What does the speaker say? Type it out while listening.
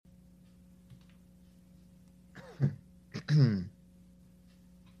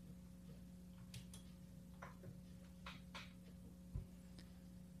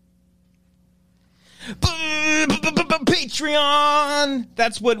Patreon.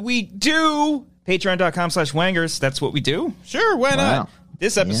 That's what we do. Patreon.com/Wangers. That's what we do. Sure, why not?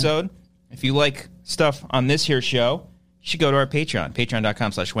 This episode, if you like stuff on this here show, you should go to our Patreon.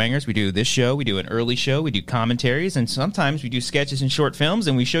 Patreon.com/Wangers. We do this show. We do an early show. We do commentaries. And sometimes we do sketches and short films.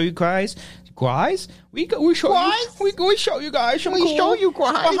 And we show you guys. Guys? We show you guys some cool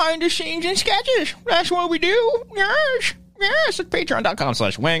behind the scenes and sketches. That's what we do. Yes. Yes. It's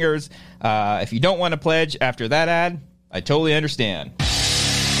Patreon.com/Wangers. If you don't want to pledge after that ad, I totally understand.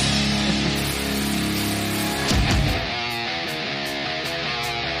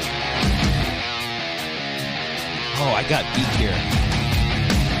 Oh, I got beat here.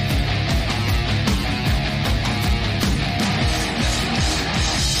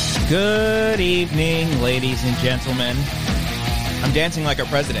 Good evening, ladies and gentlemen. I'm dancing like our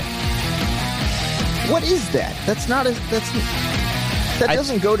president. What is that? That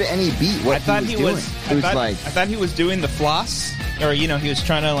doesn't go to any beat. What I thought he was doing. I thought he was doing the floss, or he was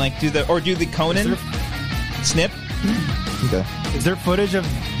trying to do the Conan snip. Okay. Is there footage of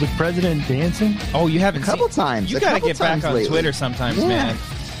the president dancing? Oh, you haven't a couple times. You got to get back on Twitter sometimes, man.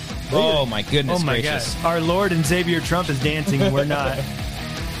 Oh my goodness gracious! God. Our Lord and Savior Trump is dancing, and we're not.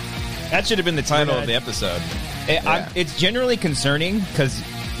 That should have been the title of the episode. It's generally concerning because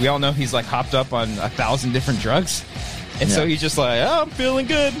we all know he's hopped up on 1,000 different drugs, and so he's just like, "Oh, I'm feeling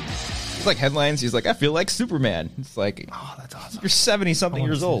good." It's like headlines. He's like, "I feel like Superman." It's like, "Oh, that's awesome." You're 70-something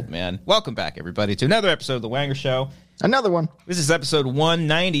years old, man. Welcome back, everybody, to another episode of the Wanger Show. Another one. This is episode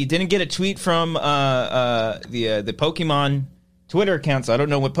 190. Didn't get a tweet from the Pokemon Twitter account, so I don't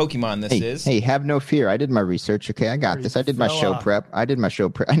know what Pokemon this is. Hey, have no fear. I did my research. Okay, I got this. I did my show prep. I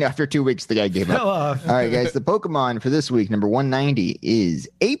know after 2 weeks, the guy gave up. All right, guys. The Pokemon for this week, number 190, is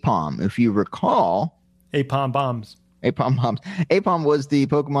Apom. If you recall, Apom Bombs. Apom was the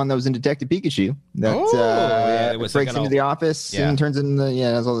Pokemon that was in Detective Pikachu that breaks into the office and turns into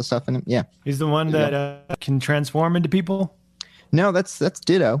has all the stuff in him. Yeah, he's the one that can transform into people. No, that's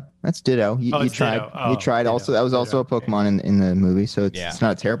Ditto. That's Ditto. You tried. Ditto. You tried. Ditto. Also, that was also a Pokemon in the movie, so it's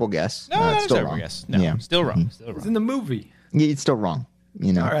not a terrible guess. No, not a terrible guess. No, still wrong. Still wrong. It's in the movie. Yeah, it's still wrong.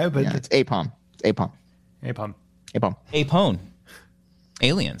 All right, but it's Apom. Apone.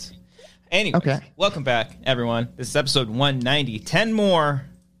 Aliens. Anyway, welcome back, everyone. This is episode 190. 10 more,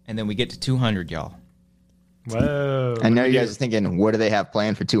 and then we get to 200, y'all. Whoa. I know you guys are thinking, what do they have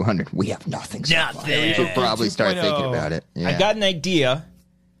planned for 200? We have nothing. Nothing. We should probably start thinking about it. Yeah. I got an idea.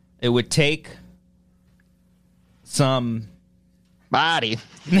 It would take some body.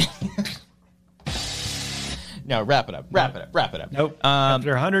 No, wrap it up. Nope.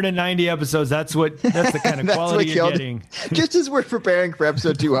 After 190 episodes, that's the kind of quality you're getting. Just as we're preparing for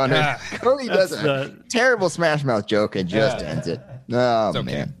episode 200, Cody does a terrible Smash Mouth joke and just ends it. Oh, it's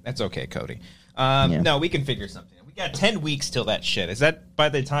okay. Man. That's okay, Cody. No, we can figure something. We got 10 weeks till that shit. Is that by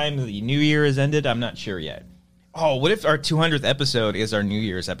the time the New Year is ended? I'm not sure yet. Oh, what if our 200th episode is our New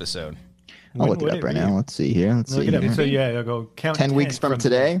Year's episode? I'll look it up right now. Let's see here. Look it up. So I'll go count 10 weeks from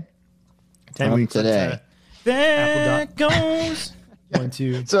today. 10 weeks from today. There goes 1,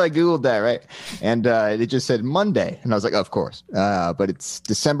 2. So I Googled that, right? And it just said Monday. And I was like, of course. But it's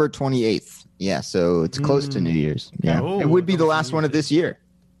December 28th. Yeah, so it's close to New Year's. Yeah. It would be the last one of this year.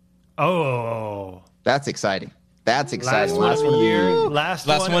 Oh. That's exciting. Last one of the year. Last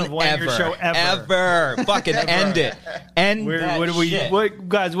one of ever. Show ever. Fucking end it.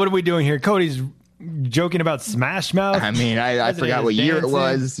 Guys, what are we doing here? Cody's joking about Smash Mouth. I mean, I forgot what year it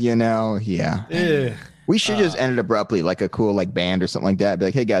was, Yeah. Ugh. We should just end it abruptly, like a cool band or something like that. Be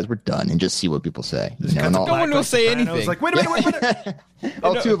like, hey guys, we're done, and just see what people say. No one will say anything. I was like, wait a minute.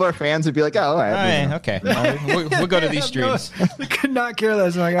 All two of our fans would be like, oh, all right. Okay. We'll go to these streams. They could not care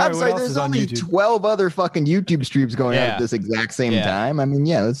less. I'm sorry, there's only 12 other fucking YouTube streams going on at this exact same time. I mean,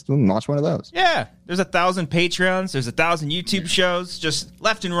 let's watch one of those. Yeah. There's 1,000 Patreons. There's 1,000 YouTube shows, just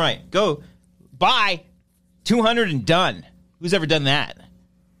left and right. Go buy 200 and done. Who's ever done that?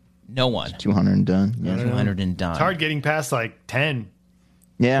 No one. 200 and done. Yeah, 200 and done. It's hard getting past 10.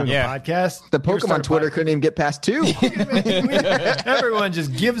 Yeah. Podcast. The Pokemon Twitter couldn't even get past 2. Everyone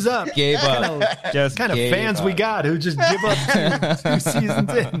just gives up. Gave up. Just kind of fans we got who just give up 2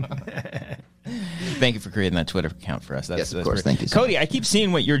 seasons in. Thank you for creating that Twitter account for us. Yes, of course. Thank you. Cody, I keep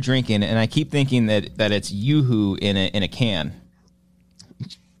seeing what you're drinking, and I keep thinking that it's Yoo-Hoo in a can. I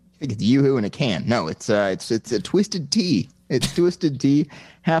think it's Yoo-Hoo in a can. No, it's a twisted tea. It's twisted tea,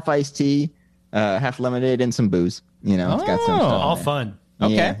 half iced tea, half lemonade, and some booze. It's got some stuff. All fun.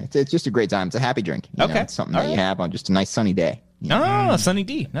 Okay. Yeah, it's just a great time. It's a happy drink. It's something that you have on just a nice sunny day. Sunny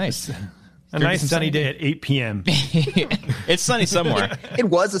D. Nice. A nice sunny day at 8 p.m. It's sunny somewhere. It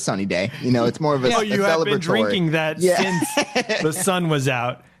was a sunny day. It's more of a, you celebratory. have been drinking that since the sun was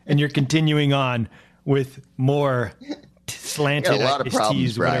out, and you're continuing on with more slanted a lot of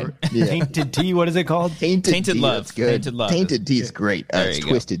problems, Brian. Tainted tea, what is it called? Tainted tea, love. That's good. Tainted love. Tainted tea is great. It's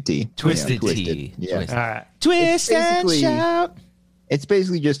twisted tea. Twisted tea. Yeah. Twisted. All right. Twist and shout. It's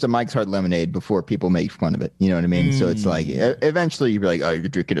basically just a Mike's Hard Lemonade before people make fun of it. You know what I mean? So it's like, eventually you'd be like, oh, you're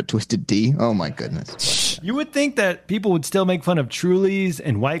drinking a twisted tea? Oh, my goodness. You would think that people would still make fun of Trulies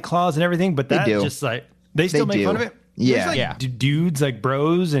and White Claws and everything, but that's just like, they still make fun of it? Yeah. There's like dudes, like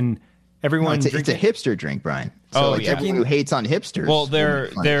bros, and everyone. No, it's a hipster drink, Brian. So everyone who hates on hipsters. Well,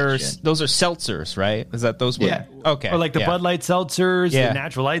 those are seltzers, right? Is that those? Yeah. Okay. Or like the Bud Light seltzers, the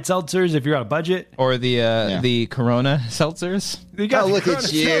Natural Light seltzers, if you're on a budget. Or the Corona seltzers. Oh, look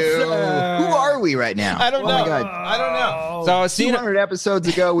at you. Who are we right now? I don't know. My God. I don't know. So I was seeing 200 episodes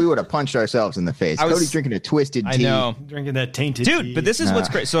ago, we would have punched ourselves in the face. Cody's drinking a twisted tea. I know. Drinking that tainted tea. Dude, but this is what's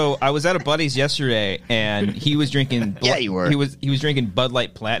great. So I was at a buddy's yesterday, and he was drinking. You were. He was drinking Bud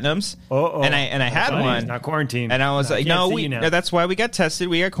Light Platinums. And I had one. Not quarantined. And I was like, no, that's why we got tested.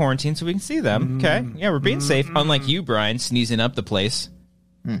 We got quarantined so we can see them. Okay. Yeah, we're being safe. Unlike you, Brian, sneezing up the place.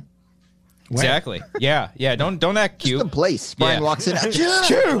 Exactly. Yeah. Don't act cute. Just the place. Brian walks in.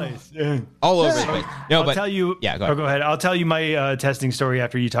 All over the place. No, I'll tell you. Yeah, go ahead. Go ahead. I'll tell you my testing story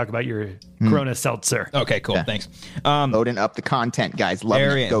after you talk about your Corona seltzer. Okay, cool. Thanks. Loading up the content, guys.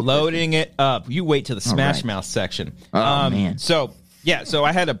 Loving it. Loading it up. You wait till the Smash Mouth section. Oh, man. So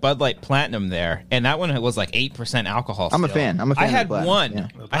I had a Bud Light Platinum there, and that one was like 8% alcohol. I'm a fan. I had one. Yeah.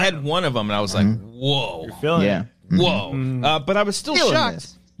 I had one of them, and I was like, whoa. You're feeling it. Whoa. But I was still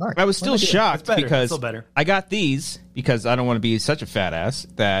shocked. I was still shocked because I got these because I don't want to be such a fat ass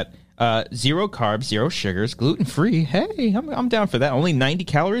that 0 carbs, 0 sugars, gluten free. Hey, I'm down for that. Only 90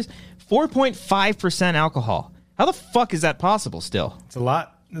 calories, 4.5% alcohol. How the fuck is that possible still? It's a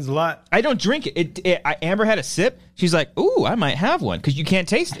lot. There's a lot. I don't drink it. Amber had a sip. She's like, ooh, I might have one because you can't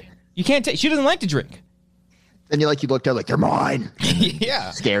taste it. You can't taste. She doesn't like to drink. Then you looked at like, they're mine.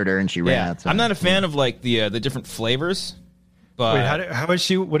 Yeah. Scared her and she ran out. I'm not a fan of like the different flavors. But wait, how was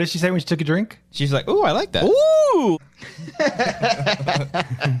she? What did she say when she took a drink? She's like, "Ooh, I like that." Ooh,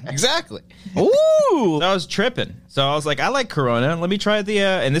 exactly. Ooh, I was tripping. So I was like, "I like Corona. Let me try the."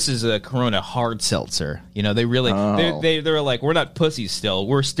 And this is a Corona hard seltzer. They really they're like, "We're not pussies. Still,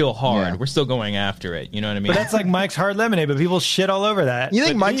 we're still hard. Yeah. We're still going after it." You know what I mean? But that's like Mike's Hard Lemonade. But people shit all over that. You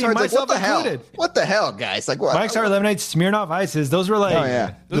think Mike's Hard's like, what the hell? What the hell, guys? Like what? Mike's Hard Lemonade, Smirnoff Ices. Those were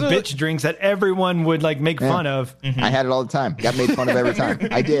like the bitch drinks that everyone would like make fun of. I had it all the time. Got made fun of every time.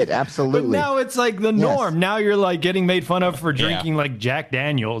 I did, absolutely. But now it's like the norm. Now you're like getting made fun of for drinking like Jack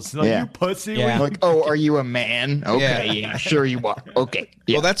Daniels. Like, you pussy. Yeah. Like, oh, are you a man? Okay, yeah, sure you are. Okay.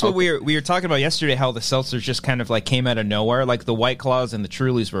 Yeah, well, that's what we were talking about yesterday, how the seltzers just kind of like came out of nowhere. Like the White Claws and the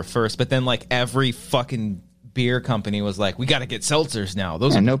Trulies were first, but then like every fucking beer company was like, we got to get seltzers now.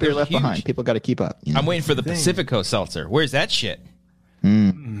 Those are no beer left behind. People got to keep up. I'm waiting for the Pacifico seltzer. Where's that shit?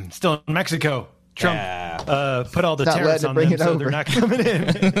 Still in Mexico. Trump put all the tariffs on them, so they're not coming in.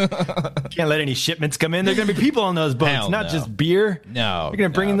 Can't let any shipments come in. There's going to be people on those boats, not just beer. No. They're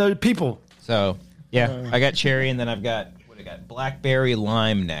going to bring in those people. So, I got cherry, and then I've got blackberry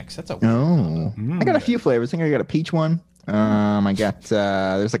lime next. That's I got a few flavors. I think I got a peach one. I got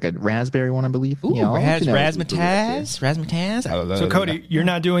there's like a raspberry one, I believe. Ooh, razzmatazz. So, Cody, you're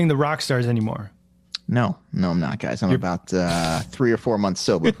not doing the rock stars anymore. No, I'm not, guys. I'm about 3 or 4 months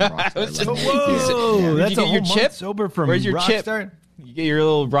sober from Rockstar. Whoa, that's a whole month sober from Where's your Rockstar? Chip? You get your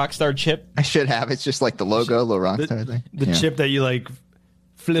little Rockstar chip? I should have. It's just like the logo, little Rockstar thing. The chip that you like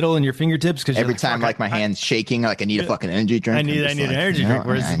fliddle in your fingertips because every time like my hand's shaking, like I need a fucking energy drink. I need an energy drink.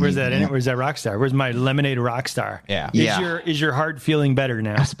 Where's that Rockstar? Where's my lemonade Rockstar? Is your heart feeling better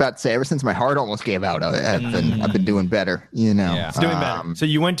now? I was about to say, ever since my heart almost gave out, I've been doing better. It's doing better. So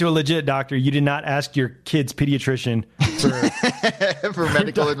you went to a legit doctor. You did not ask your kid's pediatrician for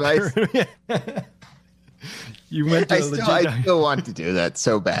medical advice. You went to I still want to do that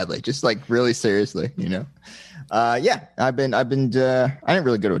so badly, just like really seriously, I didn't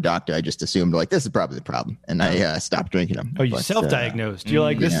really go to a doctor. I just assumed like this is probably the problem, and I stopped drinking them. Oh, you self-diagnosed. You're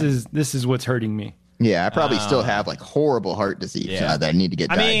like, this is what's hurting me. Yeah, I probably still have like horrible heart disease that I need to get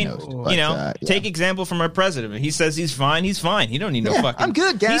diagnosed. Take example from our president. He says he's fine. He's fine. He don't need no fucking. I'm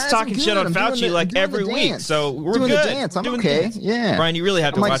good, guys. He's talking shit on Fauci like every week. So we're doing good. The dance. I'm okay. Yeah, Brian, you really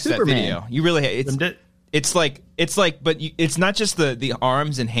have to watch that video. You really. It's like, but it's not just the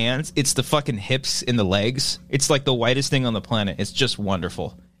arms and hands. It's the fucking hips and the legs. It's like the whitest thing on the planet. It's just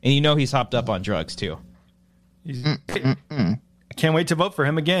wonderful. And he's hopped up on drugs too. I can't wait to vote for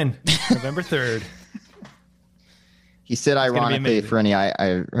him again, November 3rd. He said ironically for any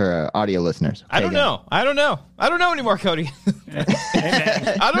audio listeners. I don't know. I don't know anymore, Cody.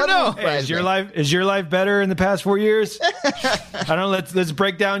 I don't know. Hey, is your life better in the past 4 years? I don't know. Let's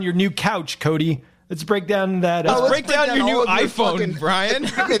break down your new couch, Cody. Let's break down that. Let's break down your new iPhone, Brian.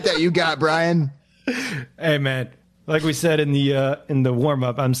 That you got, Brian. Hey, man. Like we said in the warm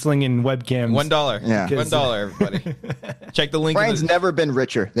up, I'm slinging webcams. $1. Yeah, $1, everybody. Check the link. Brian's never been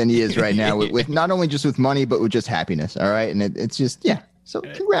richer than he is right now, with not only just with money, but with just happiness. All right, and it's just So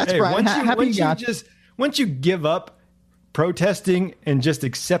congrats, Brian. Once you give up protesting and just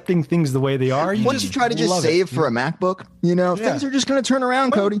accepting things the way they are, once you try to just save for a MacBook, things are just going to turn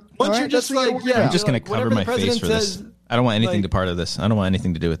around, Cody. Once you're just like, I'm just going to cover my face for this. I don't want anything to part of this. I don't want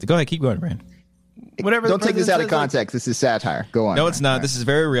anything to do with it. Go ahead, keep going, Brian. Don't take this out of context. This is satire. Go on. No, it's not. Right. This is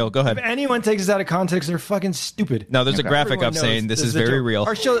very real. Go ahead. If anyone takes this out of context, they're fucking stupid. No, there's a graphic up saying this is very real.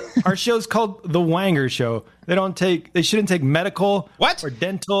 Our show's called The Wanger Show. They shouldn't take medical or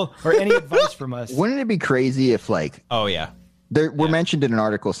dental or any advice from us. Wouldn't it be crazy if oh yeah. We're mentioned in an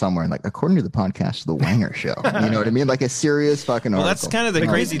article somewhere, like according to the podcast, The Wanger Show. You know what I mean? Like a serious fucking article. Well, that's kind of the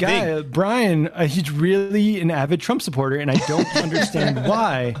crazy thing. Brian, he's really an avid Trump supporter, and I don't understand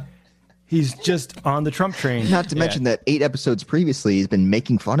why. He's just on the Trump train. Not to mention that 8 episodes previously, he's been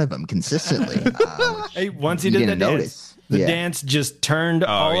making fun of him consistently. Once he did the dance, dance just turned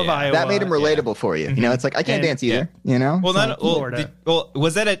all of Iowa. That made him relatable for you. It's like, I can't dance either, Well,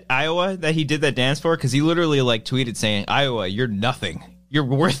 was that at Iowa that he did that dance for? Because he literally tweeted saying, Iowa, you're nothing. You're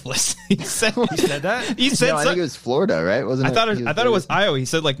worthless. He said that? He said I think it was Florida, right? Wasn't it? I thought it was Iowa. He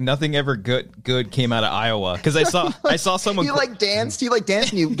said nothing ever good came out of Iowa. Because I saw someone He danced and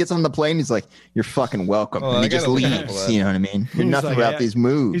he gets on the plane, he's like, you're fucking welcome. And he just leaves. You know what I mean? You're nothing without these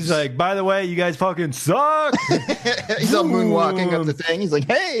moves. He's like, by the way, you guys fucking suck. He's all moonwalking up the thing. He's like,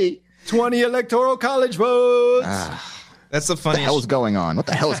 hey, 20 electoral college votes. That's the funniest. What the hell is going on? What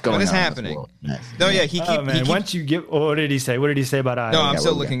the hell is going on? What is happening? No, yeah, he keeps. Once you give, what did he say? What did he say about Iowa? No, I'm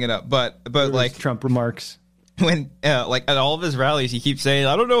still looking it up. But Trump remarks. When at all of his rallies, he keeps saying,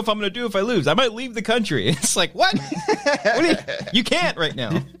 "I don't know if I'm going to do if I lose. I might leave the country." It's like, what? You can't right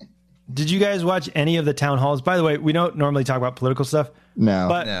now. Did you guys watch any of the town halls? By the way, we don't normally talk about political stuff. No,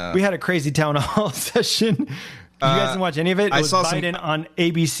 but we had a crazy town hall session. You guys didn't watch any of it? It was Biden on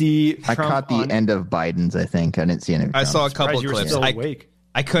ABC. I caught the end of Biden's, I think. I didn't see any of it. I saw a couple of clips.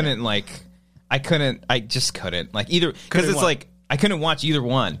 I couldn't I just couldn't either. Because it's I couldn't watch either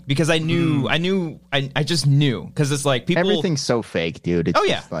one because I just knew. Because it's people. Everything's so fake, dude.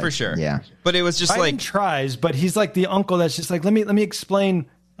 It's for sure. Yeah. But it was just Biden tries, but he's like the uncle that's just let me explain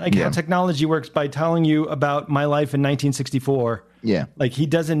how technology works by telling you about my life in 1964. Yeah. He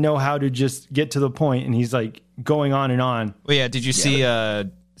doesn't know how to just get to the point, and he's going on and on. Well, yeah. Did you see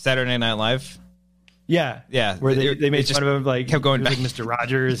Saturday Night Live? Yeah. Yeah. Where they made fun of him, kept going back. Mr.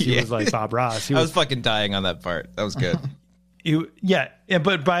 Rogers. He was like Bob Ross. I was fucking dying on that part. That was good.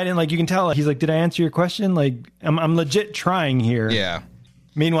 But Biden, you can tell, he's like, did I answer your question? I'm legit trying here. Yeah.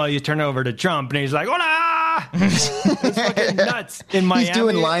 Meanwhile, you turn over to Trump, and he's like, hola! It's fucking nuts in Miami. He's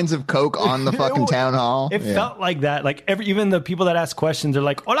doing lines of coke on the fucking town hall. It felt like that. Even the people that ask questions are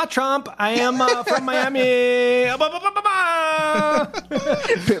like, hola, Trump, I am from Miami.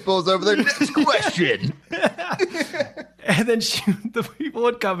 Pitbull's over there. Next question. And then the people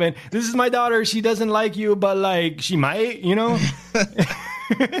would come in. This is my daughter. She doesn't like you, but she might,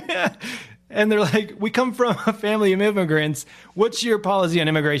 And they're like, we come from a family of immigrants. What's your policy on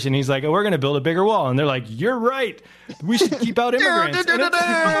immigration? He's like, we're going to build a bigger wall. And they're like, you're right. We should keep out immigrants.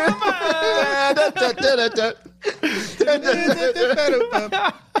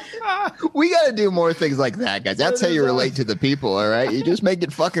 We got to do more things like that, guys. That's how you relate to the people, all right? You just make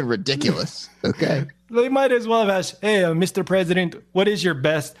it fucking ridiculous, okay? They might as well have asked, hey, Mr. President, what is your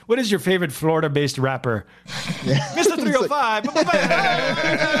favorite Florida-based rapper? Yeah. Mr. 305.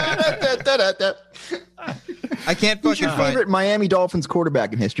 I can't fucking Who's your favorite Miami Dolphins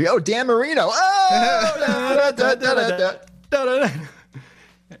quarterback in history? Oh, Dan Marino. Oh!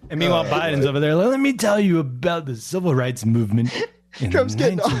 And meanwhile, Biden's over there. Let me tell you about the civil rights movement. Trump's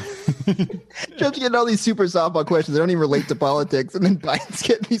getting all these super softball questions that don't even relate to politics, and then Biden's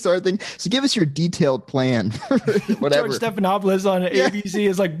getting these other things. So give us your detailed plan. Whatever. George Stephanopoulos on ABC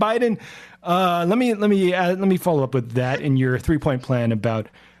is like, Biden, let me follow up with that in your 3-point plan about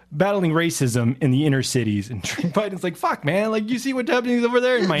battling racism in the inner cities. And Biden's like, fuck, man. You see what's happening over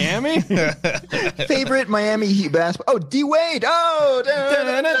there in Miami? Favorite Miami Heat basketball? Oh, D Wade. Oh,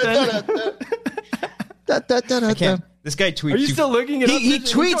 This guy tweets. Are you still looking at it? He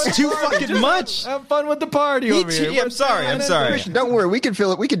tweets too fucking much. Have fun with the party over here. I'm sorry. Don't worry. We can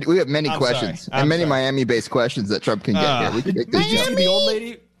fill it. We have many questions and many Miami-based questions that Trump can get here. We can make this jump.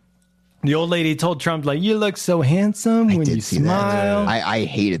 The old lady told Trump, like, you look so handsome when you smile. I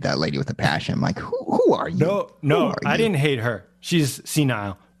hated that lady with a passion. I'm like, who are you? No, I didn't hate her. She's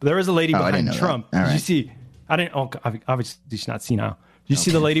senile. But there was a lady behind Trump. Did you see? Obviously she's not senile. Did you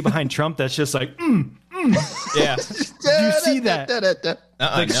see the lady behind Trump that's just like, Yeah. Did you see that?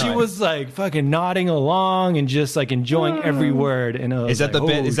 She was like fucking nodding along and just like enjoying every word. And is that the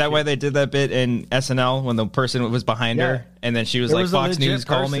bit? Is that why they did that bit in SNL when the person was behind her and then she was like, "Fox News,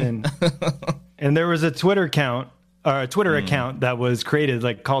 call me." And there was a Twitter account that was created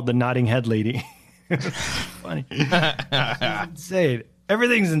like called the Nodding Head Lady. Funny. It's insane.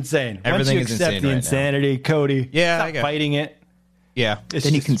 Everything's insane. Once you accept the insanity, Cody, stop fighting it. Yeah.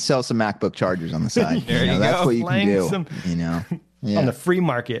 Then you can sell some MacBook chargers on the side. That's what you can do. On the free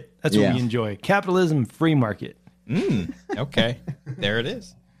market. That's what we enjoy. Capitalism, free market. Okay. There it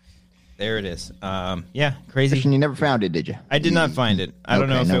is. Crazy. You never found it, did you? I did not find it. I don't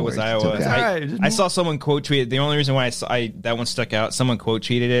know if it was Iowa. Okay. I saw someone quote tweet it. The only reason why that one stuck out, someone quote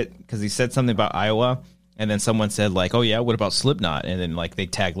tweeted it because he said something about Iowa. And then someone said like, "Oh yeah, what about Slipknot?" And then like they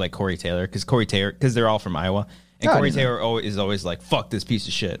tagged like Corey Taylor because they're all from Iowa. And Corey Taylor is always like, "Fuck this piece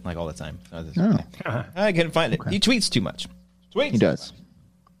of shit," like all the time. So I couldn't find it. He tweets too much. He does.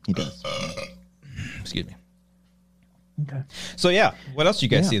 Excuse me. Okay. So yeah, what else do you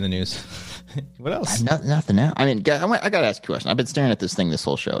guys see in the news? What else? Nothing now. I mean, I got to ask a question. I've been staring at this thing this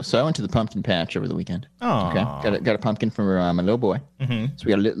whole show. So I went to the pumpkin patch over the weekend. Oh, okay. Got a pumpkin for my little boy. Mm-hmm. So we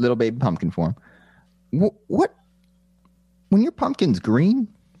got a little baby pumpkin for him. What? When your pumpkin's green,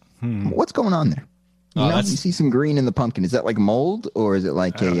 what's going on there? You see some green in the pumpkin. Is that like mold, or is it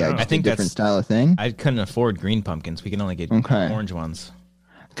like I think different style of thing? I couldn't afford green pumpkins. We can only get orange ones.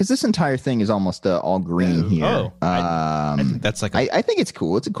 Because this entire thing is almost all green here. Oh, I think that's like I think it's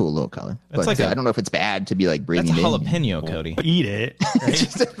cool. It's a cool little color. But like I don't know if it's bad to be like breathing. That's a jalapeno, Cody. Eat it. Right?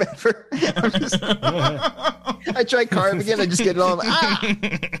 Just a pepper. I try carving it. I just get it all.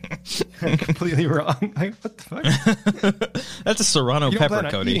 Completely wrong. Like, what the fuck? That's a serrano pepper,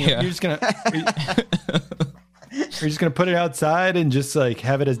 Cody. Yeah. You're just gonna put it outside and just like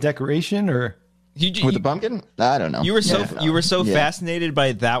have it as decoration, or with the pumpkin? I don't know. You were so fascinated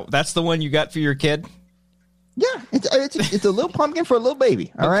by that. That's the one you got for your kid. Yeah, it's a little pumpkin for a little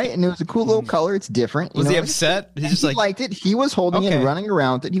baby. All right, and it was a cool little color. It's different. Was he upset? He just liked it. He was holding it and running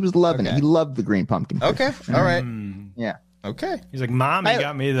around with it. He was loving it. He loved the green pumpkin. Okay, all right. Yeah. Okay. He's like, Mommy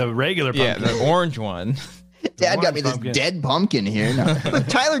got me the regular pumpkin. Yeah, the orange one. Dad got me this dead pumpkin here. No. Look,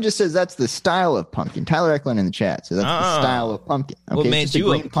 Tyler just says that's the style of pumpkin. Tyler Eklund in the chat says that's the style of pumpkin. Okay? What made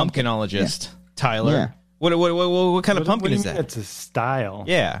you a pumpkinologist, Tyler? Yeah. What kind of pumpkin is that? It's a style.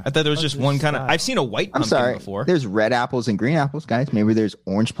 Yeah, I thought there was just one kind of. I've seen a white pumpkin before. There's red apples and green apples, guys. Maybe there's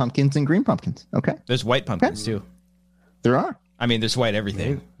orange pumpkins and green pumpkins. Okay. There's white pumpkins too. There are. I mean, there's white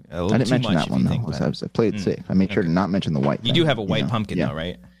everything. I didn't mention that one though. I played it safe. I made sure to not mention the white. You do have a white pumpkin though,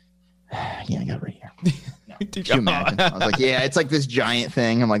 right? Yeah, I got it right here. Could you imagine? I was like, yeah, it's like this giant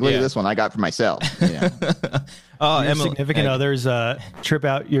thing. I'm like, look at this one I got for myself. Yeah. Your significant others trip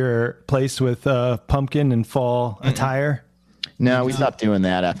out your place with pumpkin and fall attire? No, we stopped doing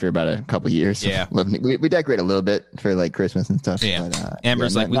that after about a couple of years. Yeah. We decorate a little bit for like Christmas and stuff. Yeah. But,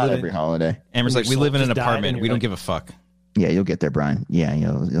 Amber's like, not every holiday. Amber's like, we live in an apartment. We don't give a fuck. Yeah, you'll get there, Brian. Yeah,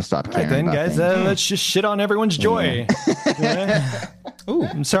 you'll stop caring. Right then, guys, let's just shit on everyone's joy. Yeah. Ooh,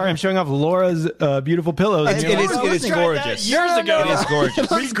 I'm sorry, I'm showing off Laura's beautiful pillows. It is gorgeous. Years ago, it is gorgeous. It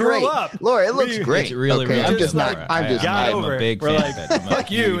looks great, Laura. It looks great. It's really, really. I'm just not. I'm a big fan. We're like,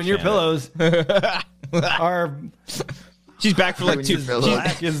 fuck you and your pillows are. She's back for like 2.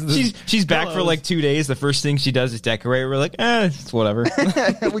 She's back for like 2 days. The first thing she does is decorate. We're like, it's whatever.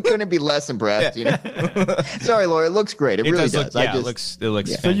 We couldn't be less impressed. You know? Sorry, Laura. It looks great. It really does. It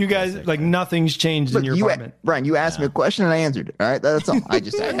looks. So you guys like nothing's changed in your apartment. Brian, you asked me a question and I answered it. All right, that's all. I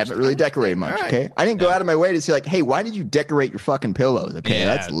haven't really decorated much. Right. Okay, I didn't go out of my way to say like, hey, why did you decorate your fucking pillows? Okay,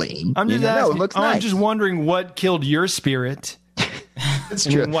 that's lame. I'm just asking. No, it looks nice. I'm just wondering what killed your spirit. That's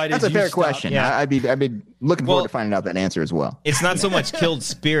true. That's a fair question. Yeah. I'd be looking forward to finding out that answer as well. It's not so much killed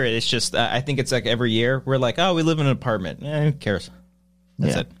spirit. It's just I think it's like every year we're like, we live in an apartment. Who cares?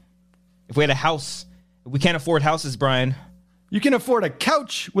 That's it. If we had a house, we can't afford houses, Brian. You can afford a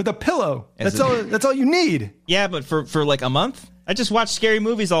couch with a pillow. That's all you need. Yeah, but for like a month, I just watched scary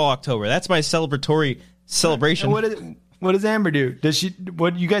movies all October. That's my celebration. And what does Amber do? Does she?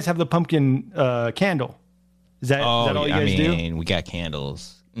 What you guys have the pumpkin candle? Is that all you guys do? We got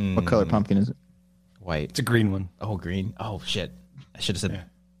candles. What color pumpkin is it? White. It's a green one. Oh, green. Oh, shit. I should have said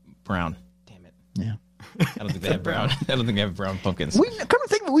brown. Damn it. Yeah. I don't think they have brown. I don't think they have brown pumpkins. Come to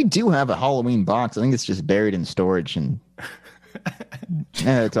think of it, we do have a Halloween box. I think it's just buried in storage and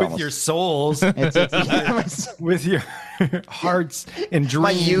it's with your souls, with your hearts and dreams,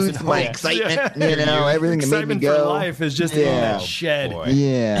 my youth, and my excitement, everything that made me excitement go. for life is just in that shed,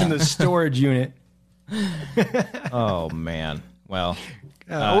 in the storage unit. Oh man. Well,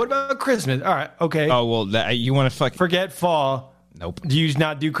 what about Christmas? All right, okay. Oh well, you want to forget fall. Nope. Do you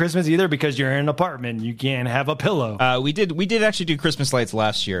not do Christmas either because you're in an apartment? You can't have a pillow. We did actually do Christmas lights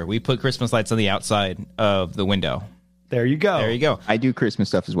last year. We put Christmas lights on the outside of the window. There you go. There you go. I do Christmas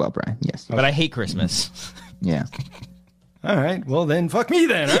stuff as well, Brian. Yes. But I hate Christmas. Yeah. All right. Well, then fuck me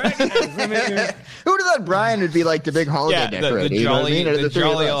then. All right. Who would have thought Brian would be like the big holiday decorator? The jolly, the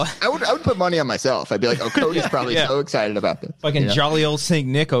jolly old... I would put money on myself. I'd be like, oh, Cody's probably so excited about this. Fucking jolly old Saint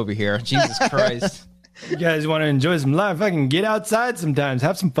Nick over here. Jesus Christ. You guys want to enjoy some life? Fucking get outside sometimes.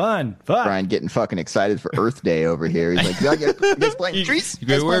 Have some fun. Fuck. Brian getting fucking excited for Earth Day over here. He's like, you guys planting trees? You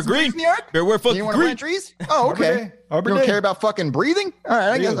better wear green. You want to plant trees? Oh, okay. Arbor you don't Day. care about fucking breathing? All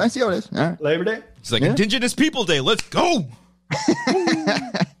right, I guess I see how it is. All right. Labor Day. It's like Indigenous People Day. Let's go.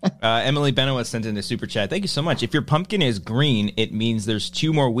 Emily Benoit sent in a super chat. Thank you so much. If your pumpkin is green, it means there's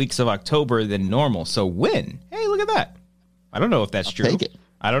 2 more weeks of October than normal. So win. Hey, look at that. I don't know if that's true. Take it.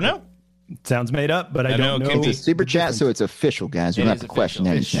 I don't know. Sounds made up, but I don't know. It's a super chat, so it's official, guys. We don't have to question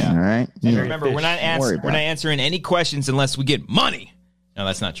anything, all right? And remember, we're not answering any questions unless we get money. No,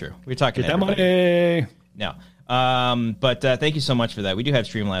 that's not true. We're talking get that money. No. But thank you so much for that. We do have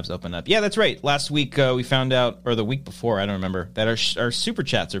Streamlabs open up. Yeah, that's right. Last week we found out, or the week before, I don't remember, that our super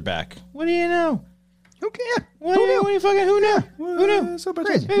chats are back. What do you know? Who cares? Who knew? Who knew? Super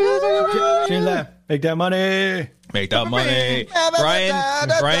chat. Streamlabs. Make that money. Make that money.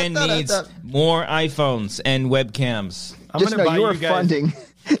 Brian needs more iPhones and webcams. Just know you are funding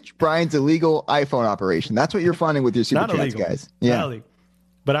Brian's illegal iPhone operation. That's what you're funding with your super chats, guys. Yeah.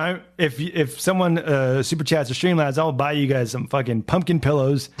 But if someone super chats or Streamlabs, I'll buy you guys some fucking pumpkin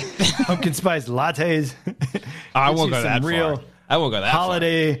pillows, pumpkin spice lattes. I won't go that far. I won't go that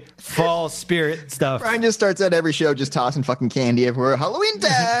holiday, fall spirit stuff. Brian just starts at every show just tossing fucking candy everywhere. Halloween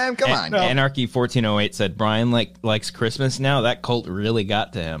time. Come on. Anarchy 1408 said Brian likes Christmas now. That cult really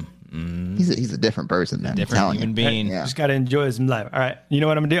got to him. He's a different person, man. Different human being. Yeah. Just got to enjoy some life. All right. You know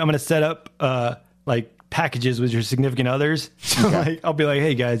what I'm going to do? I'm going to set up packages with your significant others. So I'll be like,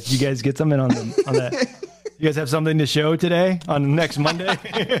 hey guys, you guys get something on that? You guys have something to show today on next Monday?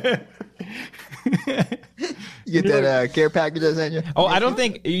 You get that care package I sent you? Oh, I don't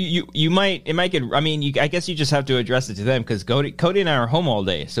think you might. It might get. I mean, I guess you just have to address it to them because Cody and I are home all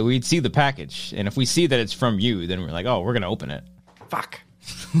day, so we'd see the package, and if we see that it's from you, then we're like, oh, we're gonna open it. Fuck.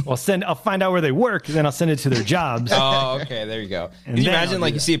 I'll find out where they work, and then I'll send it to their jobs. Oh, okay, there you go. Can you imagine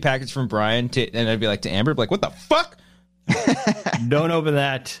you see a package from Brian and I'd be like to Amber, like, what the fuck? Don't open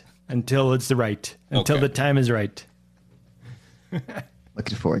that until it's until the time is right.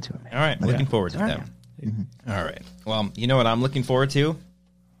 Looking forward to it, man. All right, looking forward to that. Mm-hmm. All right. Well, you know what I'm looking forward to?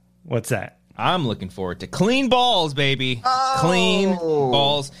 What's that? I'm looking forward to clean balls, baby. Oh. Clean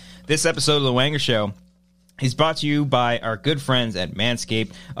balls. This episode of The Wanger Show is brought to you by our good friends at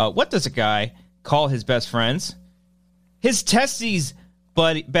Manscaped. What does a guy call his best friends? His testes,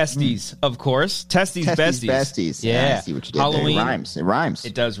 besties, of course. Testes, besties. Yeah. I see what you did. Halloween. It rhymes.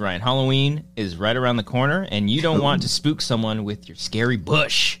 It does rhyme. Halloween is right around the corner, and you don't want to spook someone with your scary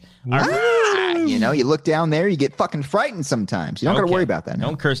bush. You look down there, you get fucking frightened sometimes. You don't got to worry about that now.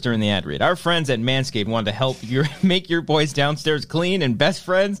 Don't curse during the ad read. Our friends at Manscaped wanted to help make your boys downstairs clean and best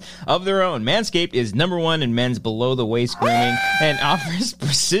friends of their own. Manscaped is #1 in men's below-the-waist grooming and offers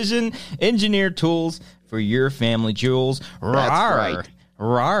precision engineered tools for your family jewels. Rawr. That's right.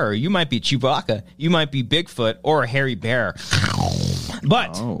 Rawr. You might be Chewbacca. You might be Bigfoot or a hairy bear.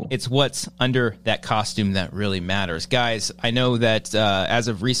 But it's what's under that costume that really matters. Guys, I know that as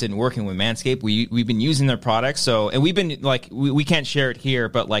of recent working with Manscaped, we've been using their products. And we've been we can't share it here,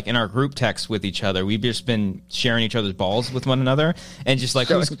 but in our group text with each other, we've just been sharing each other's balls with one another and just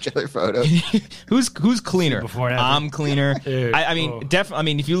showing each other photos. who's cleaner? I'm cleaner. I mean, definitely. I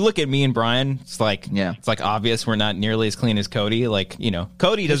mean, if you look at me and Brian, it's it's obvious we're not nearly as clean as Cody.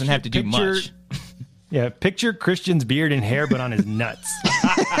 Cody doesn't have to do much. Yeah, picture Christian's beard and hair, but on his nuts.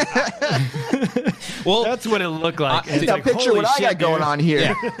 Well, that's what it looked like. Now picture what I got going on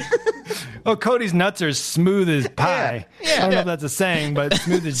here. Yeah. Cody's nuts are smooth as pie. I don't know if that's a saying, but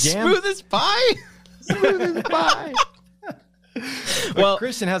smooth as jam. Smooth as pie? Smooth as pie. Well,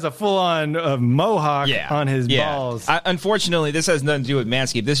 Christian has a full-on mohawk on his balls. Unfortunately, this has nothing to do with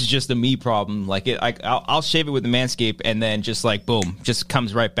Manscaped. This is just a me problem. Like, I'll shave it with the Manscaped, and then just like boom, just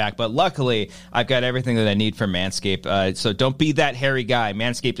comes right back. But luckily, I've got everything that I need for Manscaped. So don't be that hairy guy.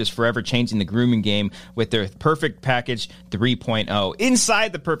 Manscaped is forever changing the grooming game with their Perfect Package 3.0.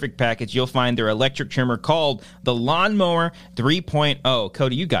 Inside the Perfect Package, you'll find their electric trimmer called the Lawnmower 3.0.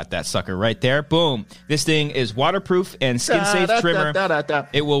 Cody, you got that sucker right there. Boom. This thing is waterproof and skin-safe trimmer.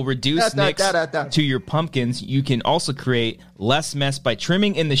 It will reduce nicks to your pumpkins. You can also create less mess by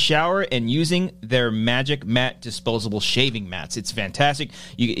trimming in the shower and using their Magic Mat disposable shaving mats. It's fantastic.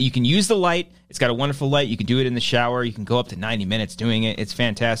 You can use the light. It's got a wonderful light. You can do it in the shower. You can go up to 90 minutes doing it. It's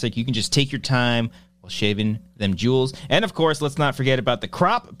fantastic. You can just take your time while shaving them jewels. And, of course, let's not forget about the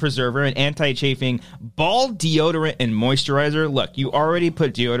Crop Preserver, an anti-chafing ball deodorant and moisturizer. Look, you already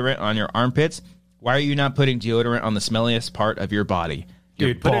put deodorant on your armpits. Why are you not putting deodorant on the smelliest part of your body?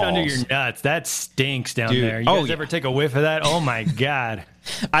 Dude, put it under your nuts. That stinks down there. You guys ever take a whiff of that? Oh, my God.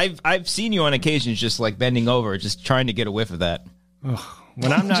 I've seen you on occasions just, like, bending over, just trying to get a whiff of that. Ugh.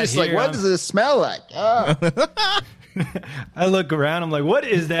 When I'm not just here, like, what does this smell like? Oh. I look around. I'm like, what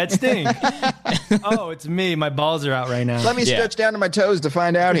is that stink? Oh, it's me. My balls are out right now. Let me stretch down to my toes to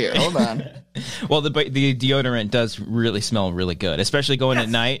find out here. Hold on. Well, the deodorant does really smell really good, especially going at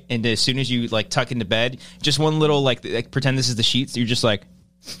night. And as soon as you like tuck into bed, just one little like pretend this is the sheets. You're just like,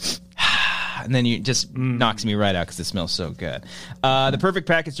 and then you just knocks me right out because it smells so good. The Perfect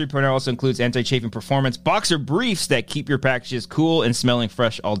Package 3.0 also includes anti-chafing performance boxer briefs that keep your packages cool and smelling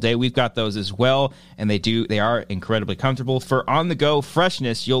fresh all day. We've got those as well, and they are incredibly comfortable. For on-the-go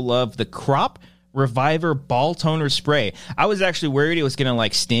freshness, you'll love the Crop Reviver Ball Toner Spray. I was actually worried it was going to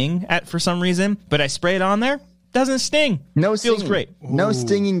like sting for some reason, but I spray it on there. Doesn't sting. No Feels stinging. great. No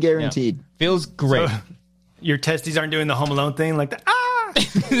stinging guaranteed. Yeah. Feels great. So, your testes aren't doing the Home Alone thing like that.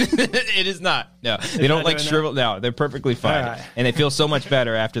 It is not. No, they don't like shrivel. No, they're perfectly fine, right. And they feel so much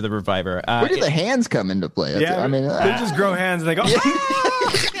better after the Reviver. Where do the hands come into play? Yeah, I mean, they just grow hands and they go.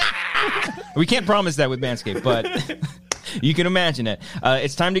 We can't promise that with Manscaped, but you can imagine it.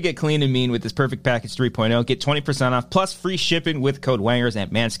 It's time to get clean and mean with this Perfect Package 3.0. Get 20% off plus free shipping with code Wangers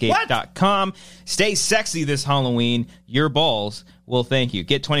at manscaped.com. Stay sexy this Halloween. Your balls will thank you.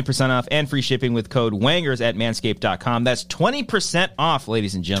 Get 20% off and free shipping with code Wangers at manscaped.com. That's 20% off,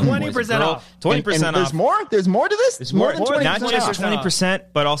 ladies and gentlemen. 20% off. 20% off. There's more? There's more to this? There's more than 20% not just 20%,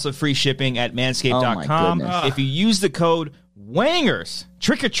 but also free shipping at manscaped.com. If you use the code Wangers,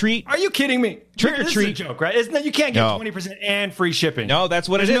 trick or treat. Are you kidding me? Trick or treat. This is a joke, right? You can't get 20% and free shipping. No, that's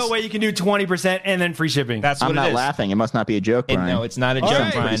what it is. There's no way you can do 20% and then free shipping. That's what I'm not laughing. It must not be a jook, Brian. No, it's not a joke,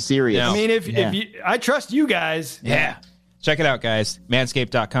 Brian. Pretty serious. No. I mean, if you, I trust you guys. Yeah. Check it out, guys.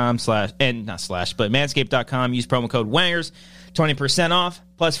 Manscaped.com manscaped.com. Use promo code Wangers. 20% off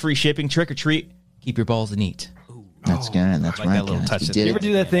plus free shipping. Trick or treat. Keep your balls neat. That's good. That's like right. That little touch. You ever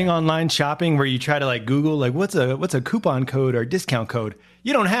do that thing online shopping where you try to like Google like what's a coupon code or discount code?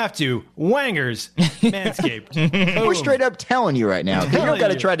 You don't have to. Wangers, Manscaped. We're straight up telling you right now. You don't got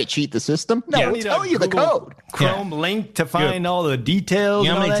to try to cheat the system. No, we'll tell you the code. Chrome link to find all the details.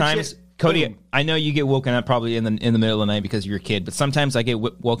 You know how many times, shit? Cody? Boom. I know you get woken up probably in the middle of the night because you're a kid, but sometimes I get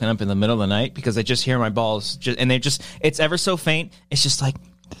woken up in the middle of the night because I just hear my balls, and it's ever so faint. It's just like,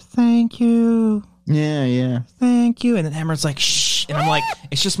 thank you. Yeah. Thank you. And then Emmer's like, shh. And I'm like,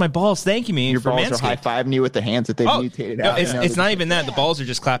 it's just my balls thanking me. Your for balls Manscaped. are high-fiving you with the hands that they've mutated out. It's not even that. The balls are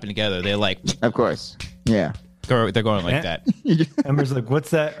just clapping together. They're like, of course. Yeah. They're going like that. Ember's like, what's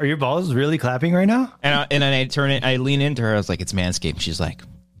that? Are your balls really clapping right now? And then I lean into her. I was like, it's Manscaped. She's like,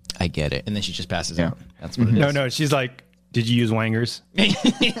 I get it. And then she just passes out. That's what it is. No. She's like, did you use Wangers to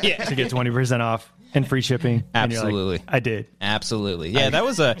get 20% off? And free shipping. Absolutely. Like, I did. Absolutely. Yeah, that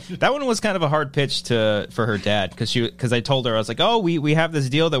one was kind of a hard pitch for her dad because I told her, I was like, oh, we have this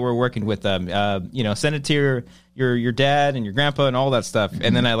deal that we're working with them. Send it to your dad and your grandpa and all that stuff. Mm-hmm.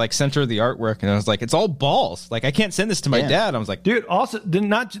 And then I like sent her the artwork and I was like, it's all balls. Like I can't send this to my dad. I was like, dude, also they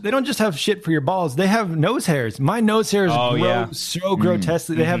don't just have shit for your balls. They have nose hairs. My nose hairs grow so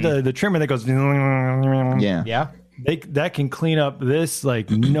grotesquely. They have the trimmer that goes Yeah. That can clean up this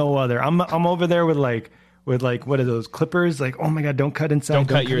like no other. I'm over there with what are those clippers? Like, oh my god, don't cut inside.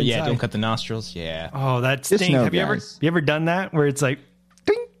 Don't cut the nostrils. Yeah. Oh, that stinks. Have you ever done that where it's like,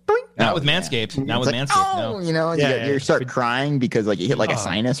 ding, ding? Not with Manscaped. Not with Manscaped. No. You start crying because like you hit like a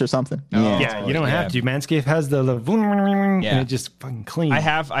sinus or something. Yeah, you don't have to. Manscaped has the and it just fucking clean. I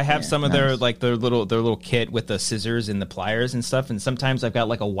have some of their little kit with the scissors and the pliers and stuff. And sometimes I've got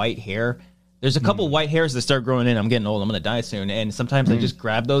like a white hair. There's a couple white hairs that start growing in. I'm getting old. I'm going to die soon. And sometimes I just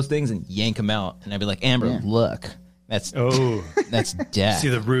grab those things and yank them out. And I'd be like, Amber, look. That's death. See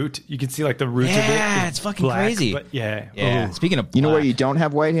the root? You can see like the root of it. Yeah, it's fucking black, crazy. But yeah. Yeah. Speaking of black. You know where you don't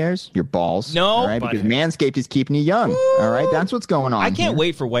have white hairs? Your balls. No. All right? Because Manscaped is keeping you young. All right? That's what's going on. I can't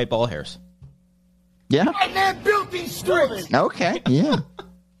wait for white ball hairs. Yeah. White man built these streets. Okay. Yeah.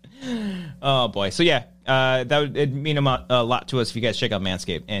 Oh, boy. So, yeah. That would mean a lot to us if you guys check out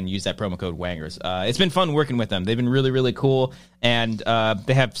Manscaped and use that promo code Wangers. It's been fun working with them. They've been really, really cool, and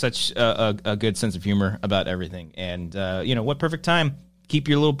they have such a good sense of humor about everything. And what perfect time keep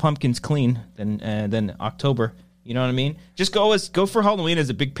your little pumpkins clean than October. You know what I mean? Just go for Halloween as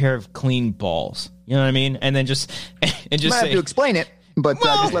a big pair of clean balls. You know what I mean? And then just I have to explain it. But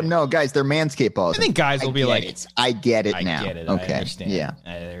just let them know, guys, they're Manscaped balls. I think guys will be like, I get it now. I get it. Okay. I understand. Yeah.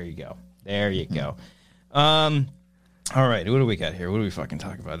 There you go. There you go. All right. What do we got here? What do we fucking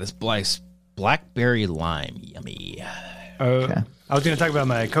talk about? This blackberry lime. Yummy. Okay. I was going to talk about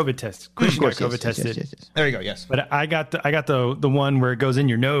my COVID test. Christian got COVID tested. Yes. There you go. Yes. But I got the one where it goes in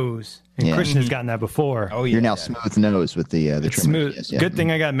your nose. And Christian has gotten that before. Oh, yeah. You're now smooth nose with the trimmer. Smooth. Yes, yeah. Good thing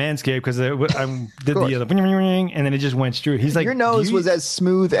I got Manscaped because I did the and then it just went through. He's like, your nose was as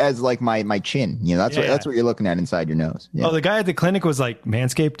smooth as like my chin. You know, that's what you're looking at inside your nose. Yeah. Oh, the guy at the clinic was like,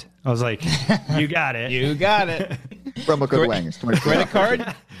 Manscaped. I was like, you got it. You got it. Promo code Wangers. Credit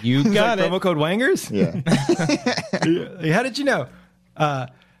card. You got it. Promo code Wangers. Yeah. How did you know?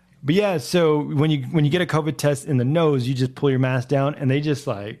 But yeah, so when you get a COVID test in the nose, you just pull your mask down, and they just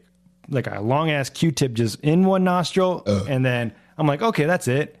like a long ass Q-tip just in one nostril, and then I'm like, okay, that's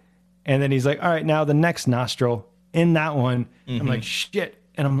it. And then he's like, all right, now the next nostril in that one. I'm like, shit,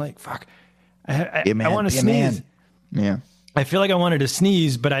 and I'm like, fuck, I want to sneeze. Yeah. I feel like I wanted to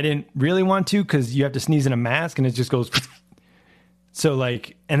sneeze, but I didn't really want to because you have to sneeze in a mask, and it just goes. So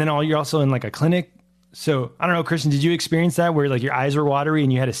like, and then you're also in like a clinic. So I don't know, Christian, did you experience that where like your eyes were watery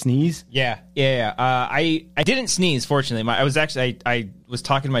and you had to sneeze? Yeah. I didn't sneeze. Fortunately, I was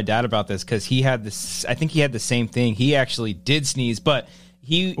talking to my dad about this because he had this. I think he had the same thing. He actually did sneeze, but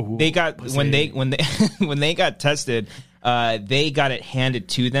when they got tested, they got it handed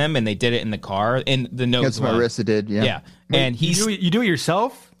to them and they did it in the car in the nose. That's what Marissa did. Yeah. Yeah, and you do it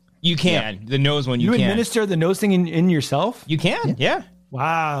yourself. You can the nose one. You can administer the nose thing in yourself. You can. Yeah.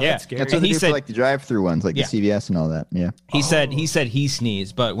 Wow, yeah. That's scary. That's what they do for like the drive-through ones, like the CVS and all that. Yeah. He said he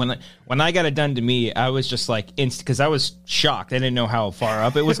sneezed, but when I got it done to me, I was just like because I was shocked. I didn't know how far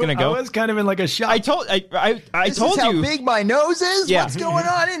up it was going to go. I was kind of in like a shock. I told this told is you how big my nose is. Yeah. What's going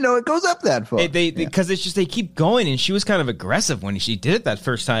on? I didn't know it goes up that far. Because it's just they keep going, and she was kind of aggressive when she did it that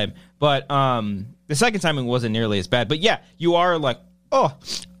first time. But the second time it wasn't nearly as bad. But yeah, you are like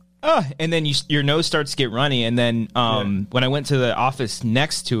and then your nose starts to get runny, and then when I went to the office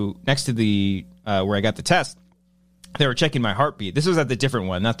next to the where I got the test, they were checking my heartbeat. This was at the different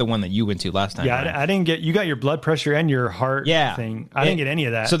one, not the one that you went to last time. Yeah, I didn't get. You got your blood pressure and your heart thing. I didn't get any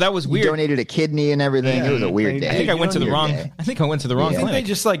of that. So that was weird. You donated a kidney and everything. It was a weird day. I think I went to the wrong. I think I went to the wrong clinic. They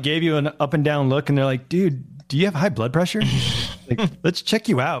just like gave you an up and down look, and they're like, "Dude, do you have high blood pressure? Like, let's check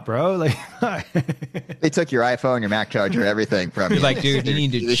you out, bro." Like, they took your iPhone, your Mac charger, everything from you. You're like, dude, you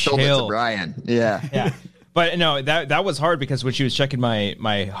need to they chill. Sold it to Brian. Yeah. Yeah. But no, that was hard because when she was checking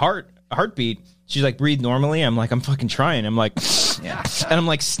my heartbeat, she's like, breathe normally. I'm like, I'm fucking trying. I'm like, and I'm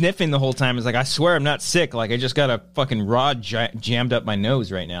like sniffing the whole time. It's like, I swear I'm not sick. Like, I just got a fucking rod jammed up my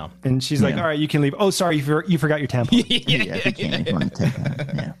nose right now. And she's like, all right, you can leave. Oh, sorry, you forgot your tampon. You want to take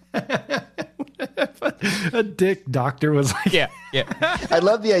that. Yeah. A dick doctor was like, yeah. I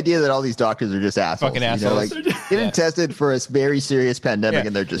love the idea that all these doctors are just assholes. Fucking assholes. Like, getting tested for a very serious pandemic,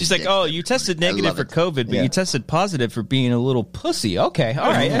 and they're just. She's like, oh, you tested negative for COVID, but you tested positive for being a little pussy. Okay,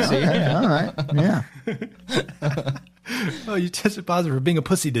 all right, I see. Okay, all right, yeah. Oh, you tested positive for being a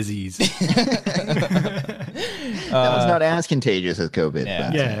pussy disease. That was not as contagious as COVID.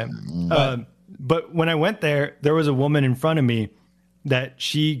 Yeah. But when I went there was a woman in front of me that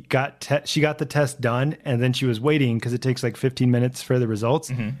she got the test done, and then she was waiting because it takes like 15 minutes for the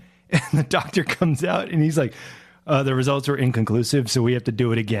results. Mm-hmm. And the doctor comes out and he's like, the results were inconclusive, so we have to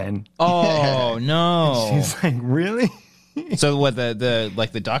do it again. Oh no. And she's like, really? So what,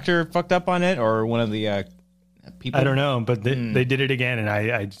 the doctor fucked up on it, or one of the people? I don't know, but they did it again, and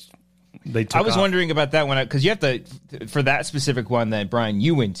I was wondering about that one because you have to, for that specific one that Brian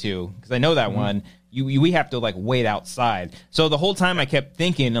you went to, because I know that one. We have to like wait outside. So the whole time I kept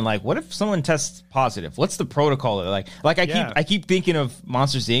thinking, and like, what if someone tests positive? What's the protocol? I keep thinking of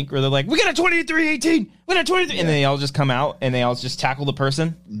Monsters Inc. where they're like, we got a 2318, we got a 23, and then they all just come out and they all just tackle the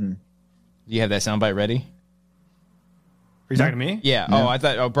person. Mm-hmm. Do you have that soundbite ready? Are you talking to me? Yeah. No. Oh, I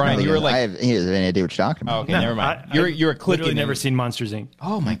thought. Oh, Brian, you were like, he doesn't have any idea what you're talking about. Oh, okay, never mind. You're clicking. Literally never seen Monsters Inc.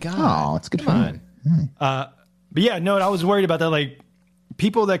 Oh my god. Oh, it's good fun. But yeah, no, I was worried about that. Like,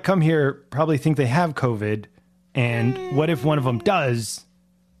 people that come here probably think they have COVID, and what if one of them does?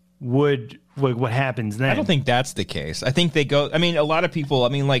 What happens then? I don't think that's the case. I think they go. I mean, a lot of people. I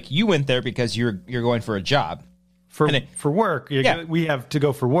mean, like you went there because you're going for a job, for work. Yeah, we have to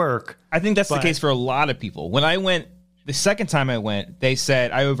go for work. I think that's the case for a lot of people. When I went the second time I went, they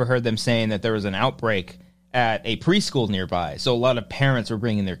said I overheard them saying that there was an outbreak at a preschool nearby. So a lot of parents were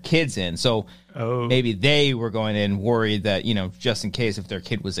bringing their kids in. So maybe they were going in worried that, just in case if their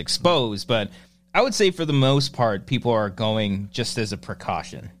kid was exposed. But I would say for the most part, people are going just as a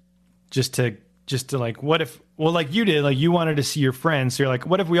precaution. Just to like, what if, well, like you did, like you wanted to see your friends. So you're like,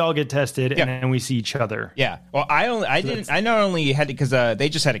 what if we all get tested and then we see each other? Yeah. Well, I not only had to, because they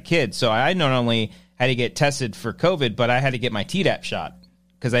just had a kid. So I not only had to get tested for COVID, but I had to get my Tdap shot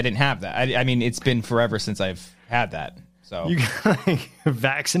because I didn't have that. I mean, it's been forever since I've had that. So you got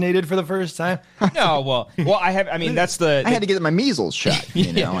vaccinated for the first time? No, well, I have. I mean, that's the. I had to get my measles shot. I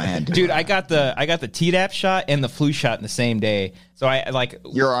had to. Dude, I got the Tdap shot and the flu shot in the same day. So I like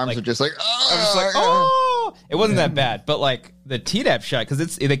your arms are just like. I was just like, oh, it wasn't that bad, but like the Tdap shot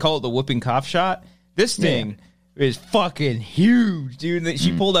because they call it the whooping cough shot. This thing is fucking huge, dude. And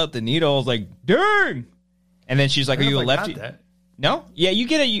she pulled out the needle. I was like, dang. And then she's like, "Are you a lefty?" No, yeah, you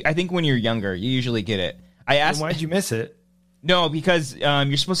get it. I think when you're younger, you usually get it. I asked, then why'd you miss it? No, because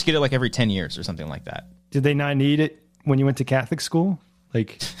you're supposed to get it like every 10 years or something like that. Did they not need it when you went to Catholic school?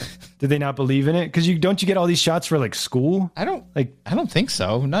 Like, did they not believe in it? Because don't you get all these shots for like school? I don't think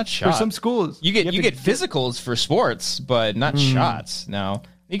so. Not shots. For some schools, you get physicals for sports, but not shots. No,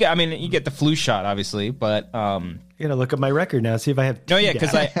 you get the flu shot, obviously, but I gotta look up my record now, see if I have. No, yeah,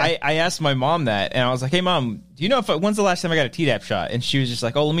 because I asked my mom that, and I was like, "Hey, Mom, do you know when's the last time I got a Tdap shot?" And she was just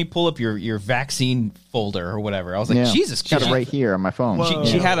like, "Oh, let me pull up your vaccine folder or whatever." I was like, "Jesus, got it right here on my phone."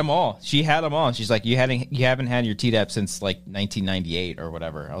 She had them all. She had them all. And she's like, "You haven't had your Tdap since like 1998 or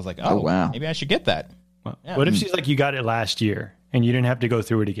whatever." I was like, "Oh, wow, maybe I should get that." What if she's like, "You got it last year and you didn't have to go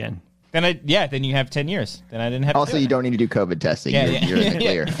through it again"? Then then you have 10 years. Then I didn't have. Also, you don't need to do COVID testing. You're in the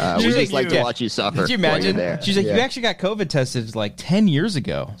clear. We just like to watch you suffer. Did you imagine? She's like, you actually got COVID tested like 10 years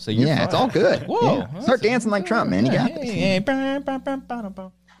ago. So you're fine. It's all good. Whoa, start dancing like Trump, man. You got this.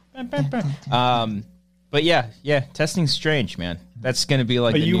 But yeah, testing's strange, man. That's gonna be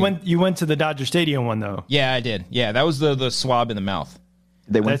like. But you went to the Dodger Stadium one though. Yeah, I did. Yeah, that was the swab in the mouth.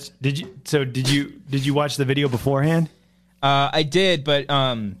 They went. Did you watch the video beforehand? I did, but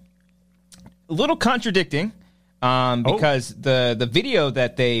a little contradicting because the video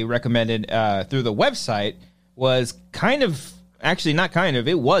that they recommended through the website was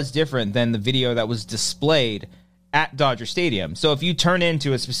it was different than the video that was displayed at Dodger Stadium. So if you turn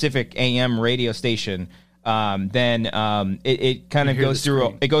into a specific AM radio station, then it kind of goes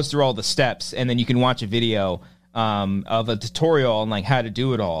through all the steps, and then you can watch a video of a tutorial on like how to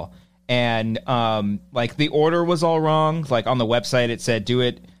do it all. And like the order was all wrong. Like on the website it said do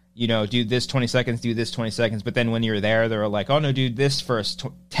it, do this 20 seconds, do this 20 seconds. But then when you're there, they were like, oh, no, do this first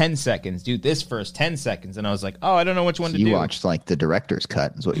 10 seconds, do this first 10 seconds. And I was like, oh, I don't know which one to do. You watched like the director's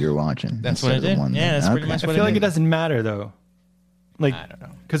cut is what you're watching. That's what I did. Yeah, that's pretty much what I feel like it doesn't matter, though. Like, I don't know.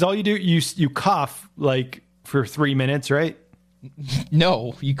 Because all you do, you cough like for 3 minutes, right?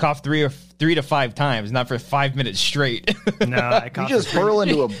 No, you cough 3 to 5 times, not for 5 minutes straight. No, I cough. You just hurl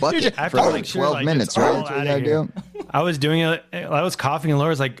into a bucket for like 12 minutes, right? That's what you do. I was doing it. I was coughing, and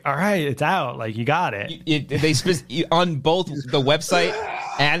Laura's like, "All right, it's out. Like you got it." They on both the website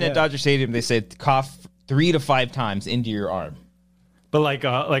and at Dodger Stadium, they said cough 3 to 5 times into your arm, but like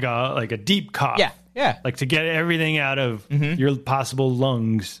a deep cough. Yeah, like to get everything out of your possible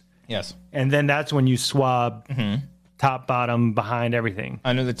lungs. Yes, and then that's when you swab. Top, bottom, behind, everything.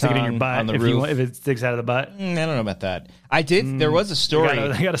 Under the tongue, stick it in your butt, on the roof. If it sticks out of the butt. I don't know about that. I did. There was a story.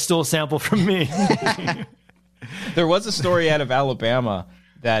 I got a stool sample from me. There was a story out of Alabama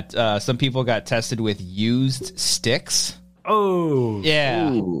that some people got tested with used sticks. Oh.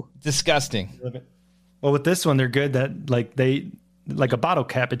 Yeah. Ooh. Disgusting. Well, with this one, they're good that like a bottle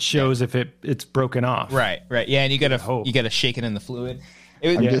cap, it shows if it's broken off. Right. Yeah, and you gotta shake it in the fluid.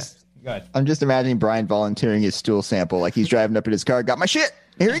 I'm just imagining Brian volunteering his stool sample, like he's driving up in his car. Got my shit.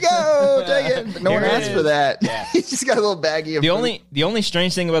 Here we go. Take it. But no one asked for that. Yeah. He's just got a little baggie of the only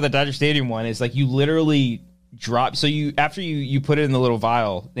strange thing about the Dodger Stadium one is like you literally drop. So after you put it in the little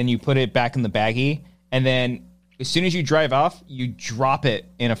vial, then you put it back in the baggie, and then as soon as you drive off, you drop it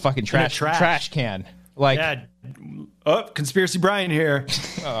in a fucking trash can. Like, conspiracy Brian here.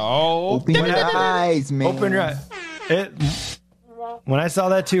 Oh, open your eyes, man. Open your eyes. When I saw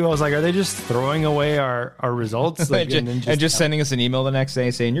that too, I was like, "Are they just throwing away our results?" Like, and just sending us an email the next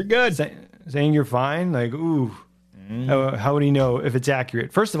day saying you're good? saying you're fine? Like, ooh, how would he know if it's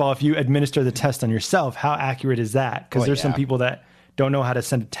accurate? First of all, if you administer the test on yourself, how accurate is that? Because there's some people that don't know how to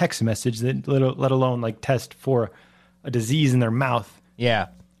send a text message, that let alone like test for a disease in their mouth. Yeah.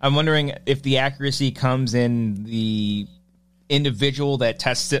 I'm wondering if the accuracy comes in the individual that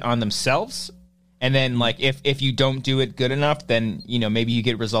tests it on themselves. And then, like, if you don't do it good enough, then, you know, maybe you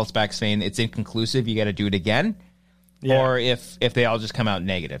get results back saying it's inconclusive, you got to do it again. Yeah. Or if they all just come out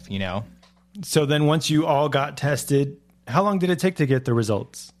negative, you know? So then once you all got tested, how long did it take to get the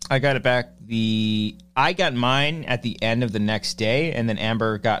results? I got it back. I got mine at the end of the next day, and then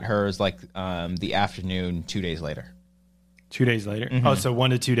Amber got hers, like, the afternoon 2 days later. 2 days later? Mm-hmm. Oh, so 1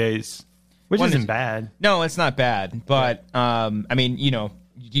 to 2 days, which isn't bad. No, it's not bad. But, I mean, you know,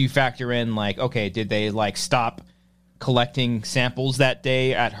 you factor in, like, okay, did they, like, stop collecting samples that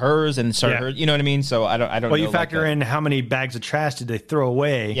day at hers and start hers? You know what I mean? So I don't know. Well, you factor in how many bags of trash did they throw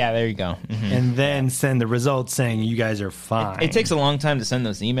away. Yeah, there you go. Mm-hmm. And then send the results saying you guys are fine. It takes a long time to send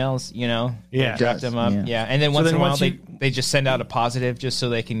those emails, you know? Yeah. Draft them up. Yeah. And then once in a while, they just send out a positive just so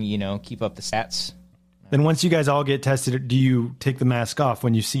they can, you know, keep up the stats. Then once you guys all get tested, do you take the mask off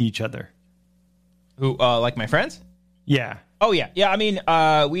when you see each other? Who, like my friends? Yeah. Oh, yeah. Yeah, I mean,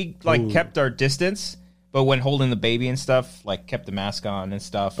 we, like, kept our distance, but when holding the baby and stuff, like, kept the mask on and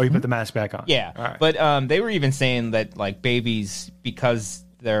stuff. Oh, you put the mask back on? Yeah. All right. But they were even saying that, like, babies, because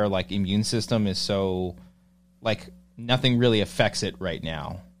their, like, immune system is so, like, nothing really affects it right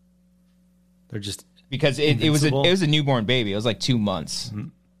now. They're just because it was a newborn baby. It was, like, 2 months. Mm-hmm.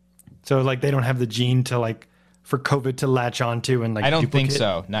 So, like, they don't have the gene to, like, for COVID to latch onto and, like, I don't think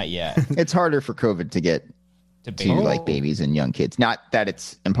so. Not yet. It's harder for COVID to get to like babies and young kids. Not that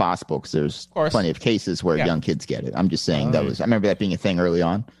it's impossible, because there's plenty of cases where young kids get it. I'm just saying I remember that being a thing early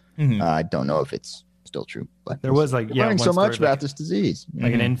on. Mm-hmm. I don't know if it's still true, but there was like learning so much about this disease,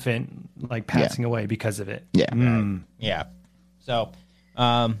 like an infant like passing away because of it. Yeah, yeah. So,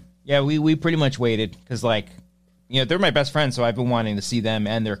 we pretty much waited because, like, you know, they're my best friends, so I've been wanting to see them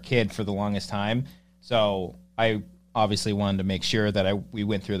and their kid for the longest time. So I obviously wanted to make sure that we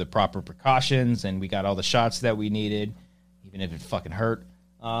went through the proper precautions and we got all the shots that we needed, even if it fucking hurt.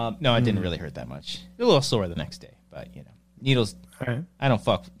 No, it didn't really hurt that much. A little sore the next day, but, you know, needles. Right. I don't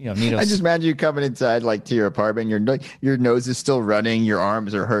fuck, you know, needles. I just imagine you coming inside, like, to your apartment, your nose is still running, your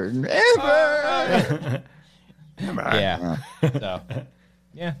arms are hurting. Yeah. So,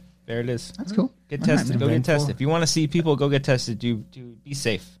 yeah, there it is. That's cool. Get tested. Go get tested. If you want to see people, go get tested. Do be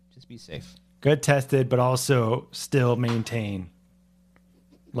safe. Just be safe. Get tested, but also still maintain.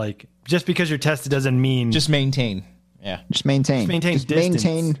 Like, just because you're tested doesn't mean... Just maintain. Yeah. Just maintain. Just maintain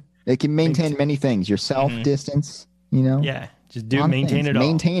distance. It can maintain many things. Your self-distance, you know? Yeah. Just maintain it all.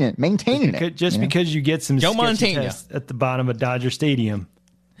 Maintain it. Just because you get some sketchy tests at the bottom of Dodger Stadium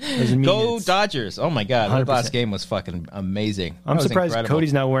doesn't mean Go Dodgers. Oh, my God. 100%. That last game was fucking amazing. I'm surprised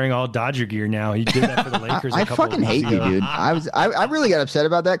Cody's not wearing all Dodger gear now. He did that for the Lakers I fucking hate you, dude. I really got upset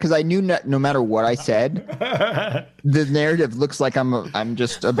about that because I knew no matter what I said, the narrative looks like I'm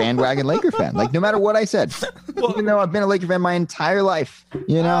just a bandwagon Laker fan. Like, no matter what I said. Even though I've been a Laker fan my entire life.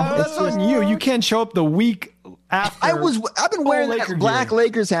 You know? That's on you. You can't show up the week after. I've been wearing that black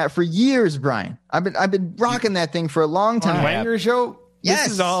Lakers hat for years, Brian. I've been rocking that thing for a long time. On Wanger show? Yes.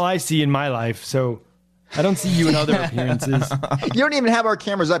 This is all I see in my life, so I don't see you in other appearances. You don't even have our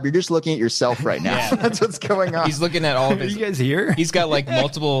cameras up. You're just looking at yourself right now. Yeah. That's what's going on. He's looking at all of his... Are you guys here? He's got, like,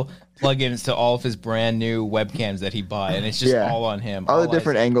 multiple plugins to all of his brand new webcams that he bought, and it's just all on him. All the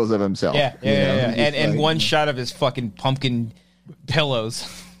different angles of himself. Yeah. And one shot of his fucking pumpkin pillows.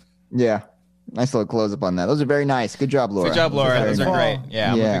 Yeah. Nice little close up on that. Those are very nice. Good job, Laura. Good job, Laura. Those are great.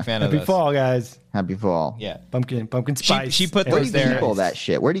 Yeah, I'm a big fan of those. Happy fall, guys. Happy fall. Yeah. Pumpkin spice. She put those there. Where do you keep all that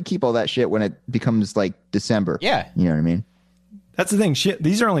shit? Where do you keep all that shit when it becomes like December? Yeah. You know what I mean? That's the thing. Shit,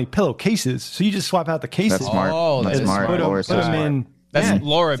 these are only pillowcases, so you just swap out the cases. That's smart. Oh, that's smart. Put them in. That's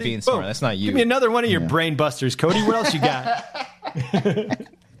Laura being smart. That's not you. Give me another one of your brain busters, Cody. What else you got?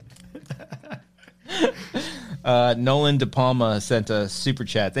 Nolan De Palma sent a super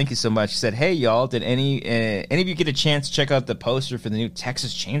chat. Thank you so much. He said, "Hey y'all, did any of you get a chance to check out the poster for the new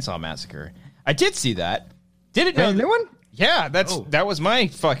Texas Chainsaw Massacre?" I did see that. Did it? A new one? Yeah, that was my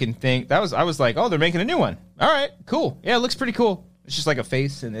fucking thing. I was like, oh, they're making a new one. All right, cool. Yeah, it looks pretty cool. It's just like a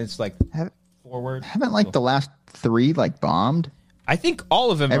face and it's like forward. Haven't like the last 3 like bombed? I think all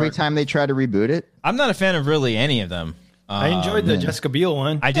of them. Every time they try to reboot it. I'm not a fan of really any of them. I enjoyed the Jessica Biel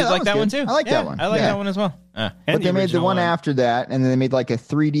one. I did like that one too. I like that one. I like that one as well. But they made the one after that, and then they made like a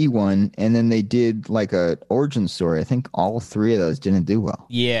 3D one, and then they did like a origin story. I think all 3 of those didn't do well.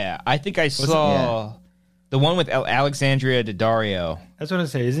 Yeah, I think I saw The one with Alexandria Daddario. That's what I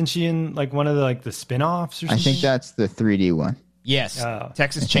say. Isn't she in like one of the spin-offs or something? I think that's the 3D one. Yes.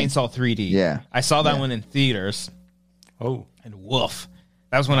 Texas Chainsaw 3D. Yeah. I saw that one in theaters. Oh. And woof.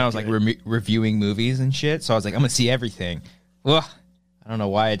 That was when I was like reviewing movies and shit. So I was like, I'm going to see everything. Ugh. I don't know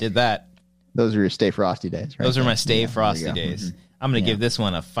why I did that. Those are your Stay Frosty days, right? Those are my Stay Frosty days. Mm-hmm. I'm going to give this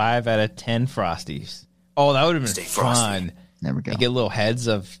one a 5 out of 10 Frosties. Oh, that would have been fun. There we go. You get little heads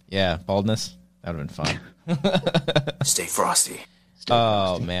of, baldness. That would have been fun. Stay frosty.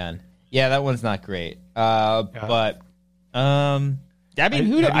 Oh, man. Yeah, that one's not great. But, I mean,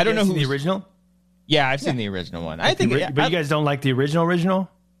 I don't know who the original. Yeah, I've seen the original one. I think, but you guys don't like the original?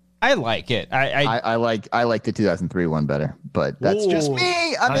 I like it. I like the 2003 one better, but that's just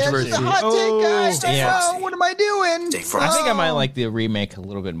me. I mean, that's the hot take, guys. Yeah. What am I doing? I think I might like the remake a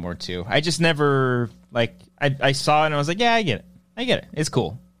little bit more too. I just never I saw it and I was like, yeah, I get it. It's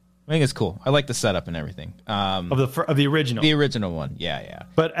cool. I think it's cool. I like the setup and everything. Of the original. The original one. Yeah.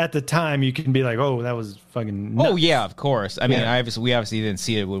 But at the time, you can be like, "Oh, that was fucking nuts." Oh yeah, of course. I mean, we obviously didn't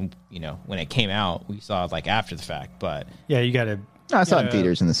see it when it came out. We saw it like after the fact, but yeah, you got to. I saw it in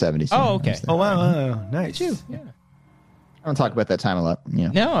theaters in the 70s. Oh, okay. Oh wow, nice. Too. Yeah. I don't talk about that time a lot.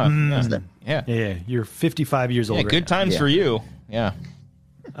 No. Yeah. You're 55 years old. Yeah, good times for you. Yeah.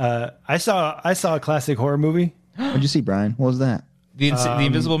 I saw a classic horror movie. What'd you see, Brian? What was that? The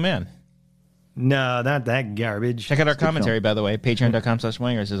Invisible Man. No, not that garbage. Check out our commentary, by the way.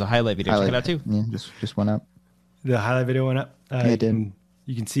 Patreon.com/Wangers. There's a highlight video. Check it out, too. Yeah, just went up. The highlight video went up. Yeah, it did.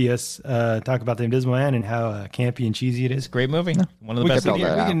 You can see us talk about The Invisible Man and how campy and cheesy it is. Great movie. One of the best. We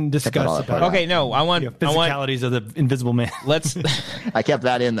can discuss about Okay, no, I want physicalities of The Invisible Man. Let's. I kept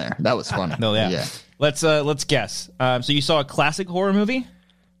that in there. That was funny. No, yeah. Let's guess. So you saw a classic horror movie?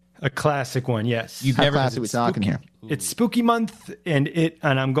 A classic one, yes. How classic are we talking here? It's spooky month, and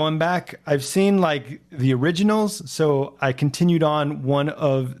I'm going back. I've seen like the originals, so I continued on one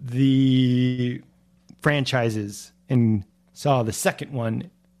of the franchises and saw the second one.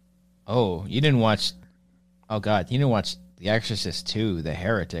 Oh, you didn't watch? Oh God, you didn't watch The Exorcist 2, The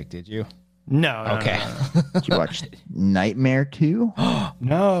Heretic, did you? No. Okay. No. Did you watch Nightmare 2?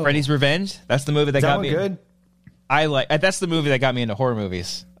 No. Freddy's Revenge. That's the movie that got me. Good. That's the movie that got me into horror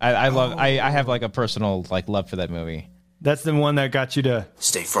movies. I love. I have like a personal love for that movie. That's the one that got you to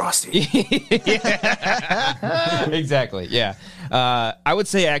stay frosty. Exactly. Yeah. I would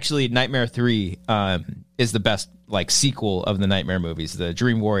say actually Nightmare 3 is the best sequel of the Nightmare movies, the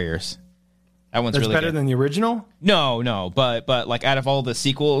Dream Warriors. That one's really better good. than the original? No, but out of all the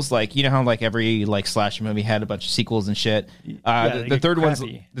sequels, you know how every slasher movie had a bunch of sequels and shit. The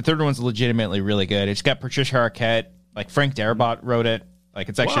third one's legitimately really good. It's got Patricia Arquette, Frank Darabont wrote it.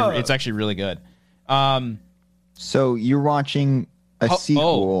 It's actually really good. So you're watching a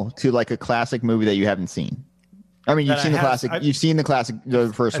sequel to a classic movie that you haven't seen. I mean, you've seen the classic. You've seen the classic,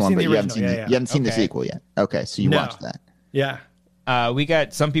 the first one, but you haven't seen the sequel yet. Okay, so you watched that. Yeah. We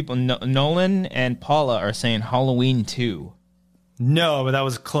got some people, Nolan and Paula are saying Halloween 2. No, but that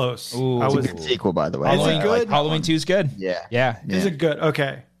was close. Ooh, it's a good sequel, by the way. Is it good? Halloween 2 is good. Yeah. Is it good?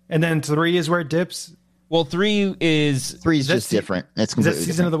 Okay. And then 3 is where it dips? Well, 3 is just different. It's completely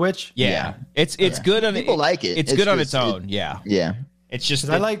Season different. of the Witch? Yeah. It's good on people like it. It's good on its own. Yeah. It's just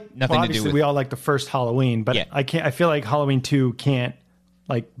I like nothing to do with. We all like the first Halloween, but I can't. I feel like Halloween 2 can't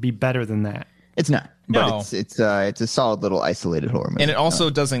be better than that. It's not. But it's a solid little isolated horror movie. And it also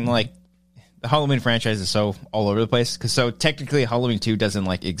doesn't the Halloween franchise is so all over the place because technically Halloween 2 doesn't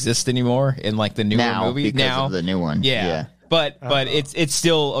exist anymore in the newer movie because of the new one. Yeah. But it's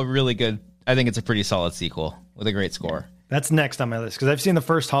still a really good. I think it's a pretty solid sequel with a great score. That's next on my list because I've seen the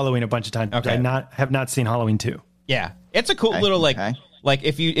first Halloween a bunch of times. Okay. I have not seen Halloween 2. Yeah, it's a cool little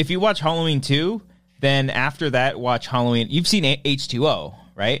if you watch Halloween 2, then after that watch Halloween. You've seen H2O,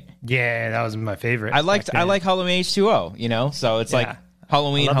 right? Yeah, that was my favorite. I like Halloween H2O. So it's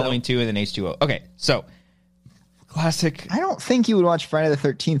Halloween 2, and then H2O. Okay, so classic. I don't think you would watch Friday the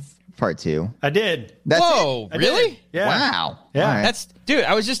 13th Part 2. I did. Whoa, really? Yeah. Wow. Yeah. Right. Dude,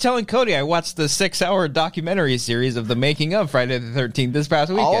 I was just telling Cody I watched the 6-hour documentary series of the making of Friday the 13th this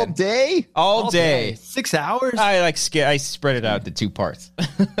past weekend. All day? 6 hours? I spread it out to 2 parts.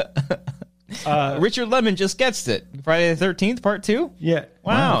 Richard Lemon just gets it. Friday the 13th, Part 2? Yeah.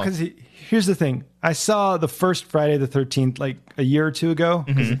 Wow. Because here's the thing. I saw the first Friday the 13th a year or two ago.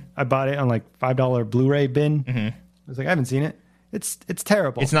 Because I bought it on $5 Blu-ray bin. Mm-hmm. I was I haven't seen it. It's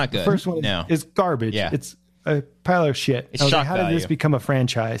terrible. It's not good. The first one is garbage. Yeah. It's a pile of shit. It's I was shock how did value. this become a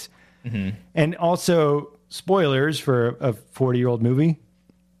franchise? Mm-hmm. And also, spoilers for a 40-year-old movie.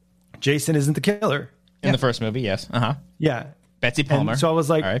 Jason isn't the killer. In the first movie, yes. Uh-huh. Yeah. Betsy Palmer. And so I was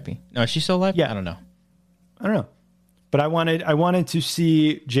like... R.I.P. No, is she still alive? Yeah. I don't know. I don't know. But I wanted to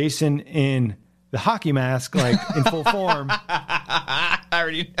see Jason in the hockey mask, like in full form. I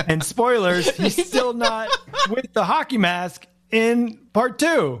already know. And spoilers, he's still not with the hockey mask in part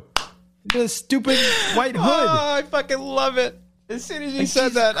 2. The stupid white hood. Oh, I fucking love it. As soon as you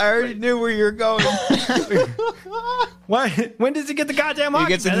said that, I already knew where you were going. Why? When does he get the goddamn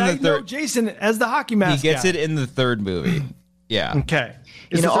hockey mask? I know Jason as the hockey mask. He gets it in the 3rd movie. Yeah. Okay.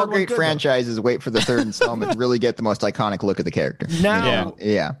 All great franchises wait for the 3rd installment to really get the most iconic look of the character. Now,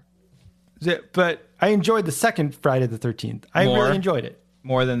 yeah. But I enjoyed the second Friday the 13th. I really enjoyed it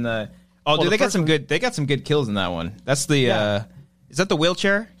more than the. Oh, dude, they got some good. They got some good kills in that one. That's the. Is that the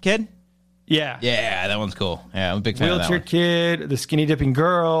wheelchair kid? Yeah. Yeah, that one's cool. Yeah, I'm a big fan of that one. Wheelchair kid, the skinny dipping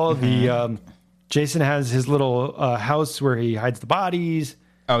girl. The Jason has his little house where he hides the bodies.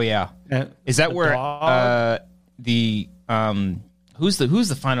 Oh yeah. Is that where who's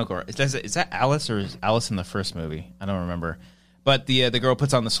the final girl? Is that Alice or is Alice in the first movie? I don't remember. But the girl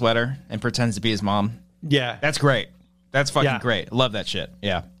puts on the sweater and pretends to be his mom. Yeah. That's great. That's fucking great. Love that shit.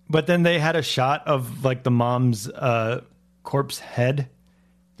 Yeah. But then they had a shot of like the mom's corpse head.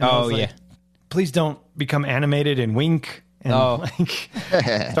 Oh yeah. Please don't become animated and wink and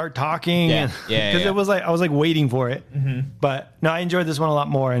start talking. Yeah. Because it was like I was like waiting for it. But no, I enjoyed this one a lot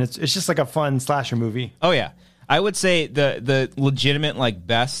more, and it's just like a fun slasher movie. Oh yeah. I would say the legitimate like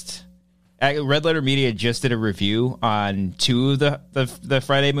best. Red Letter Media just did a review on 2 of the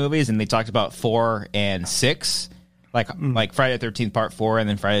Friday movies, and they talked about 4 and 6, like Friday the 13th Part 4 and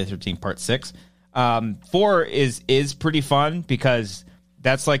then Friday the 13th Part 6. 4 is pretty fun because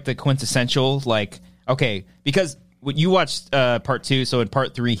that's like the quintessential because when you watched Part 2, so in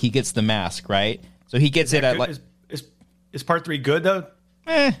Part 3 he gets the mask, right? So he gets it at like is Part 3 good though?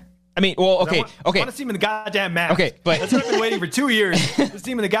 I mean, well, okay. I want to see him in the goddamn mask. Okay, but that's what I've been waiting for 2 years. To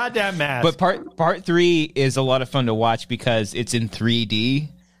see him in the goddamn mask. But part 3 is a lot of fun to watch because it's in 3D.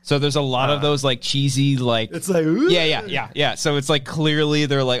 So there's a lot of those like cheesy it's like yeah. So it's like clearly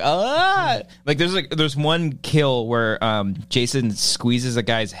they're like like there's one kill where Jason squeezes a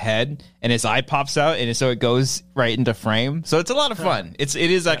guy's head and his eye pops out and so it goes right into frame. So it's a lot of fun. It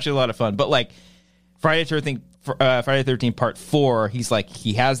is actually a lot of fun. But like Friday the 13th Part 4,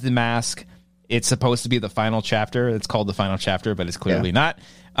 he has the mask. It's supposed to be the final chapter. It's called the final chapter, but it's clearly not.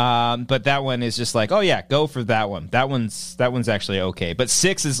 But that one is just like, oh yeah, go for that one. That one's actually okay. But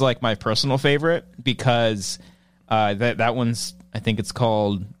 6 is like my personal favorite because that one's, I think it's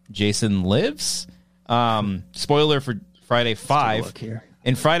called Jason Lives. Spoiler for Friday 5.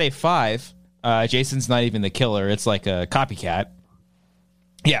 In Friday 5, Jason's not even the killer. It's like a copycat.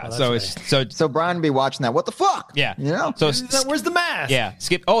 Yeah, so Brian would be watching that. What the fuck? Yeah, So where's the mask? Yeah,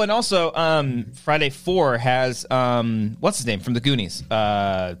 skip. Oh, and also, Friday 4 has what's his name from the Goonies?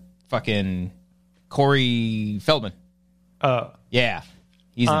 Fucking Corey Feldman. Yeah,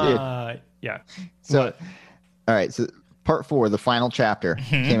 he's yeah. So, all right. So Part 4, the final chapter,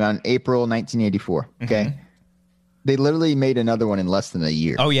 came out in April 1984. Okay. They literally made another one in less than a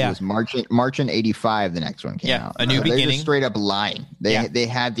year. Oh yeah, it was March in '85. The next one came out. A New Beginning. They're just straight up lying. They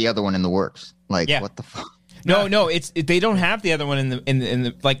had the other one in the works. Like what the fuck? No, they don't have the other one in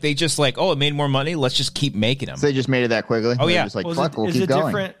the like they just like it made more money. Let's just keep making them. So they just made it that quickly. Oh yeah, just like fuck, we'll keep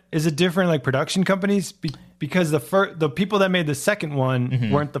going. Is it different like production companies because the people that made the second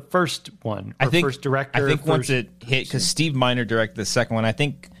one weren't the first one? First director. I think once it hit because Steve Miner directed the second one. I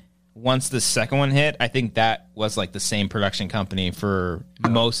think. Once the second one hit, I think that was like the same production company for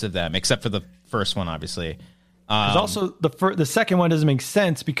most of them, except for the first one, obviously. Also, the second one doesn't make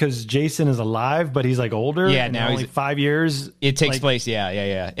sense because Jason is alive, but he's like older. Yeah, now he's only 5 years. It takes place.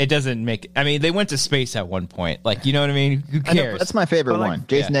 Yeah. It doesn't make. I mean, they went to space at one point. Like, you know what I mean? Who cares? That's my favorite one.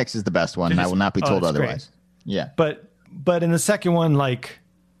 Jason X is the best one, and I will not be told otherwise. Great. Yeah, but in the second one, like,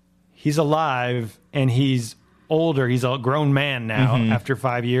 he's alive and he's older. He's a grown man now after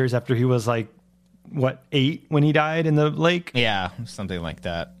 5 years. After he was like, what, 8 when he died in the lake? Yeah, something like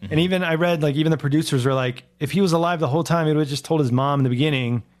that. And even I read like even the producers were like, if he was alive the whole time, he would have just told his mom in the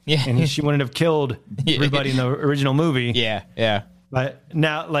beginning, and she wouldn't have killed everybody in the original movie. Yeah. But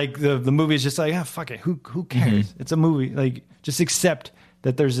now, like the movie is just like, fuck it, who cares? It's a movie. Like, just accept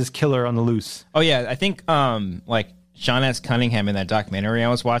that there's this killer on the loose. Oh yeah, I think like Sean S. Cunningham in that documentary I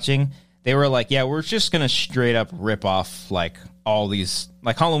was watching. They were like, yeah, we're just going to straight up rip off, like, all these...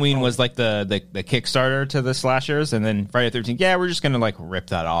 Like, Halloween was, like, the Kickstarter to the slashers, and then Friday the 13th, yeah, we're just going to, like,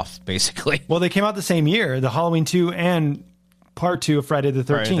 rip that off, basically. Well, they came out the same year. The Halloween 2 and Part 2 of Friday the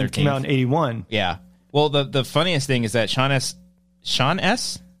 13th came out in 81. Yeah. Well, the funniest thing is that Sean S.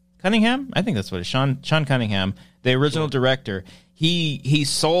 Cunningham. I think that's what it is. Sean Cunningham, the original director. He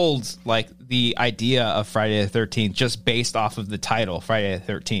sold like the idea of Friday the 13th just based off of the title Friday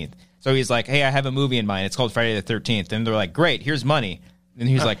the 13th. So he's like, hey, I have a movie in mind. It's called Friday the 13th. And they're like, great, here's money. And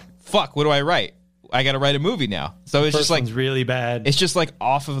he's like, fuck, what do I write? I got to write a movie now. So it's just like really bad. It's just like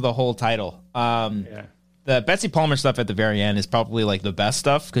off of the whole title. The Betsy Palmer stuff at the very end is probably like the best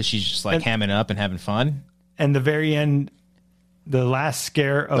stuff because she's just like hamming up and having fun. And the very end, the last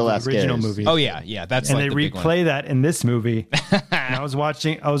scare of the original movie. Oh yeah, that's and like they the big one. replay that in this movie. And I was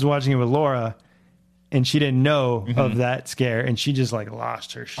watching it with Laura, and she didn't know of that scare, and she just like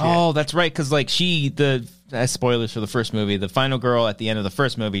lost her shit. Oh, that's right, because like spoilers for the first movie, the final girl at the end of the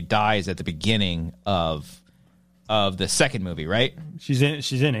first movie dies at the beginning of the second movie, right? She's in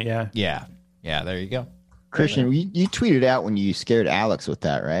it, yeah. Yeah. There you go. Christian, you tweeted out when you scared Alex with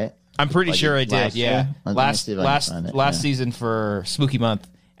that, right? I'm pretty sure I did. Yeah, last season for Spooky Month,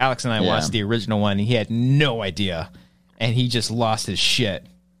 Alex and I watched the original one. And he had no idea, and he just lost his shit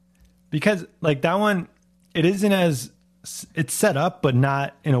because like that one, it isn't as it's set up, but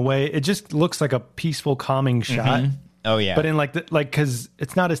not in a way. It just looks like a peaceful, calming shot. Oh yeah, but in because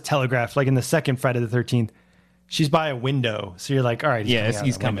it's not as telegraphed. Like in the second Friday the 13th, she's by a window, so you're like, all right,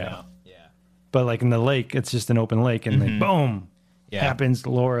 he's coming out. Yeah, but like in the lake, it's just an open lake, and like boom. Happens.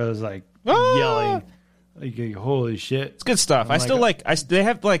 Laura's like yelling, like holy shit! It's good stuff. I still like. They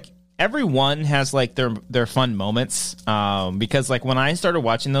have like everyone has like their fun moments. Because like when I started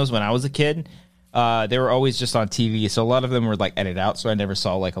watching those when I was a kid, they were always just on TV. So a lot of them were like edited out. So I never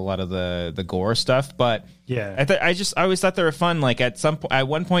saw like a lot of the gore stuff. But I always thought they were fun. Like at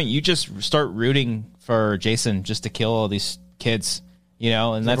one point, you just start rooting for Jason just to kill all these kids. You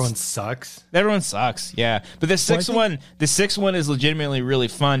know, and everyone sucks. Everyone sucks, yeah. But the sixth one is legitimately really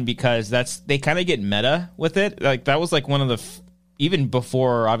fun because they kind of get meta with it. Like that was like one of the even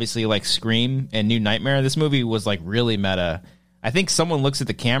before obviously like Scream and New Nightmare. This movie was like really meta. I think someone looks at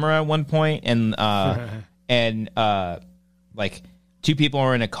the camera at one point and like two people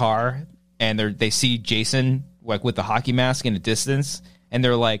are in a car and they see Jason like with the hockey mask in the distance. And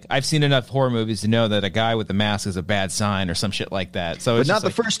they're like, I've seen enough horror movies to know that a guy with a mask is a bad sign or some shit like that. So, but not the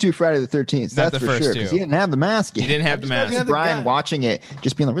first two Friday the 13th. That's for sure. Because he didn't have the mask yet. He didn't have the mask. Brian watching it,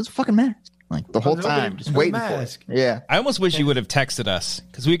 just being like, "Where's the fucking mask?" Like the whole time, just waiting for it. Yeah. I almost wish you would have texted us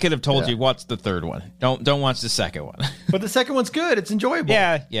because we could have told you watch the third one. Don't watch the second one. But the second one's good. It's enjoyable.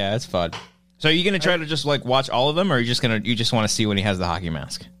 Yeah, it's fun. So are you gonna try to just like watch all of them, or are you just want to see when he has the hockey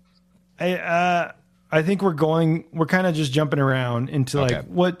mask? I think we're kind of just jumping around into like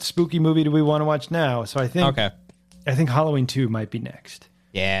what spooky movie do we want to watch now? So I think Halloween 2 might be next.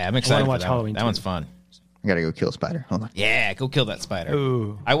 Yeah, I'm excited. I want to watch Halloween 2. That one's fun. I gotta go kill a spider. Hold on. Yeah, go kill that spider.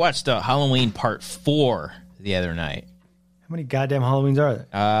 Ooh. I watched Halloween Part 4 the other night. How many goddamn Halloweens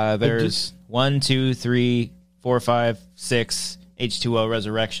are there? There's 1, 2, 3, 4, 5, 6, H2O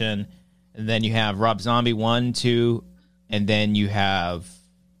Resurrection, and then you have Rob Zombie 1, 2, and then you have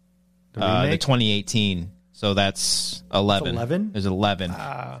the 2018. So that's 11. 11? There's 11.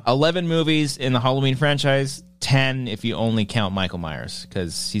 11 movies in the Halloween franchise. 10 if you only count Michael Myers,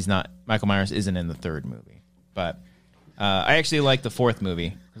 because Michael Myers isn't in the third movie. But I actually like the fourth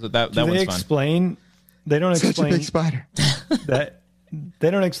movie. That one's fun. They don't explain such a big spider. that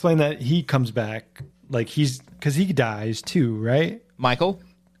they don't explain that he comes back like because he dies too, right? Michael?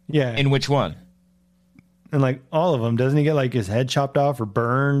 Yeah. In which one? And like all of them, doesn't he get like his head chopped off or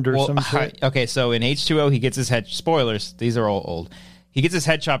burned or some shit? Okay, so in H2O, he gets his head. Spoilers, these are all old. He gets his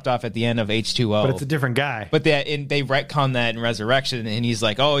head chopped off at the end of H2O. But it's a different guy. But they retcon that in Resurrection, and he's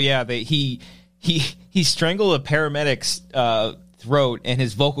like, oh yeah, he strangled a paramedic's throat, and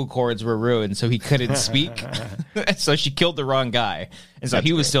his vocal cords were ruined, so he couldn't speak. So she killed the wrong guy, and so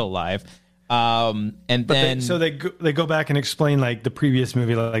he was still alive. So they go back and explain like the previous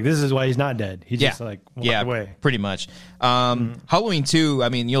movie, like this is why he's not dead. He just walked away. Pretty much. Halloween 2, I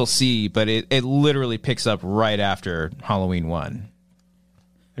mean, you'll see, but it literally picks up right after Halloween 1.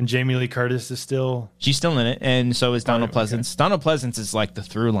 And Jamie Lee Curtis she's still in it, and so is Donald Pleasance. Okay. Donald Pleasance is like the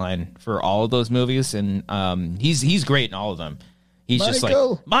through line for all of those movies, and he's great in all of them. He's just like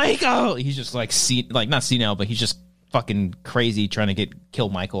Michael. He's just like not senile, but he's just fucking crazy trying to kill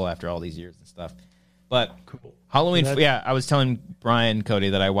Michael after all these years and stuff. But cool. Halloween, I was telling Brian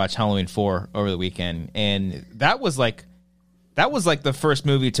Cody that I watched Halloween 4 over the weekend, and that was like the first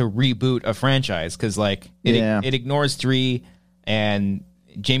movie to reboot a franchise because like it ignores 3, and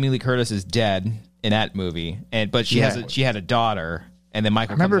Jamie Lee Curtis is dead in that movie, but she had a daughter. And then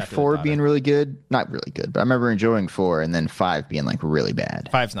Michael. I remember 4 being really good, not really good, but I remember enjoying 4, and then 5 being like really bad.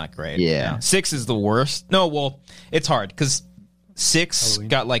 5's not great. Yeah, 6 is the worst. No, well, it's hard because 6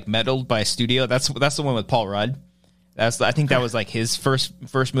 got like meddled by a studio. That's the one with Paul Rudd. I think that was like his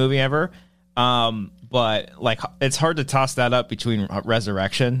first movie ever. But like it's hard to toss that up between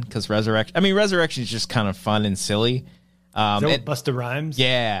Resurrection, because Resurrection is just kind of fun and silly. Busta Rhymes.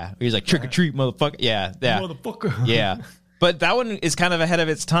 Yeah, he's like trick or treat, motherfucker. Yeah, motherfucker. Yeah. But that one is kind of ahead of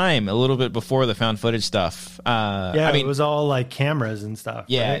its time, a little bit before the found footage stuff. It was all like cameras and stuff.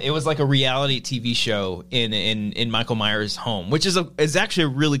 Yeah, right? it was like a reality TV show in Michael Myers' home, which is actually a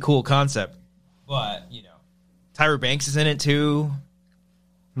really cool concept. But Tyra Banks is in it too.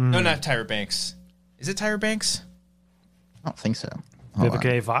 No, not Tyra Banks. Is it Tyra Banks? I don't think so.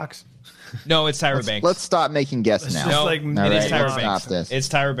 Vivica A. Fox. No, it's Tyra Banks. Let's stop making guesses now. No, like, it is Tyra Banks. Stop this. It's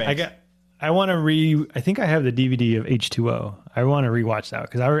Tyra Banks. I want to I think I have the DVD of H2O. I want to rewatch that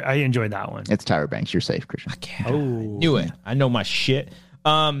because I enjoyed that one. It's Tyra Banks. You're safe, Christian. I knew it. I know my shit.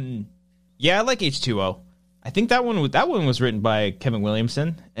 Yeah, I like H2O. I think that one was written by Kevin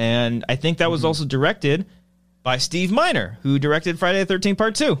Williamson, and I think that was also directed by Steve Miner, who directed Friday the 13th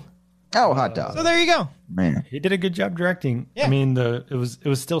Part 2. Oh, hot dog. So there you go. Man. He did a good job directing. Yeah. I mean, it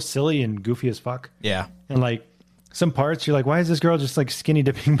was still silly and goofy as fuck. Yeah. And like some parts, you're like, why is this girl just like skinny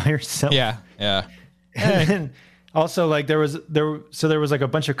dipping by herself? Yeah. And then also like there was like a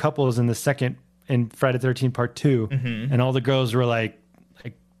bunch of couples in Friday the 13th Part 2, and all the girls were like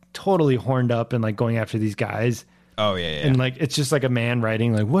totally horned up and like going after these guys. Oh yeah. And like it's just like a man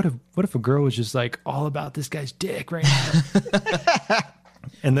writing like, what if a girl was just like all about this guy's dick right now?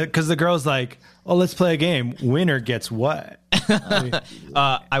 And because the girl's like, oh, let's play a game. Winner gets what?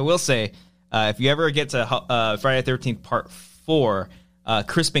 I will say, if you ever get to Friday the 13th Part 4,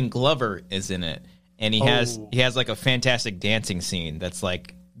 Crispin Glover is in it, and he has like a fantastic dancing scene that's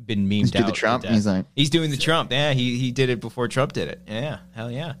like been memed He's out. the Trump. He's doing the Trump. Yeah, he did it before Trump did it. Yeah,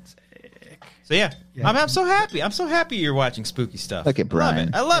 hell yeah. Sick. So yeah. I'm so happy. I'm so happy you're watching spooky stuff. Look at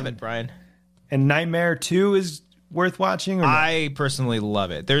Brian. I love it, Brian. And Nightmare 2 is worth watching? Or I personally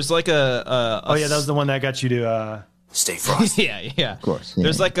love it. There's like that was the one that got you to stay frosty. yeah. Of course.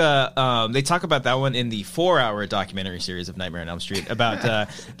 There's like a they talk about that one in the 4-hour documentary series of Nightmare on Elm Street about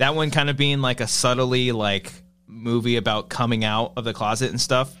that one kind of being like a subtly like movie about coming out of the closet and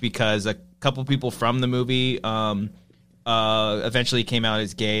stuff, because a couple people from the movie eventually came out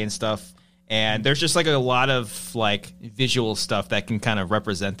as gay and stuff. And there's just like a lot of like visual stuff that can kind of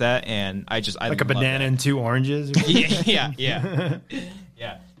represent that, and I like a banana and 2 oranges. yeah.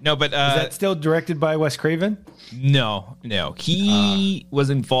 No, but is that still directed by Wes Craven? No. He was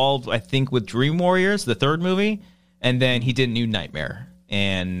involved, I think, with Dream Warriors, the 3rd movie, and then he did New Nightmare,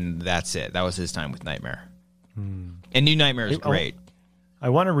 and that's it. That was his time with Nightmare. And New Nightmare is great. I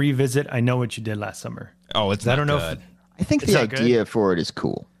want to revisit I Know What You Did Last Summer. Oh, it's I not don't good. know. I think the idea for it is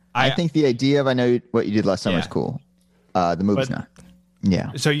cool. I think the idea of I Know What You Did Last Summer is cool. The movie's not.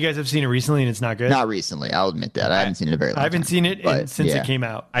 Yeah. So you guys have seen it recently and it's not good? Not recently. I'll admit that. I haven't seen it in a very long time. I haven't seen it since it came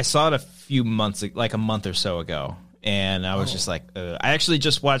out. I saw it a few months, like a month or so ago, and I was just like, I actually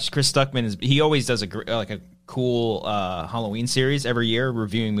just watched Chris Stuckman. He always does a cool Halloween series every year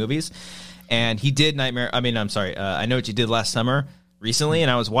reviewing movies, and he did I Know What You Did Last Summer recently, and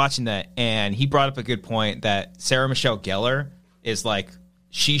I was watching that, and he brought up a good point that Sarah Michelle Gellar is like,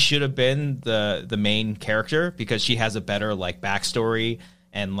 she should have been the main character because she has a better like backstory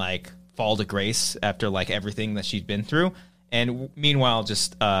and like fall to grace after like everything that she's been through. And meanwhile,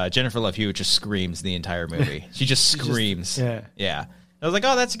 just Jennifer Love Hewitt just screams the entire movie. She just screams. Yeah. I was like,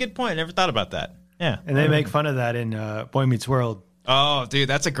 oh, that's a good point. I never thought about that. Yeah. And they make fun of that in Boy Meets World. Oh, dude,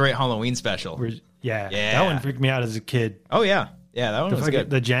 that's a great Halloween special. That one freaked me out as a kid. Oh yeah, that one was good.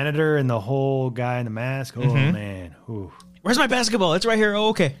 The janitor and the whole guy in the mask. Oh man. Ooh. Where's my basketball? It's right here. Oh,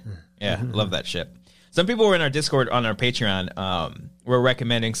 okay. Yeah, love that shit. Some people were in our Discord on our Patreon. We're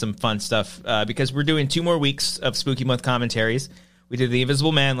recommending some fun stuff because we're doing 2 more weeks of Spooky Month commentaries. We did The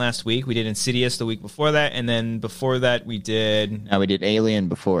Invisible Man last week. We did Insidious the week before that. And then before that, we did... we did Alien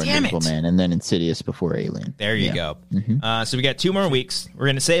before Invisible Man, and then Insidious before Alien. There you go. So we got 2 more weeks. We're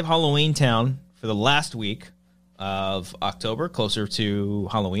going to save Halloween Town for the last week of October, closer to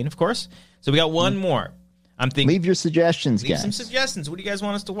Halloween, of course. So we got 1 more. I'm thinking. Leave your suggestions, guys. Leave some suggestions. What do you guys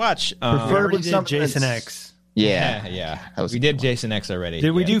want us to watch? Preferably did Jason X. Yeah. We did Jason X already.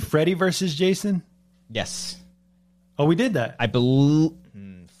 Did we do Freddy versus Jason? Yes. Oh, we did that. I believe.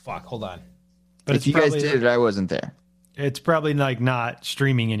 Fuck. Hold on. But if you guys did it, I wasn't there. It's probably like not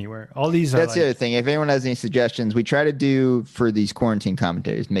streaming anywhere. All these. That's the other thing. If anyone has any suggestions, we try to do for these quarantine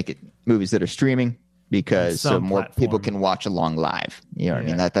commentaries, make it movies that are streaming because so more people can watch along live. You know what I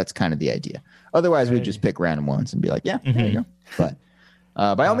mean? That's kind of the idea. Otherwise, we just pick random ones and be like, there you go. But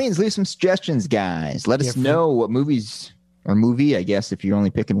by all means, leave some suggestions, guys. Let us know what movies or movie, I guess, if you're only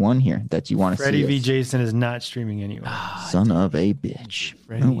picking one here that you want to see. Freddy v. Jason is not streaming anywhere. Son of a bitch.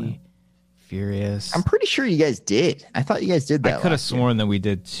 Freddy, Furious. I'm pretty sure you guys did. I thought you guys did that. I could have sworn that we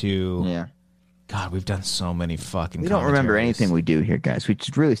did too. Yeah. God, we've done so many fucking. We don't remember anything we do here, guys. We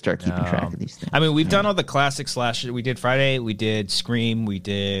should really start keeping track of these things. I mean, we've done all the classic slashes. We did Friday. We did Scream. We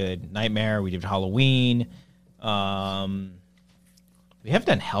did Nightmare. We did Halloween. We haven't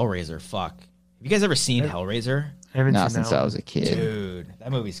done Hellraiser. Fuck. Have you guys ever seen Hellraiser? I haven't Not seen since that I was a kid. Dude,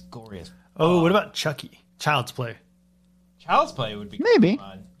 that movie's gory as fuck. Oh, what about Chucky? Child's Play. Child's Play would be Maybe.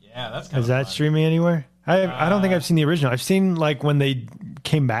 fun. Yeah, that's kind of Is that fun. streaming anywhere? I don't think I've seen the original. I've seen like when they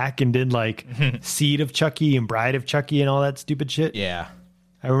came back and did like Seed of Chucky and Bride of Chucky and all that stupid shit. Yeah.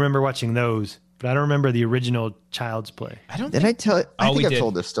 I remember watching those, but I don't remember the original Child's Play. I don't Did think... I tell it? I think we I've did.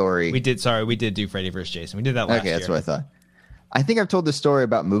 told this story. We did do Freddy vs. Jason. We did that last year. Okay, that's what I thought. I think I've told this story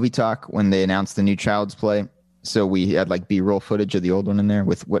about Movie Talk when they announced the new Child's Play. So we had like B-roll footage of the old one in there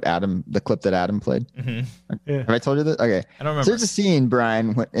with the clip that Adam played. Yeah. Have I told you this? Okay. I don't remember. So there's a scene,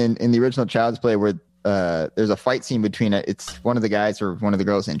 Brian, in the original Child's Play where there's a fight scene between it's one of the guys or one of the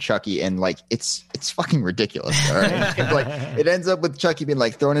girls and Chucky, and like it's fucking ridiculous. All right, like it ends up with Chucky being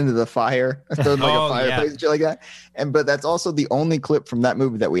like thrown into the fire, thrown like a fireplace and shit like that. But that's also the only clip from that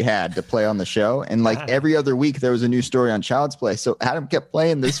movie that we had to play on the show. And like every other week there was a new story on Child's Play. So Adam kept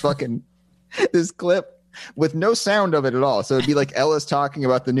playing this fucking this clip with no sound of it at all. So it'd be like Ellis talking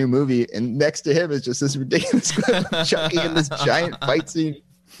about the new movie, and next to him is just this ridiculous clip of Chucky in this giant fight scene.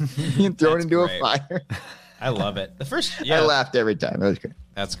 Being thrown into a fire. I love it. The first, I laughed every time. That was great.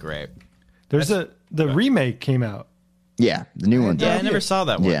 That's great. The remake came out. Yeah, the new one. Yeah, I never saw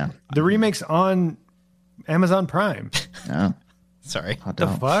that one. Yeah, The remake's on Amazon Prime. oh, Sorry. hot The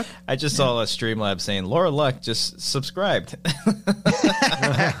dog. fuck? I just saw a Streamlab saying Laura Luck just subscribed.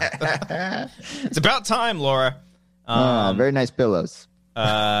 It's about time, Laura. Very nice pillows.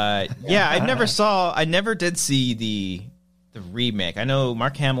 Yeah, I never did see the remake. I know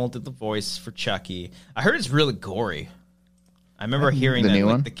Mark Hamill did the voice for Chucky. I heard it's really gory. I remember hearing The that new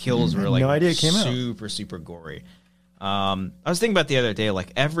like, one? the kills were like No idea it came out. super gory. I was thinking about the other day,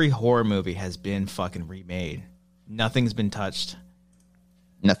 like every horror movie has been fucking remade. Nothing's been touched.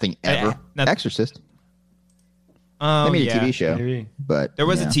 Nothing ever. Exorcist. They made a TV show, Maybe. but There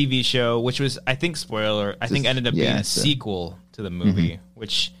was a TV show, which was, I think, spoiler, I think ended up being a sequel to the movie,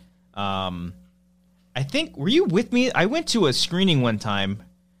 which I think, were you with me? I went to a screening one time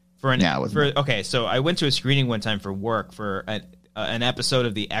for so I went to a screening one time for work for an episode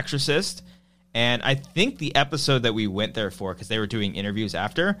of The Exorcist, and I think the episode that we went there for, because they were doing interviews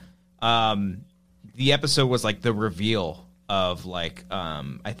after, the episode was like the reveal of like,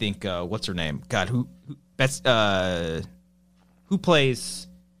 I think, what's her name? God, who plays...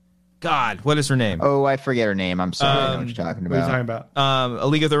 God, what is her name? Oh, I forget her name. I'm sorry. I know what you're talking What are you about. talking about? A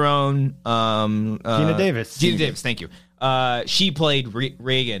League of Their Own. Gina Davis. Gina Davis, thank you. She played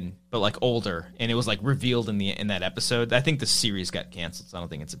Reagan, but like older, and it was like revealed in that episode. I think the series got canceled, so I don't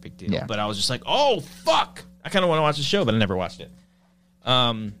think it's a big deal. Yeah. But I was just like, oh fuck! I kind of want to watch the show, but I never watched it.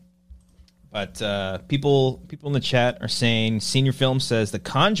 But people in the chat are saying Senior Film says The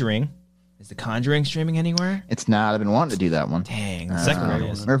Conjuring. Is The Conjuring streaming anywhere? It's not. I've been wanting to do that one. Dang, the second one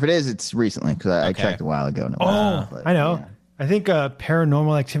is. Or if it is, it's recently because I checked a while ago. I know. Yeah. I think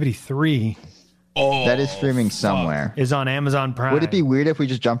Paranormal Activity 3 That is streaming somewhere. is on Amazon Prime. Would it be weird if we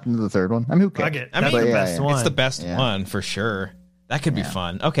just jumped into the third one? I mean, who cares? Fuck it. I mean, That's the yeah, best one. It's the best Yeah. one for sure. That could be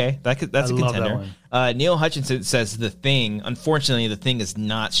fun. Okay, that's a I love that contender. Neil Hutchinson says The Thing. Unfortunately, The Thing is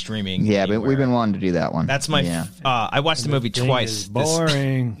not streaming. Yeah, anywhere. but we've been wanting to do that one. That's my. Yeah. I watched the movie Thing twice. is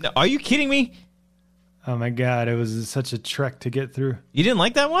boring. No, are you kidding me? Oh my god, it was such a trek to get through. You didn't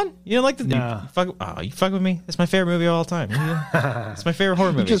like that one? You didn't like the? No. You fuck with me? It's my favorite movie of all time. It's my favorite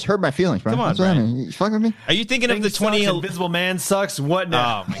horror movie. You just hurt my feelings, bro. Come on, That's what I Brian. mean. You fucking with me? Are you thinking of the Thing sucks, 20? Invisible Man sucks. What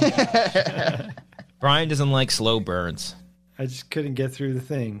now? Oh my god. Brian doesn't like slow burns. I just couldn't get through the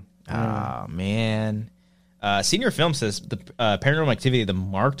thing. Oh man. Senior Film says the Paranormal Activity, the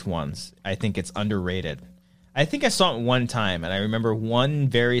marked ones. I think it's underrated. I think I saw it one time, and I remember one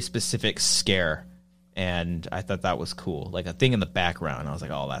very specific scare, and I thought that was cool, like a thing in the background. I was like,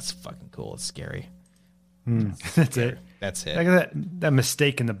 "Oh, that's fucking cool. It's scary." That's it. That's it. Look at that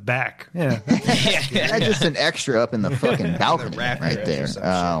mistake in the back. Yeah. That's just an extra up in the fucking balcony rack right or there. some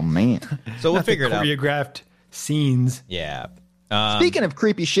Oh, man. So we'll figure it out. Choreographed scenes. Yeah. Speaking of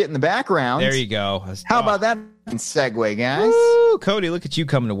creepy shit in the background, There you go. how about that segue, guys? Woo, Cody, look at you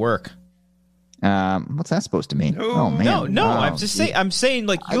coming to work. What's that supposed to mean? Oh, man. No. Oh, I'm just saying. I'm saying,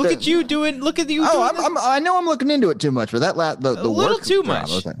 like, look at you doing. Look at you. Oh, doing this. I know I'm looking into it too much, but the little work too job,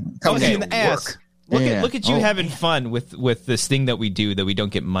 much. I was like, Okay. in the ass. Look at you having fun with this thing that we do that we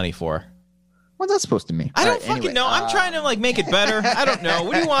don't get money for. What's that supposed to mean? I don't fucking know. I'm trying to make it better. I don't know.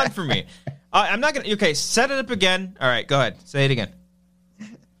 What do you want from me? I'm not gonna. Okay, set it up again. All right, go ahead. Say it again. You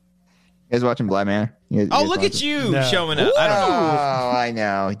guys watching Bly Manor? Look at you showing up. I don't know. Oh, I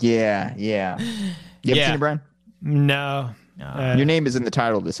know. Yeah. You haven't seen it, Brian? No. Your name is in the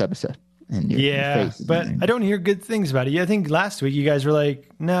title of this episode. And your face but I don't hear good things about it. I think last week you guys were like,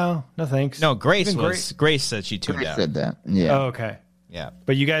 no thanks. No, Grace said she tuned out. Said that. Yeah. Oh, okay. Yeah.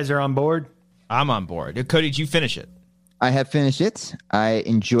 But you guys are on board? I'm on board. Cody, did you finish it? I have finished it. I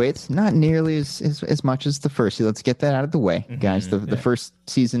enjoy it. Not nearly as much as the first. Let's get that out of the way, guys. The first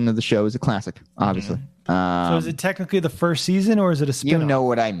season of the show is a classic, obviously. So is it technically the first season, or is it a spin-off? You know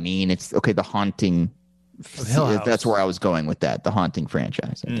what I mean. It's okay. The Haunting. That's where I was going with that. The Haunting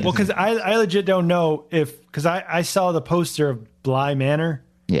franchise. Well, because I legit don't know because I saw the poster of Bly Manor.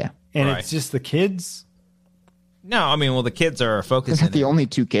 Yeah. And it's just the kids. No, I mean, the kids are focused. It's not the only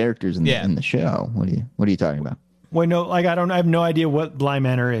two characters in the show. What are you talking about? Wait, no, I have no idea what Bly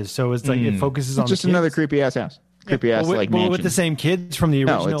Manor is. So it's like it focuses on just the kids. Another creepy ass house. Creepy ass mansion. With the same kids from the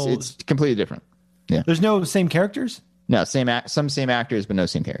original. No, it's completely different. Yeah. There's no same characters? No, some same actors, but no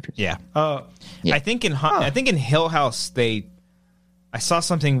same characters. Yeah. Yeah. I think in Hill House I saw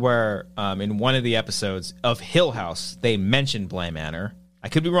something where in one of the episodes of Hill House they mentioned Bly Manor. I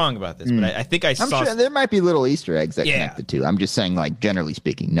could be wrong about this, but I think I'm saw. Sure there might be little Easter eggs that connected to. I'm just saying, like generally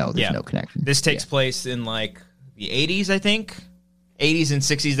speaking, no, there's no connection. This takes place in like the 80s, I think. 80s and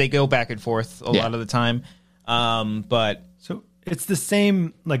 60s. They go back and forth a lot of the time. But so it's the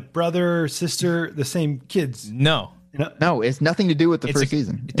same like brother, sister, the same kids. No. No, it's nothing to do with the first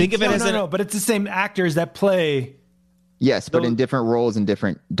season. Think of it as but it's the same actors that play. Yes, but in different roles and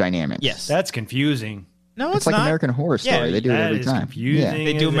different dynamics. Yes, that's confusing. No, it's like not. American Horror Story. Yeah, they do it every time. Confusing.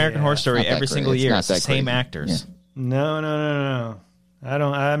 They do American Horror Story every single year. It's the same actors. Yeah. No.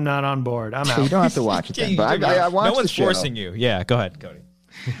 I'm not on board. I'm out. You don't have to watch it then. But I watched no one's the show. forcing you. Yeah, go ahead, Cody.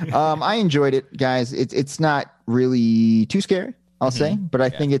 I enjoyed it, guys. It's not really too scary, I'll say, but I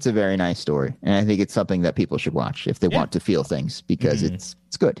think it's a very nice story, and I think it's something that people should watch if they want to feel things because it's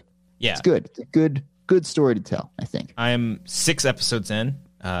good. Yeah, it's good. It's a good story to tell. I think I am 6 episodes in.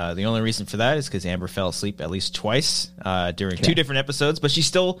 The only reason for that is because Amber fell asleep at least twice during 2 different episodes, but she's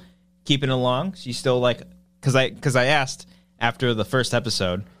still keeping along. She's still like because I asked after the first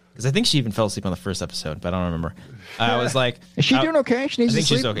episode. Because I think she even fell asleep on the first episode, but I don't remember. I was like, "Is she doing okay? She needs to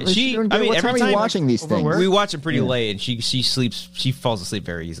sleep." I think she's okay. What every time are you watching these things? We watch it pretty late, and she sleeps. She falls asleep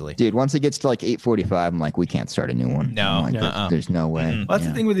very easily. Dude, once it gets to like 8:45, I'm like, we can't start a new one. No, like, there's no way. Well, that's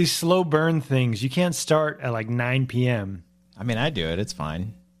the thing with these slow burn things. You can't start at like 9 p.m. I mean, I do it. It's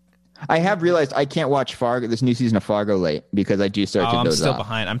fine. I have realized I can't watch Fargo, this new season of Fargo, late because I do start to doze I'm still off.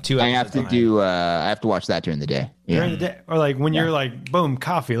 behind. I'm 2 episodes behind. I have to watch that during the day. Yeah. During the day, or like when you're like, boom,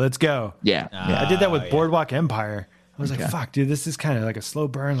 coffee, let's go. Yeah. I did that with Boardwalk Empire. I was like, fuck, dude, this is kind of like a slow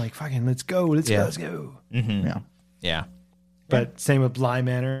burn. Like, fucking, let's go. Let's go. Mm-hmm. Yeah. But same with Bly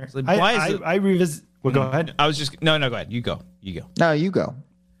Manor. So I revisit. Well, go ahead. I was just no. Go ahead. You go. No, you go.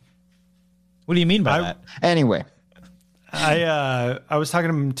 What do you mean by that? Anyway. I was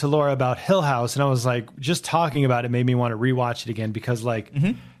talking to Laura about Hill House, and I was like, just talking about it made me want to rewatch it again because, like,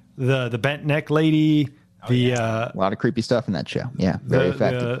 the bent neck lady, a lot of creepy stuff in that show. Yeah, very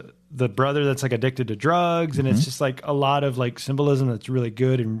effective. The brother that's like addicted to drugs, and it's just like a lot of like symbolism that's really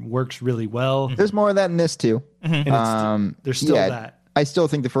good and works really well. There's more of that in this too. And there's still that. I still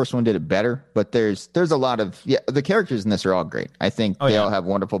think the first one did it better, but there's a lot of the characters in this are all great. I think they all have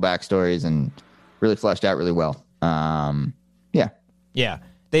wonderful backstories and really fleshed out really well.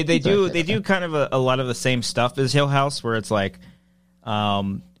 They do kind of a lot of the same stuff as Hill House, where it's like,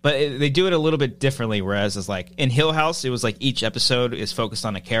 but they do it a little bit differently. Whereas it's like in Hill House, it was like each episode is focused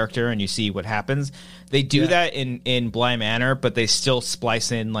on a character and you see what happens. They do that in Bly Manor, but they still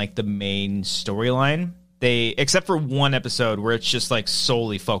splice in like the main storyline. Except for one episode where it's just like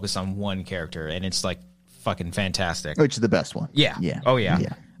solely focused on one character, and it's like fucking fantastic. Which is the best one. Yeah. Oh yeah.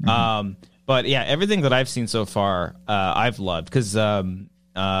 But yeah, everything that I've seen so far, I've loved because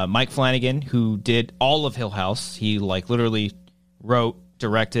Mike Flanagan, who did all of Hill House, he like literally wrote,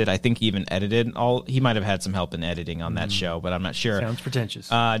 directed, I think he even edited all. He might have had some help in editing on that show, but I'm not sure. Sounds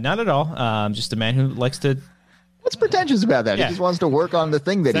pretentious. Not at all. Just a man who likes to What's pretentious about that? Yeah. He just wants to work on the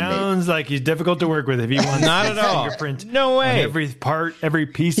thing that he made. Sounds like he's difficult to work with if he wants Not at all. fingerprint. No way. On every part, every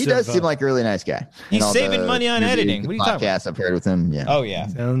piece. He does seem like a really nice guy. He's saving money on editing. What are you talking about? Podcasts I've heard with him. Yeah. Oh yeah.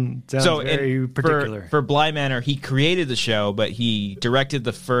 Sounds very and particular. For Bly Manor, he created the show, but he directed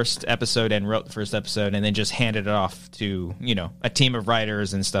the first episode and wrote the first episode, and then just handed it off to a team of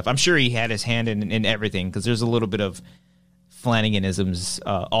writers and stuff. I'm sure he had his hand in everything because there's a little bit of Flanaganisms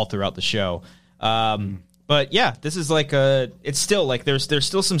all throughout the show. But yeah, this is like it's still like there's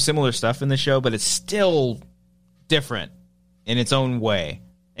still some similar stuff in the show, but it's still different in its own way.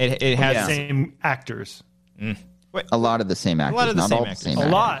 It has the same actors. A lot of the same actors. lot of the not same all actors. the same A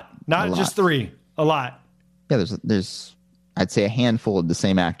actors. lot, not just three. A lot. Yeah, there's I'd say a handful of the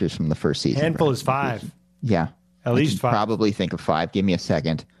same actors from the first season. Handful is 5. Yeah, At least 5. Probably think of 5. Give me a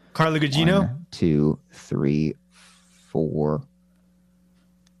second. Carla Gugino. 1, 2, 3, 4.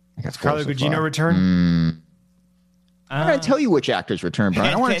 I got 4 Carla so Gugino far. return. I'm going to tell you which actors return,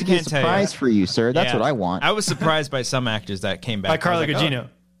 Brian. I want it to be a can't tell you. surprise for you, sir. That's Yeah. what I want. I was surprised by some actors that came back. By Carla I was like, Gugino.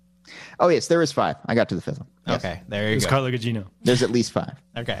 Oh, yes, there is 5. I got to the 5th one. oh, Yes. okay, there you It's go. Carla Gugino. There's at least 5.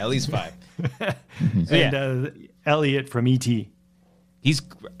 Okay, at least 5. And Elliot from E.T. He's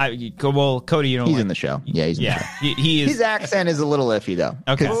Cody. You don't. He's like, in the show. Yeah, he's in the Yeah, show. he is. His accent is a little iffy, though.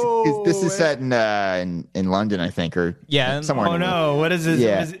 Okay. 'Cause this is set in London, I think, or somewhere. Oh in England. no! What is this?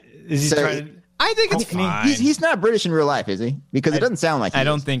 Yeah. Is he So- trying to? I think it's fine. He's not British in real life, is he? Because it doesn't sound like he I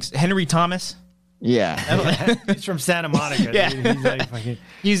don't is. think so. Henry Thomas. Yeah. He's from Santa Monica. Yeah. Dude. He's like fucking.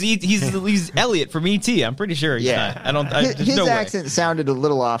 He's Elliot from ET. I'm pretty sure he's Yeah. not. I don't. There's His no accent sounded a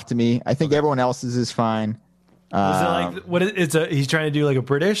little off to me. I think everyone else's is fine. Is it like what? He's trying to do like a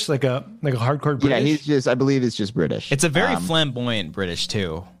British, like a hardcore British. Yeah, he's just. I believe it's just British. It's a very flamboyant British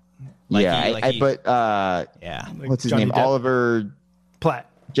too. Like yeah, yeah. what's his Johnny name? Depp. Oliver Platt.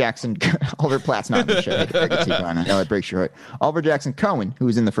 Jackson. Oliver Platt's not in the show. I know it breaks your heart. Oliver Jackson Cohen, who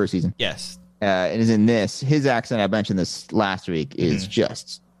was in the first season, Yes. and is in this. His accent, I mentioned this last week, is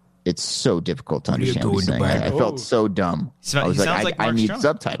just. It's so difficult to understand what he's saying. I felt so dumb. I was sounds like I Mark need Strong.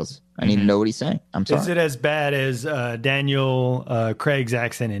 subtitles. I need to know what he's saying. I'm sorry. Is it as bad as Daniel Craig's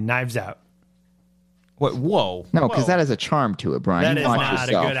accent in Knives Out? What? Whoa. No, because that has a charm to it, Brian. That You is watch not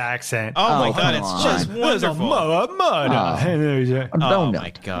yourself. a good accent. Oh my Oh, god! come It's on. just There's a wonderful. murder. A Oh donut.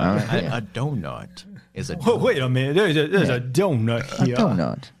 my god! All right, yeah. A donut is a. Oh, wait a minute. There's a donut here.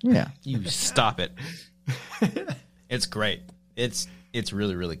 Donut. Yeah. You stop it. It's great. It's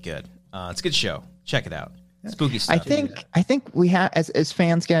really really good. It's a good show. Check it out. Spooky stuff. I think we have as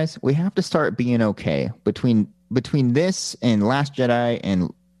fans, guys, we have to start being okay between this and Last Jedi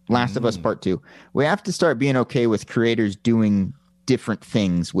and Last of Us Part 2. We have to start being okay with creators doing different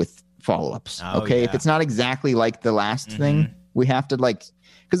things with follow-ups. Oh, okay? yeah. If it's not exactly like the last thing, we have to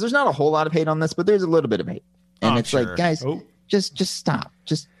because there's not a whole lot of hate on this, but there's a little bit of hate. And Oh, it's sure. like, guys, Oh. just stop.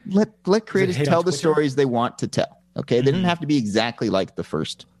 Just let creators hate on tell the Twitter? stories they want to tell. Okay? They didn't have to be exactly like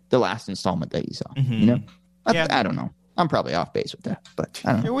the last installment that you saw. You know? Yeah. I don't know. I'm probably off base with that, but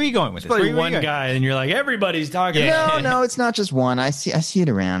I don't know. Where are you going with this? Probably Where are you one going? guy, and you're like, everybody's talking. Yeah. No, it's not just one. I see it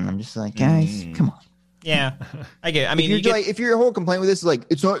around. I'm just like, guys, come on. Yeah, I get. I mean, If your whole complaint with this is like,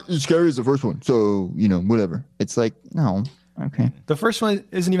 it's not as scary as the first one, so whatever. It's like, no, okay. The first one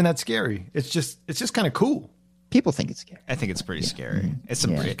isn't even that scary. It's just kind of cool. People think it's scary. I think it's pretty scary. It's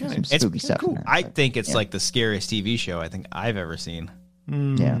some Yeah, pretty. some It's spooky stuff. cool. in there, I but, think it's like the scariest TV show I think I've ever seen. yeah.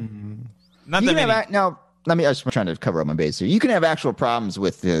 Not You that can many. have now. I was trying to cover up my base here. You can have actual problems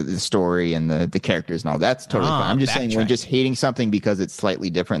with the story and the characters and all. That's totally fine. I'm just saying, when backtrack. just hating something because it's slightly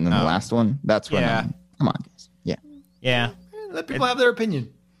different than the last one, that's when. Yeah. Come on, guys. Yeah. Yeah, Let people have their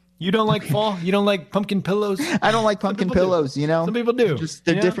opinion. You don't like fall? You don't like pumpkin pillows? I don't like pumpkin people do. pillows. Some people do.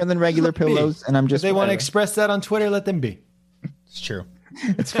 They're different than regular Let them be. pillows, and I'm If just. they want to whatever. express that on Twitter, let them be. it's true.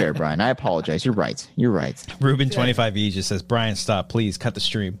 It's fair, Brian. I apologize. You're right. You're right. Ruben 25E just says, "Brian, stop, please, cut the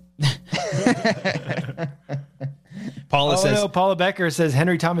stream." Paula says, no, Paula Becker says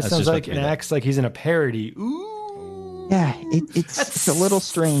Henry Thomas That's sounds just like what and they do. acts like he's in a parody. Ooh. Yeah, it's a little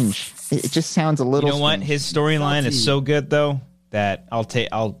strange. It just sounds a "You little. know what? strange. His storyline is so good though that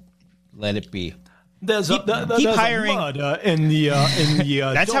I'll let it be." There's Keep there's hiring- a murder in the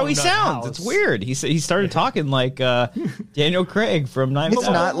That's how he donut sounds. house. It's weird. He started talking like Daniel Craig from Nine. It's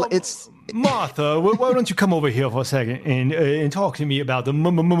not. It's Martha, why don't you come over here for a second and talk to me about the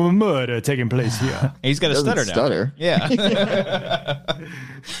murder taking place here? He's got a doesn't stutter now. stutter. Yeah.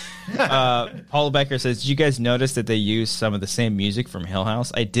 Paul Becker says, "Did you guys notice that they used some of the same music from Hill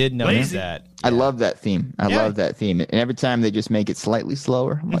House?" I did notice Lazy. that. I love that theme. I Yeah. love that theme. And every time they just make it slightly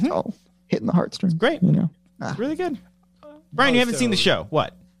slower, I'm like, oh, hitting the heartstrings. Great. You know. It's really good. Brian, you haven't seen the show.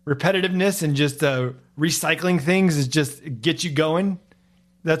 What? Repetitiveness and just recycling things is just get you going.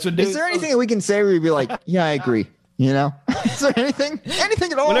 That's what. Is there anything that we can say where you'd be like, yeah, I agree? You know, is there anything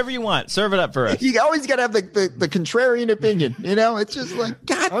at all? Whatever you want, serve it up for us. You always got to have the contrarian opinion. You know, it's just like,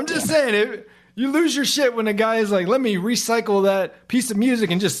 God. I'm just saying, you lose your shit when a guy is like, let me recycle that piece of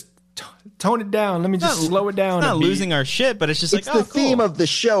music and just tone it down. Let me just slow it down. It's not losing our shit, but it's just it's the theme of the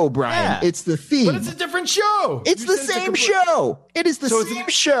show, Brian. Yeah. It's the theme. But it's a different show. It's the same show. It is the same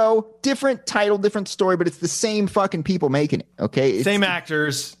show, different title, different story, but it's the same fucking people making it. Okay, same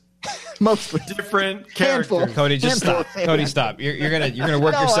actors. Mostly different characters. Cody, just stop. Cody, stop. You're gonna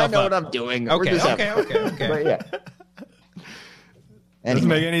work yourself up. I know what I'm doing. Okay. But yeah. Doesn't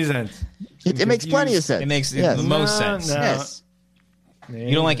make any sense. It makes plenty of sense. It makes the most sense. No. Yes.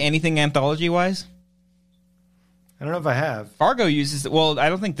 You don't like anything anthology wise? I don't know if I have. Fargo uses. Well, I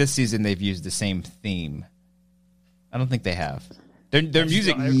don't think this season they've used the same theme. I don't think they have. Their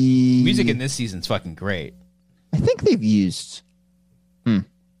music in this season's fucking great. I think they've used.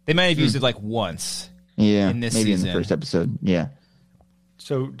 They might have used it like once. Yeah, in this maybe season. in the first episode. Yeah.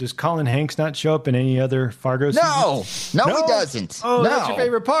 So does Colin Hanks not show up in any other Fargo seasons? No, he doesn't. Oh, no. That's your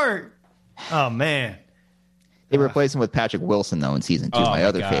favorite part. Oh man. They replaced him with Patrick Wilson though in season 2. My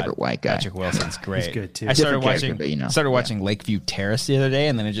other favorite white guy. Patrick Wilson's great. He's good too. I started Different watching. character, but, Watching Lakeview Terrace the other day,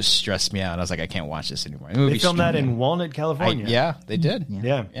 and then it just stressed me out. I was like, I can't watch this anymore. They filmed that in Walnut, California. Yeah, they did.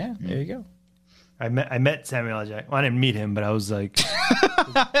 Yeah. There you go. I met Samuel L. Jackson. Well, I didn't meet him, but I was like,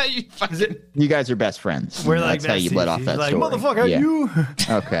 you guys are best friends. We're like that's how you let off that story. Motherfucker, you.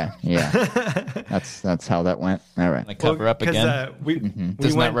 Okay, yeah. That's how that went. All right. Like cover up again. We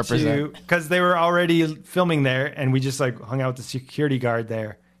Does went not represent because they were already filming there, and we just like hung out with the security guard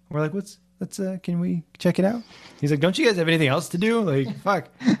there. We're like, let's can we check it out? He's like, don't you guys have anything else to do? Like, fuck.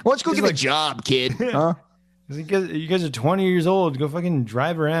 Why don't you go get a job, kid? Huh? He's like, you guys are 20 years old. Go fucking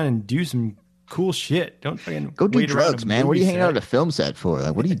drive around and do some cool shit. Don't fucking go do wait drugs, man. What are you hanging out at a film set for?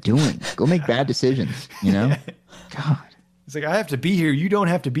 Like, what are you doing? Go make bad decisions. You know? God. It's like, I have to be here. You don't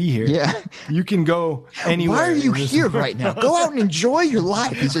have to be here. Yeah. You can go anywhere. Why are you here right now? Go out and enjoy your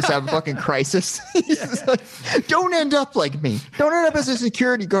life. He's just having a fucking crisis. He's like, don't end up like me. Don't end up as a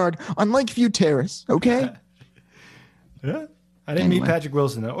security guard on Lakeview Terrace. Okay. Yeah. I didn't meet Patrick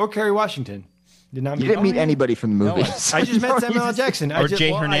Wilson though, or Kerry Washington. You didn't meet anybody from the movie. No, I just met Samuel L. Jackson. Or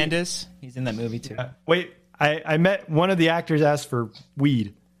Jay Hernandez. He's in that movie too. Wait, I met one of the actors asked for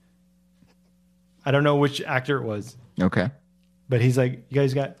weed. I don't know which actor it was. Okay. But he's like, you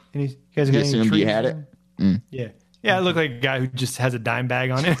guys got any? You guys got you any assumed trees? you had it? Yeah. Yeah, I look like a guy who just has a dime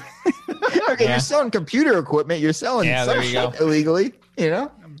bag on it. Okay, you're selling computer equipment. You're selling there you go. Illegally. You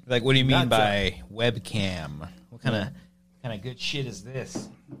know. Like, what do you mean by webcam? What kind of good shit is this?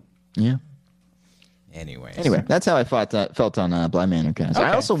 Yeah. Anyway, that's how I felt on Blind Manor, guys. Okay.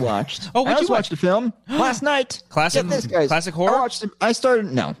 I also watched. Watched a film last night. Classic, Get this, guys. Classic horror.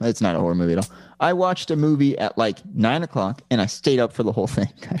 No, it's not a horror movie at all. I watched a movie at like 9:00, and I stayed up for the whole thing.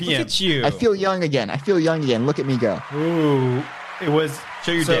 Look at you. I feel young again. Look at me go. Ooh, it was.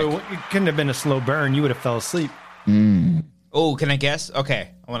 Show your dick. It couldn't have been a slow burn. You would have fell asleep. Oh, can I guess?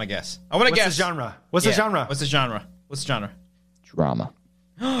 Okay, I want to guess. What's the genre? What's the genre? Drama.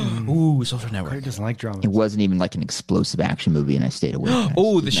 Ooh, Social Network. He doesn't like drama. It wasn't even like an explosive action movie, and I stayed awake.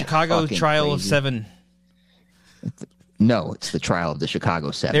 Oh, the Chicago Trial of 7. No, it's the Trial of the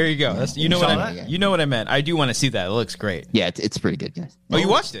Chicago 7. There you go. That's, you know what I meant. I do want to see that. It looks great. Yeah, it's pretty good, guys. Oh, you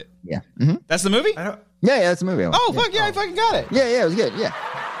watched it? Yeah. That's the movie? Yeah, that's the movie. Fuck yeah, I fucking got it. Yeah, it was good. Yeah.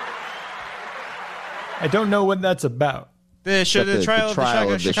 I don't know what that's about. The trial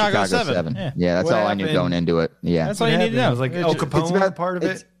of the Chicago 7. Yeah, that's all I knew going into it. Yeah. That's all you need to know. It was like Al Capone part of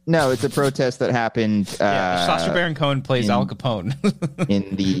it? No, it's a protest that happened. Sacha Baron Cohen plays Al Capone.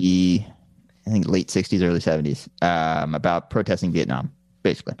 in the, I think, late 60s, early 70s, about protesting Vietnam,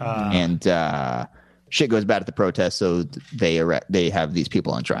 basically. And shit goes bad at the protest, so they have these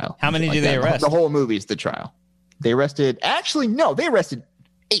people on trial. How many do they arrest? The whole movie is the trial. They arrested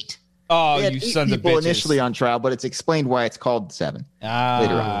 8. Oh, they had you 8 sons of people bitches. initially on trial, but it's explained why it's called 7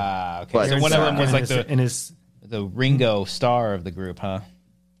 later on. Okay. But So one of them was like the Ringo star of the group, huh?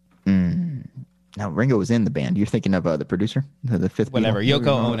 Now, Ringo was in the band. You're thinking of the producer, the fifth. Whatever. Beatle?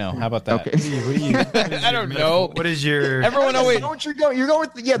 Yoko Ono. How about that? Okay. I don't know. What is your? Everyone always. You're going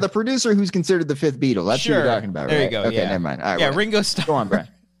with the producer who's considered the 5th Beatle. That's what you're talking about, right? There you go. Okay, yeah. never mind. All right, yeah, well, Ringo Starr. Go on, Brian.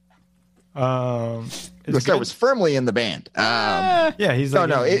 Ringo was firmly in the band. Yeah, he's like,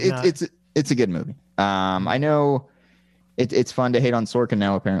 it's a good movie. I know it's fun to hate on Sorkin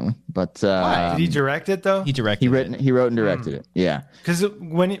now, apparently, but did he direct it though? He directed. He wrote and directed it. Yeah, because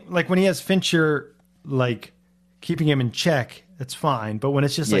when he has Fincher like keeping him in check, it's fine. But when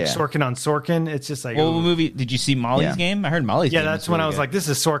it's just like Sorkin on Sorkin, it's just like. Well, what movie did you see? Molly's Game? I heard Molly's Game. Yeah, that's when I was like, this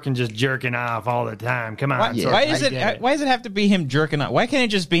is Sorkin just jerking off all the time. Come on. Why does it have to be him jerking off? Why can't it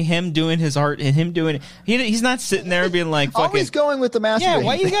just be him doing his art and him doing it? He's not sitting there being like fucking. Always going with the masturbating. Yeah,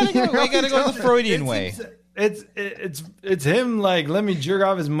 why you gotta go? Why you gotta go the Freudian way? It's him like, let me jerk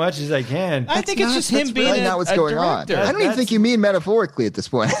off as much as I can. I think it's just him being not what's going director. on. I don't even think you mean metaphorically at this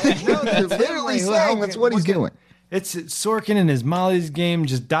point. No, You're literally saying that's what he's doing. It's Sorkin and his Molly's Game,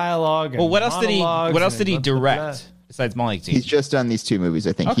 just dialogue. Well, what else did he direct besides Molly's Game? He's just done these 2 movies,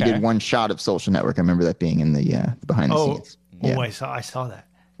 I think. Okay. He did one shot of Social Network. I remember that being in the behind the scenes. Yeah. I saw that.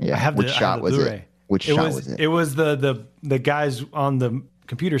 Yeah. I have Which shot was Blu-ray. it? Which shot was it? It was the guys on the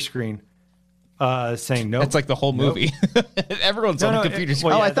computer screen saying no. That's like the whole movie. Everyone's on the computer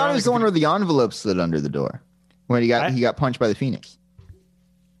screen. I thought it was the one where the envelope slid under the door when he got punched by the Phoenix.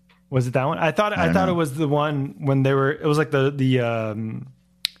 Was it that one? I thought it was the one when they were. It was like the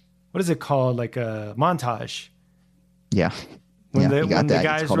what is it called? Like a montage. Yeah. When the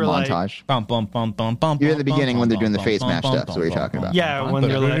guys were like, bum, bum, bum, bum, bum, you're in the beginning when they're doing the face mash stuff. That's what you're talking about. Yeah, when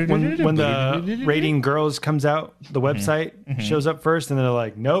they're like, when the Rating Girls comes out, the website shows up first, and they're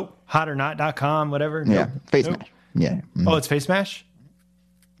like, nope, hotornot.com, whatever. Yeah, nope, face mash. Yeah. Mm-hmm. Oh, it's face mash,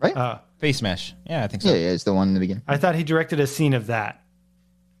 right? Face mash. Yeah, I think so. Yeah, it's the one in the beginning. I thought he directed a scene of that.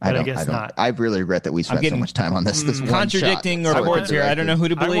 I guess not. I really regret that we spent so much time on this. This contradicting reports here. I don't know who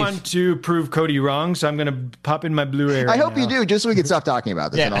to believe. I want to prove Cody wrong, so I'm going to pop in my Blu-ray. I hope you do, just so we can stop talking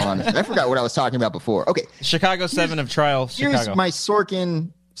about this. In all honesty, I forgot what I was talking about before. Okay, Chicago 7 of trial. Here's my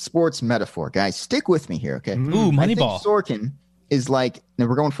Sorkin sports metaphor, guys. Stick with me here, okay? Ooh, Moneyball. I think Sorkin is like. Now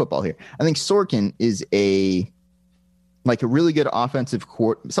we're going football here. I think Sorkin is a really good offensive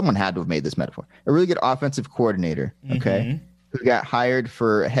someone had to have made this metaphor. A really good offensive coordinator, okay? Who got hired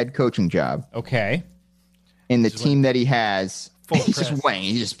for a head coaching job. Okay. And the team that he has, he's just weighing.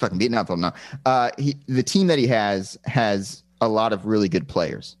 He's just fucking beating up on them. The team that he has a lot of really good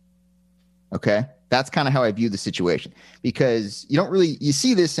players. Okay? That's kind of how I view the situation. Because you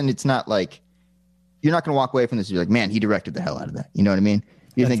see this and it's not like, you're not going to walk away from this and you're like, man, he directed the hell out of that. You know what I mean?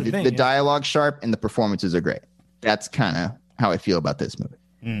 You think the dialogue's sharp and the performances are great. That's kind of how I feel about this movie.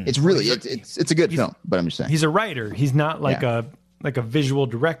 It's really it's a good film, but I'm just saying he's a writer. He's not like a visual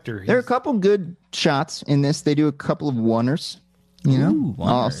director. There are a couple good shots in this. They do a couple of oneers. You know,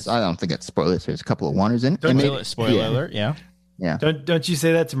 I don't think that's spoilers. There's a couple of oneers in it. Spoiler alert! Yeah. Don't you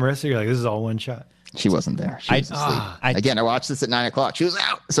say that to Marissa? You're like, this is all one shot. She wasn't there. She was asleep. Again, I watched this at 9:00. She was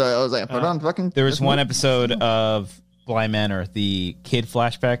out, so I was like, put on fucking. There was one episode of Blind Manor, the kid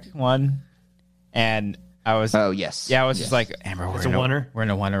flashback one, and I was. Oh yes. Yeah, I was just like, Amber, we're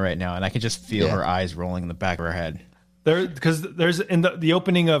in a oneer right now, and I could just feel her eyes rolling in the back of her head. Because there's in the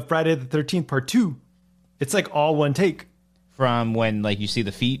opening of Friday the 13th Part 2, it's like all one take. From when you see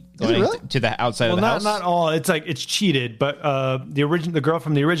the feet going to the outside of the house. Not all. It's like it's cheated, but the girl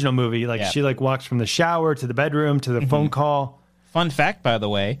from the original movie, she walks from the shower to the bedroom to the phone call. Fun fact, by the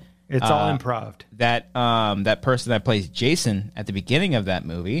way, it's all improv. That person that plays Jason at the beginning of that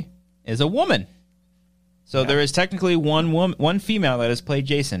movie is a woman. So there is technically one female that has played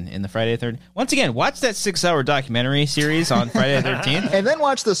Jason in the Friday the 13th. Once again, watch that 6-hour documentary series on Friday the 13th. And then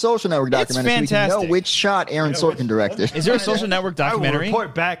watch the Social Network documentary. It's fantastic. So you can know which shot Aaron Sorkin directed. Is there a Social Network documentary? I will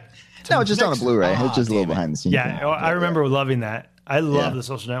report back. No, just on a Blu-ray. It's just a little behind the scenes. Yeah, I remember loving that. I love the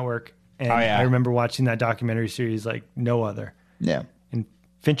Social Network. And I remember watching that documentary series like no other. Yeah. And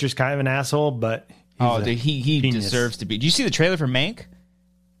Fincher's kind of an asshole, but he deserves to be. Do you see the trailer for Mank?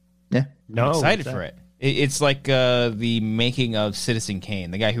 Yeah. No. I'm excited for it. It's like the making of Citizen Kane,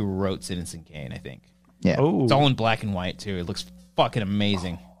 the guy who wrote Citizen Kane, I think. Yeah. Oh. It's all in black and white, too. It looks fucking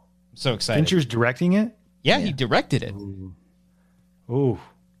amazing. I'm so excited. Fincher's directing it? Yeah, he directed it. Ooh.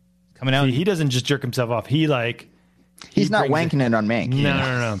 Coming out. See, he doesn't just jerk himself off. He's not wanking it on Mank.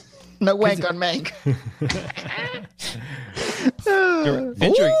 No. No wank on Mank.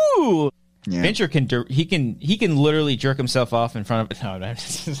 Fincher. Ooh. Yeah. Fincher can literally jerk himself off in front of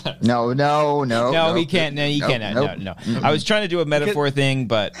No, he can't. No, you can't. No. I was trying to do a metaphor thing,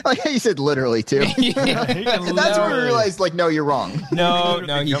 but you said literally too. That's where we realized, no, you're wrong. No,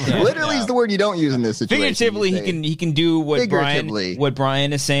 he can't. Literally is the word you don't use in this situation. Figuratively, he can do what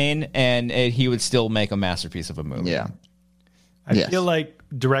Brian is saying, and he would still make a masterpiece of a movie. Yeah, I feel like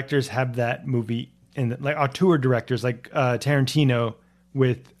directors have that movie in auteur directors like Tarantino.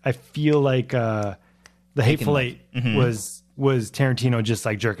 I feel like The Hateful Eight was was Tarantino just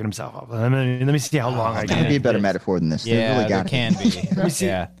like jerking himself off. Let me see how long I can be a better metaphor than this. Yeah, really there can be. Let me see.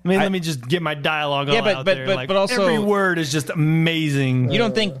 Yeah. Let me just get my dialogue all out there. But also every word is just amazing. You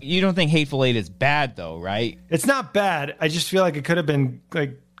don't think Hateful Eight is bad though, right? It's not bad. I just feel like it could have been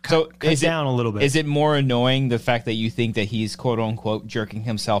like cut down a little bit. Is it more annoying the fact that you think that he's quote unquote jerking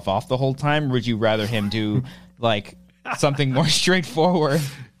himself off the whole time, or would you rather him do like something more straightforward?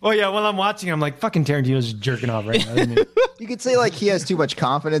 Well, yeah, while I'm watching, I'm like, fucking Tarantino's just jerking off right now. You could say like he has too much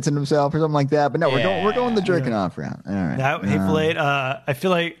confidence in himself or something like that, but no, we're going the jerking off route. All right. That Hateful Eight, I feel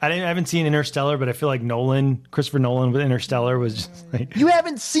like I haven't seen Interstellar, but I feel like Christopher Nolan with Interstellar was just like, you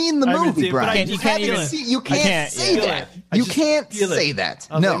haven't seen the movie, Brian. You can't say that. You can't say that.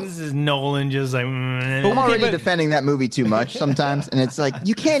 No, like, this is Nolan just like. I'm already defending that movie too much sometimes, and it's like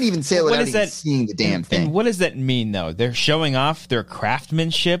you can't even say it without even seeing the damn thing. And what does that mean, though? They're showing off their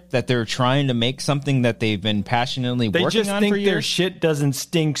craftsmanship, that they're trying to make something that they've been passionately working on for years. They just think their shit doesn't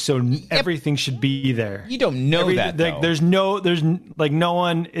stink, so everything should be there. You don't know that, though. There's no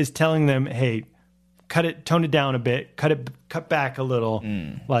one is telling them, hey, tone it down a bit, cut back a little.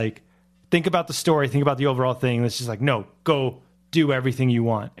 Like, think about the story, think about the overall thing. It's just like, no, go do everything you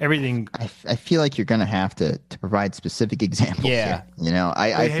want. Everything. I feel like you're going to have to provide specific examples. Yeah. Here. You know,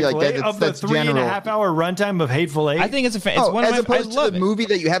 I feel like that's the 3.5 hour runtime of Hateful Eight. I think it's one as of my, opposed to the movie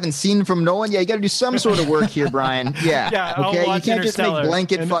that you haven't seen from Nolan. Yeah, you got to do some sort of work here, Brian. Yeah. Okay. You can't just make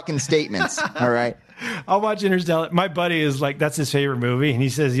blanket fucking statements. All right. I'll watch Interstellar. My buddy is like, that's his favorite movie, and he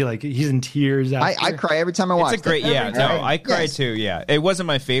says he's in tears. I cry every time I watch it. It's a great, I cry too. Yeah, it wasn't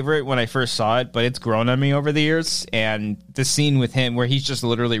my favorite when I first saw it, but it's grown on me over the years. And the scene with him where he's just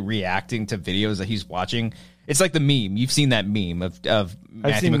literally reacting to videos that he's watching, it's like the meme. You've seen that meme of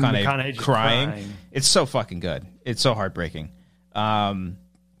Matthew McConaughey crying. It's so fucking good. It's so heartbreaking.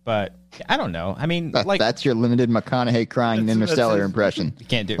 But I don't know. I mean, that's your limited McConaughey crying Interstellar impression. You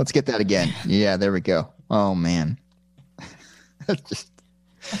can't do it. Let's get that again. Yeah, there we go. Oh man.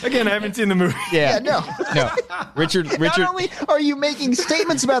 Again, I haven't seen the movie. Yeah, no. Richard. Not only are you making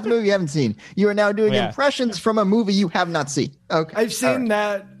statements about the movie you haven't seen, you are now doing impressions from a movie you have not seen. Okay, I've seen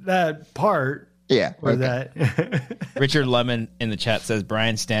that part. Yeah, or that. Richard Lemon in the chat says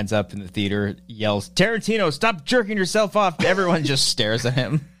Brian stands up in the theater, yells, "Tarantino, stop jerking yourself off!" Everyone just stares at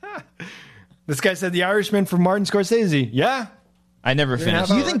him. This guy said The Irishman from Martin Scorsese. Yeah, I never finished.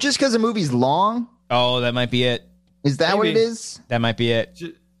 Do you think just because the movie's long? Oh, that might be it. Is that what it is? That might be it.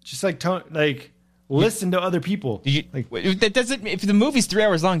 Just listen to other people. That doesn't. If the movie's 3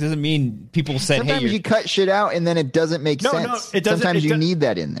 hours long, doesn't mean people said, sometimes you cut shit out and then it doesn't make sense. No, it doesn't. Sometimes you need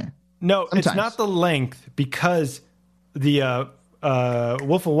that in there. No, sometimes. It's not the length, because the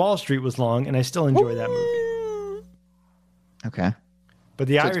Wolf of Wall Street was long, and I still enjoy that movie. Okay. But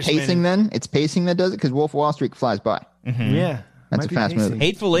the Irishman... It's pacing then? It's pacing that does it? Because Wolf of Wall Street flies by. Mm-hmm. Yeah. That's a fast movie.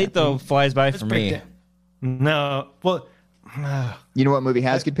 Hateful Eight, though, flies by for me. No. Well... you know what movie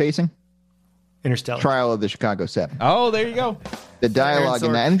has good pacing? Interstellar. Trial of the Chicago 7. Oh, there you go. The dialogue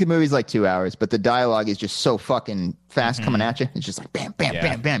in that, I think the movie's like 2 hours, but the dialogue is just so fucking fast coming at you. It's just like bam, bam,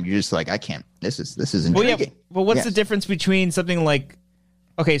 bam, bam. You're just like, I can't. This is intriguing. Well, what's the difference between something like?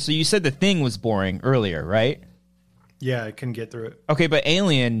 Okay, so you said The Thing was boring earlier, right? Yeah, I couldn't get through it. Okay, but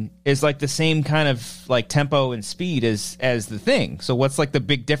Alien is like the same kind of like tempo and speed as The Thing. So what's like the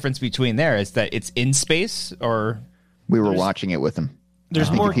big difference between there? Is that it's in space, or we were watching it with him? There's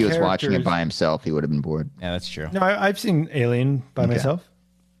more if he was watching it by himself, he would have been bored. Yeah, that's true. No, I've seen Alien by myself.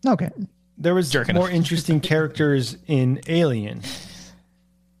 Okay. There was more interesting characters in Alien.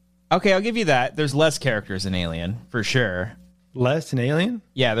 Okay, I'll give you that. There's less characters in Alien, for sure. Less in Alien?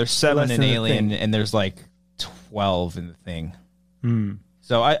 Yeah, there's 7 in Alien, and there's like 12 in The Thing.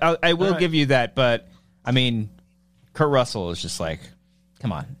 So I will give you that, but I mean, Kurt Russell is just like,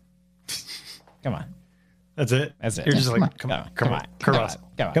 come on. Come on. That's it. You're just like, come on. Come on.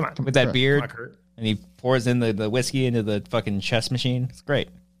 With that beard, and he pours in the whiskey into the fucking chess machine. It's great.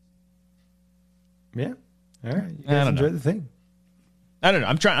 Yeah. All right. You guys enjoy The Thing. I don't know.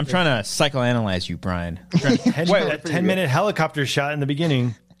 I'm trying to psychoanalyze you, Brian. That 10-minute helicopter shot in the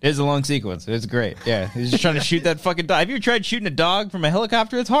beginning. It is a long sequence. It's great. Yeah. He's just trying to shoot that fucking dog. Have you ever tried shooting a dog from a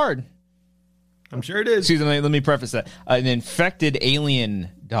helicopter? It's hard. I'm sure it is. Excuse me, let me preface that. An infected alien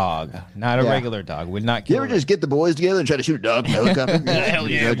dog, not a regular dog, would not kill You ever just get the boys together and try to shoot a dog from a helicopter? Hell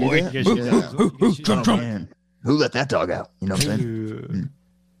yeah, boy. Who let that dog out? You know what I'm saying?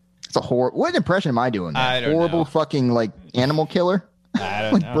 It's a horror. What impression am I doing? I don't horrible know. Fucking like animal killer?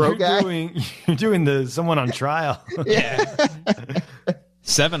 I don't know. Bro guy? You're doing the someone on trial. Yeah.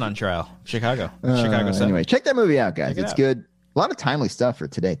 7 on trial. Chicago 7. Anyway, check that movie out, guys. It's good. A lot of timely stuff for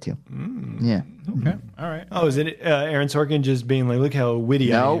today too. Yeah. Okay. All right. Oh, is it Aaron Sorkin just being like, look how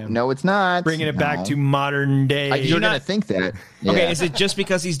witty I am? No, it's not. Bringing it back to modern day. You're going to think that. Yeah. Okay, is it just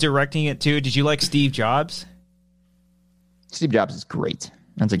because he's directing it too? Did you like Steve Jobs? Steve Jobs is great.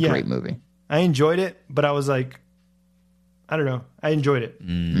 That's a great movie. I enjoyed it, but I was like, I don't know. I enjoyed it.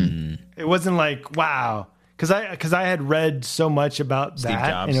 It wasn't like, wow. Because I had read so much about Steve that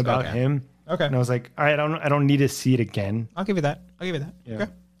Jobs. and about him. Okay. And I was like, all right, I don't need to see it again. I'll give you that. Yeah. Okay.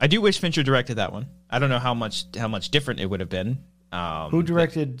 I do wish Fincher directed that one. I don't know how much different it would have been. Who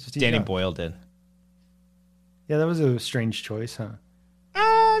directed Steve Danny Jobs? Boyle did. Yeah, that was a strange choice, huh?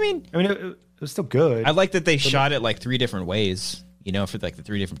 I mean, it was still good. I like that they shot it like 3 different ways, for like the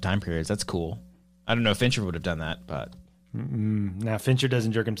 3 different time periods. That's cool. I don't know if Fincher would have done that, but... Nah, Fincher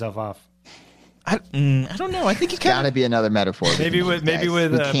doesn't jerk himself off. I don't know. I think he kind Got to be another metaphor. Maybe with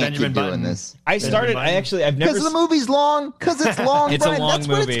Benjamin Button. This. I've never. Because the movie's long. Because it's long. It's Brian. a long That's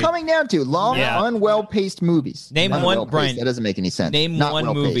movie. what it's coming down to. Long, unwell-paced movies. Name one, Brian. That doesn't make any sense. Name Not one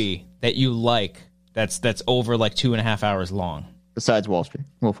well-paced. movie that you like that's over like 2.5 hours long. Besides Wolf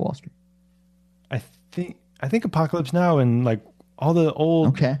of Wall Street. I think Apocalypse Now and like all the old.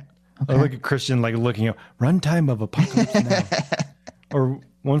 Okay. I look at Christian like looking up runtime of Apocalypse Now, or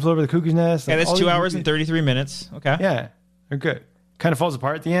One Flew Over the Cuckoo's Nest. Yeah, like, that's all 2 these hours and movies. 33 minutes. Okay. Yeah, they're good. Kind of falls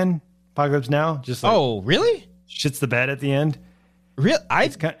apart at the end. Apocalypse Now, just like Really? shits the bed at the end. I'm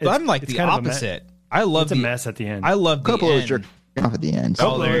like it's the kind of a opposite. I love It's a mess at the end. I love the Couple end. was jerked off at the end.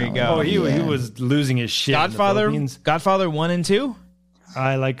 Oh, there you go. Oh, he was losing his shit. in the Philippines. Godfather 1 and 2.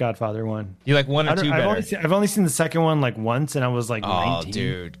 I like Godfather 1. You like 1 or 2 better? I've only seen the second one like once, and I was like 19. Oh,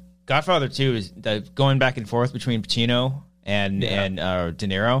 dude. Godfather 2 is going back and forth between Pacino and De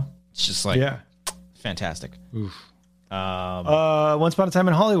Niro. It's just like fantastic. Once Upon a Time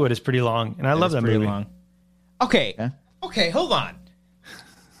in Hollywood is pretty long, and I love that movie. Long. Okay, hold on.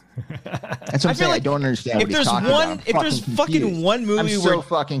 That's what I'm saying. I don't understand if what he's there's talking one, about. if there's fucking one movie I'm where so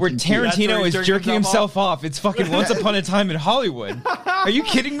fucking confused. Tarantino is jerking jerking himself himself off, it's fucking Once Upon a Time in Hollywood. Are you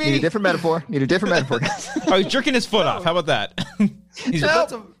kidding Need a me? different metaphor. Oh, he's jerking his foot off. How about that?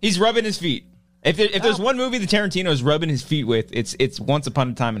 He's rubbing his feet. If there's one movie that Tarantino is rubbing his feet with, it's Once Upon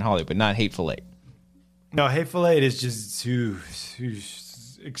a Time in Hollywood, not Hateful Eight. No, Hateful Eight is just too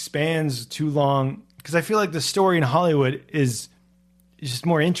expands too long, because I feel like the story in Hollywood is just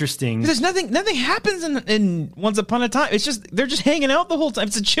more interesting. There's nothing happens in Once Upon a Time. It's just they're just hanging out the whole time.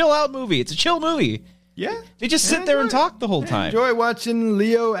 It's a chill out movie. It's a chill movie. Yeah, They just sit there and talk the whole time. enjoy watching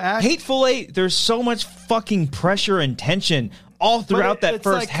Leo act. Hateful Eight, there's so much fucking pressure and tension all throughout that It's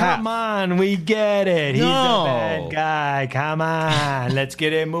first like, half. Come on, we get it. He's No. a bad guy. Come on, let's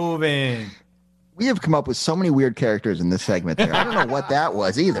get it moving. We have come up with so many weird characters in this segment there. I don't know what that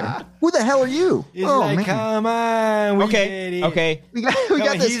was either. Who the hell are you? He's like, come on, we get it. Okay. We got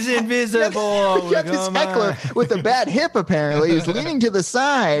Come this. he's invisible. We got this Come heckler on. with a bad hip, apparently. He's leaning to the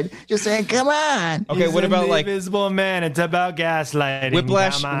side, just saying, come on. Okay, He's what about an like invisible man? It's about gaslighting.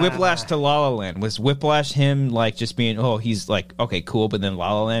 Whiplash? Come on. Whiplash to La La Land. Was Whiplash him like just being? Oh, he's like okay, cool. But then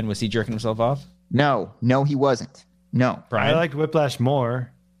La La Land, was he jerking himself off? No, he wasn't. No. Brian? I liked Whiplash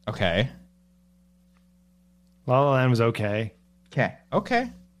more. Okay. La La Land was okay. Okay.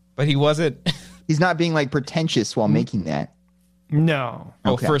 But he wasn't. He's not being like pretentious while making that. No.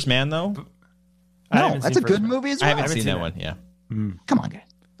 Oh, Okay. First Man though. I No, haven't that's seen a good First Man. movie as I well. haven't seen seen that it. one. Yeah. Come on, guys.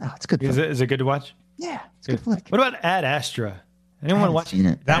 Oh, it's a good. Is it good to watch? Yeah, it's a good flick. What about Ad Astra? I Anyone haven't watch seen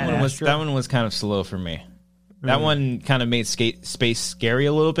it. That Ad one was Astra? that one was kind of slow for me. That one kind of made space scary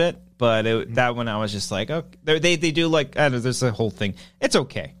a little bit, but that one I was just like, okay, they do like I don't know, there's a whole thing. It's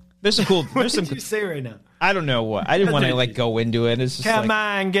okay. There's some cool. What There's did some. you say right now? I don't know what. I didn't want to like go into it. It's just Come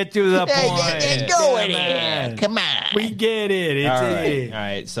like, on, get to the Hey, point. go Come in here. on. Come on. We get it. It's all right, it. all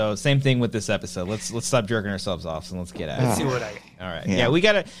right. So same thing with this episode. Let's stop jerking ourselves off and let's get at it. Let's see what I. All right. Yeah. Yeah, we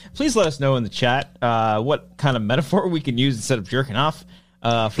gotta. Please let us know in the chat what kind of metaphor we can use instead of jerking off.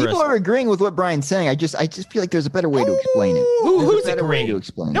 For People us. are agreeing with what Brian's saying. I just feel like there's a better way to explain it. Who's There's a better way agreeing? to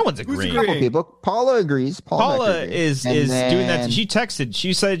explain No it. one's agreeing. agreeing? Couple people. Paula agrees. Paula agrees. is And doing that. then She texted.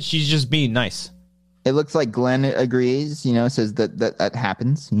 She said she's just being nice. It looks like Glenn agrees. Says that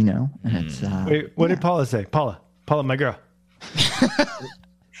happens. And it's. Wait, what did Paula say? Paula, my girl.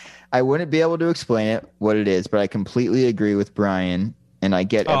 I wouldn't be able to explain it what it is, but I completely agree with Brian, and I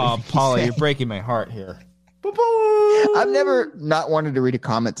get. Oh, everything he's Paula, saying. you're breaking my heart here. I've never not wanted to read a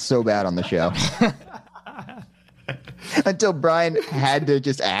comment so bad on the show. Until Brian had to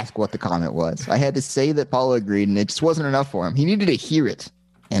just ask what the comment was. I had to say that Paula agreed, and it just wasn't enough for him. He needed to hear it.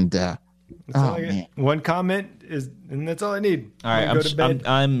 And Man. One comment and that's all I need. All right,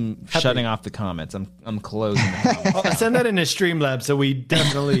 I'm shutting off the comments. I'm closing the comments. I'll send that in a Streamlab so we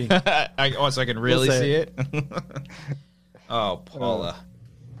definitely. So I can really see it. Oh, Paula.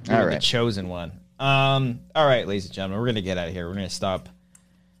 You're the chosen one. All right, ladies and gentlemen, we're going to get out of here. We're going to stop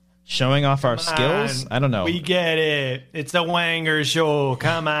showing off our skills. I don't know. We get it. It's the Wanger show.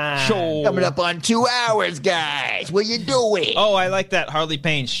 Come on. Coming up on 2 hours, guys. What you doing? Oh, I like that. Harley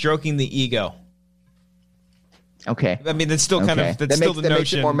Payne, stroking the ego. Okay. I mean, that's still kind of, that's still the notion.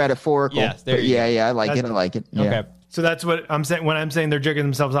 Makes it more metaphorical. Yes, yeah, I like it. Yeah. Okay. So that's what I'm saying. When I'm saying they're jerking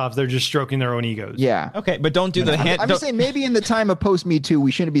themselves off, they're just stroking their own egos. Yeah. Okay, but don't do the hand. I'm just saying maybe in the time of post Me Too,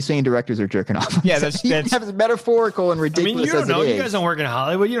 we shouldn't be saying directors are jerking off. Yeah, that's metaphorical and ridiculous. I mean, you don't know. You guys don't work in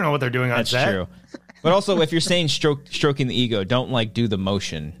Hollywood. You don't know what they're doing on set. That's true. But also, if you're saying stroking the ego, don't like do the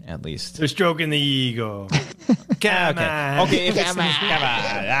motion at least. They're stroking the ego. Come on. Okay. If come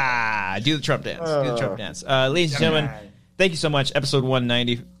on. Do the Trump dance. Do the Trump dance. Ladies and gentlemen, thank you so much. Episode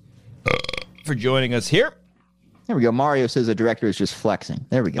 190 for joining us here. There we go. Mario says the director is just flexing.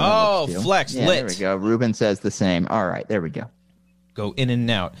 There we go. Oh, flex, lit. There we go. Ruben says the same. All right, there we go. Go in and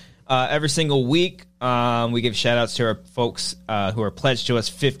out. Every single week, we give shout-outs to our folks who are pledged to us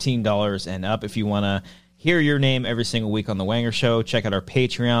 $15 and up. If you want to hear your name every single week on The Wanger Show, check out our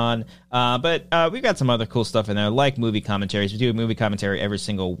Patreon. But we've got some other cool stuff in there, like movie commentaries. We do a movie commentary every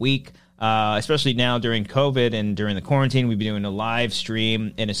single week. Especially now during COVID and during the quarantine, we've been doing a live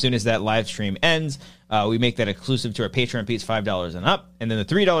stream. And as soon as that live stream ends, we make that exclusive to our Patreon peeps, $5 and up. And then the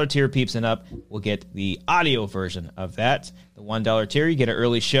 $3 tier peeps and up will get the audio version of that. The $1 tier, you get an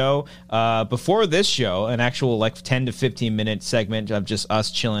early show. Before this show, an actual like 10 to 15 minute segment of just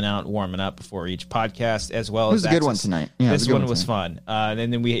us chilling out, warming up before each podcast, as well as it was a good one tonight. Yeah, this one was fun.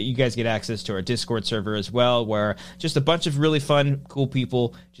 And then you guys get access to our Discord server as well, where just a bunch of really fun, cool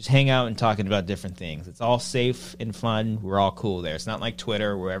people just hang out and talking about different things. It's all safe and fun. We're all cool there. It's not like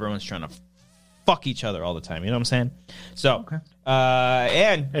Twitter where everyone's trying to fuck each other all the time. You know what I'm saying? So,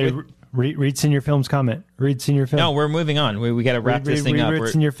 and hey, read Senior Film's comment. Read Senior Film. No, we're moving on. We got to wrap this thing up.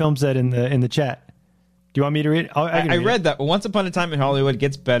 Read Senior Film said in the chat. Do you want me to read? I read that. Once Upon a Time in Hollywood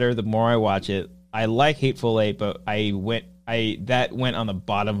gets better the more I watch it. I like Hateful Eight, but that went on the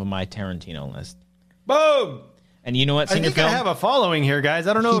bottom of my Tarantino list. Boom. And you know what? I think I have a following here, guys.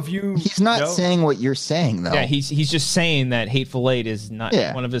 I don't know if you. He's not saying what you're saying, though. Yeah, he's just saying that Hateful Eight is not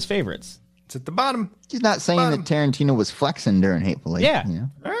one of his favorites. It's at the bottom. He's not saying that Tarantino was flexing during Hateful Eight. Yeah. You know?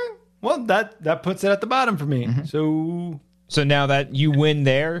 All right. Well, that puts it at the bottom for me. Mm-hmm. So now that you win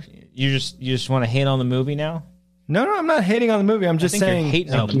there, you just want to hate on the movie now? No, I'm not hating on the movie. I'm just saying you're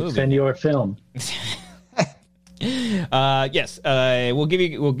hating on the movie. Senior Film. Yes, we'll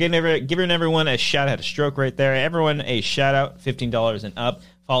give everyone a shout out, a stroke right there. Everyone a shout out, $15 and up,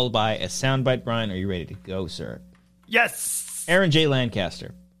 followed by a soundbite. Brian, are you ready to go, sir? Yes. Aaron J.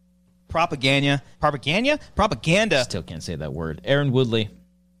 Lancaster. Propaganda. Still can't say that word. Aaron Woodley.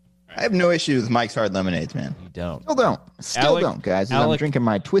 I have no issue with Mike's Hard Lemonades, man. You don't. Still don't, guys. I'm drinking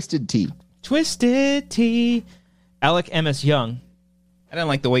my Twisted Tea. Twisted Tea. Alec M.S. Young. I didn't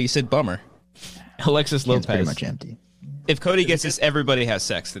like the way you said bummer. Alexis Lopez. It's pretty much empty. If Cody gets this, everybody has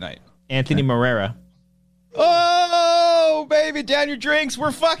sex tonight. Anthony Morera. Oh, baby, down your drinks.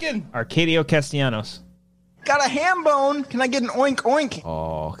 We're fucking. Arcadio Castellanos. Got a ham bone. Can I get an oink oink?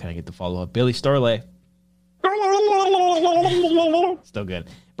 Oh, can I get the follow-up? Billy Storley. Still good.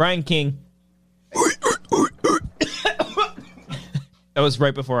 Brian King. That was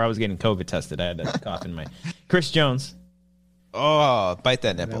right before I was getting COVID tested. I had to cough in my... Chris Jones. Oh, bite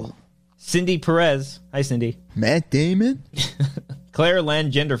that nipple. Cindy Perez. Hi, Cindy. Matt Damon. Claire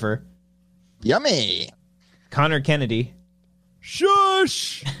Landgenderfer. Yummy. Connor Kennedy.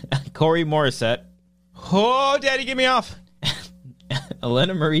 Shush. Corey Morissette. Oh, Daddy, get me off.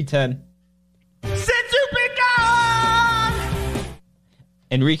 Elena Marie 10.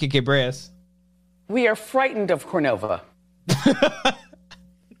 Enrique Cabreas. We are frightened of Cornova.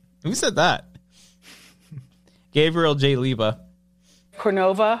 Who said that? Gabriel J. Leva.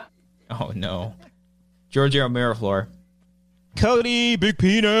 Cornova. Oh, no. Giorgio Miraflor. Cody, big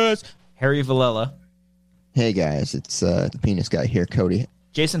penis. Harry Villela. Hey, guys. It's the penis guy here, Cody.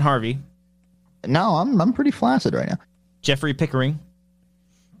 Jason Harvey. No, I'm pretty flaccid right now. Jeffrey Pickering.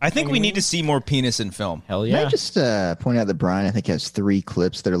 I think we need to see more penis in film. Hell yeah. Can I just point out that Brian, I think, has 3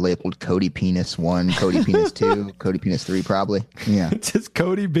 clips that are labeled Cody Penis 1, Cody Penis 2, Cody Penis 3, probably. Yeah. It's just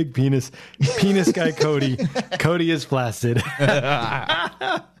Cody, big penis. Penis guy, Cody. Cody is flaccid.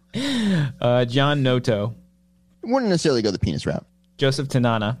 John Noto. Wouldn't necessarily go the penis route. Joseph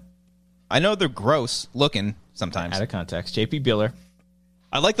Tanana. I know they're gross looking sometimes. Out of context. JP Bieler.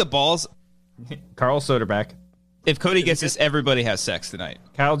 I like the balls Carl Soderback. If Cody gets this, everybody has sex tonight.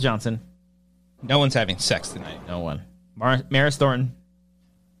 Kyle Johnson. No one's having sex tonight. No one. Maris Thornton.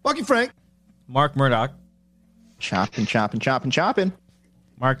 Bucky Frank. Mark Murdoch. Chopping, chopping, chopping, chopping.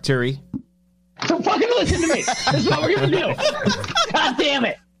 Mark Turi. So fucking listen to me. This is what we're going to do. God damn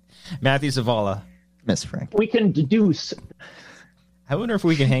it. Matthew Zavala. Miss Frank. We can deduce. I wonder if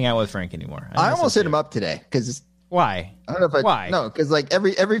we can hang out with Frank anymore. I almost hit him up today because why? I don't know if Why? No, because like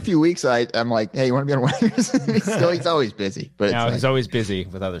every few weeks I'm like, hey, you want to be on Wangers? he's always busy. But No, he's always busy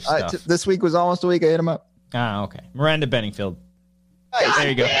with other stuff. This week was almost a week I hit him up. Ah, okay. Miranda Benningfield. Nice. There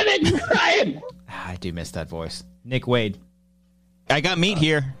you go. Damn it, Ryan. I do miss that voice. Nick Wade. I got meat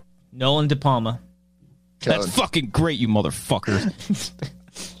here. Nolan De Palma. That's fucking great, you motherfuckers.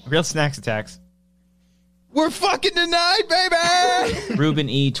 Real Snacks Attacks. We're fucking tonight, baby. Ruben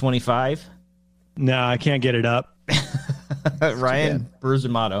E25. No, I can't get it up. Ryan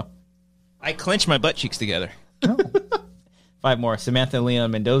Bruzzamato. I clench my butt cheeks together. 5 more. Samantha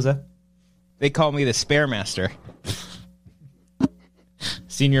Leon Mendoza. They call me the spare master.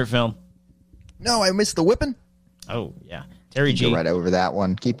 Senior Film. No, I missed the whipping. Oh, yeah. Terry G. Go right over that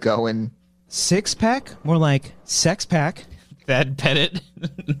one. Keep going. 6-pack? More like sex pack. Thad Pettit.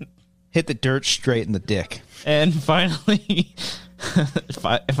 Hit the dirt straight in the dick. And finally,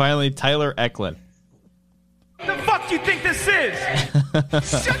 Tyler Eklund. The fuck do you think this is?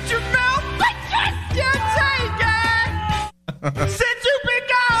 Shut your mouth, but just you take it. Since you been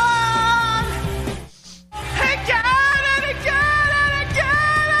gone, again and again and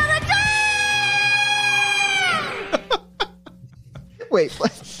again and again. Wait,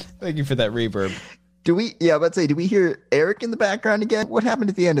 what? Thank you for that reverb. Do we hear Eric in the background again? What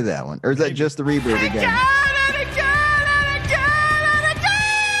happened at the end of that one? Or is that just the reverb again? Again and again and again and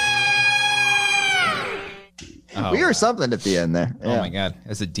again. We hear something at the end there. Oh my God.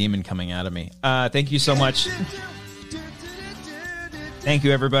 There's a demon coming out of me. Thank you so much. Thank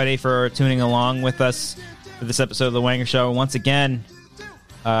you, everybody, for tuning along with us for this episode of The Wanger Show. Once again,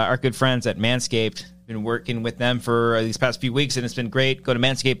 our good friends at Manscaped. Been working with them for these past few weeks, and it's been great. Go to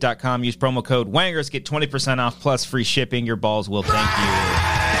manscaped.com, use promo code Wangers, get 20% off plus free shipping. Your balls will thank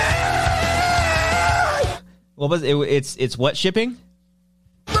you. What was it? It's what shipping?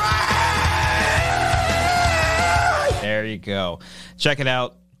 There you go. Check it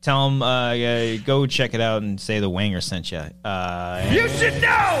out. Tell them, go check it out and say the Wanger sent you. You should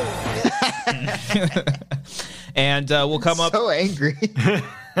know. And we'll come up. So angry.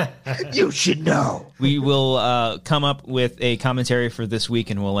 You should know. We will come up with a commentary for this week,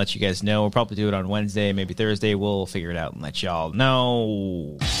 and we'll let you guys know. We'll probably do it on Wednesday, maybe Thursday. We'll figure it out and let y'all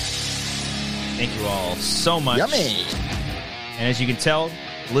know. Thank you all so much. Yummy. And as you can tell,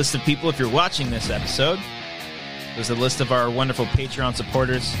 the list of people, if you're watching this episode, there's a list of our wonderful Patreon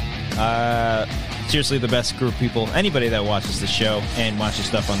supporters. Seriously, the best group of people. Anybody that watches the show and watches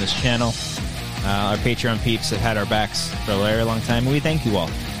stuff on this channel. Our Patreon peeps have had our backs for a very long time, and we thank you all.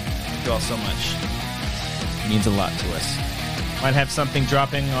 Thank you all so much. It means a lot to us. Might have something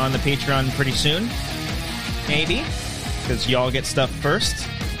dropping on the Patreon pretty soon. Maybe. Because y'all get stuff first.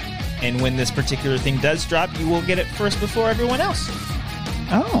 And when this particular thing does drop, you will get it first before everyone else.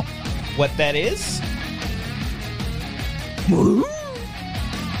 Oh. What that is?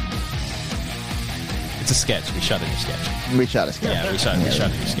 It's a sketch. We shot a new sketch. We shot a sketch. Yeah, we shot a new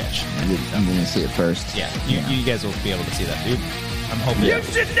sketch. I'm going to see it first. Yeah, you guys will be able to see that, dude. I'm hoping. You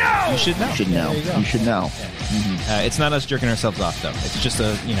should know. You should know. You should know. There you go. You should know. Yeah. It's not us jerking ourselves off, though. It's just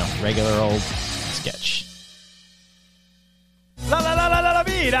a, regular old sketch. La la la la la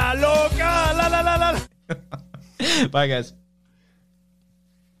vida loca. La la la la. Bye, guys.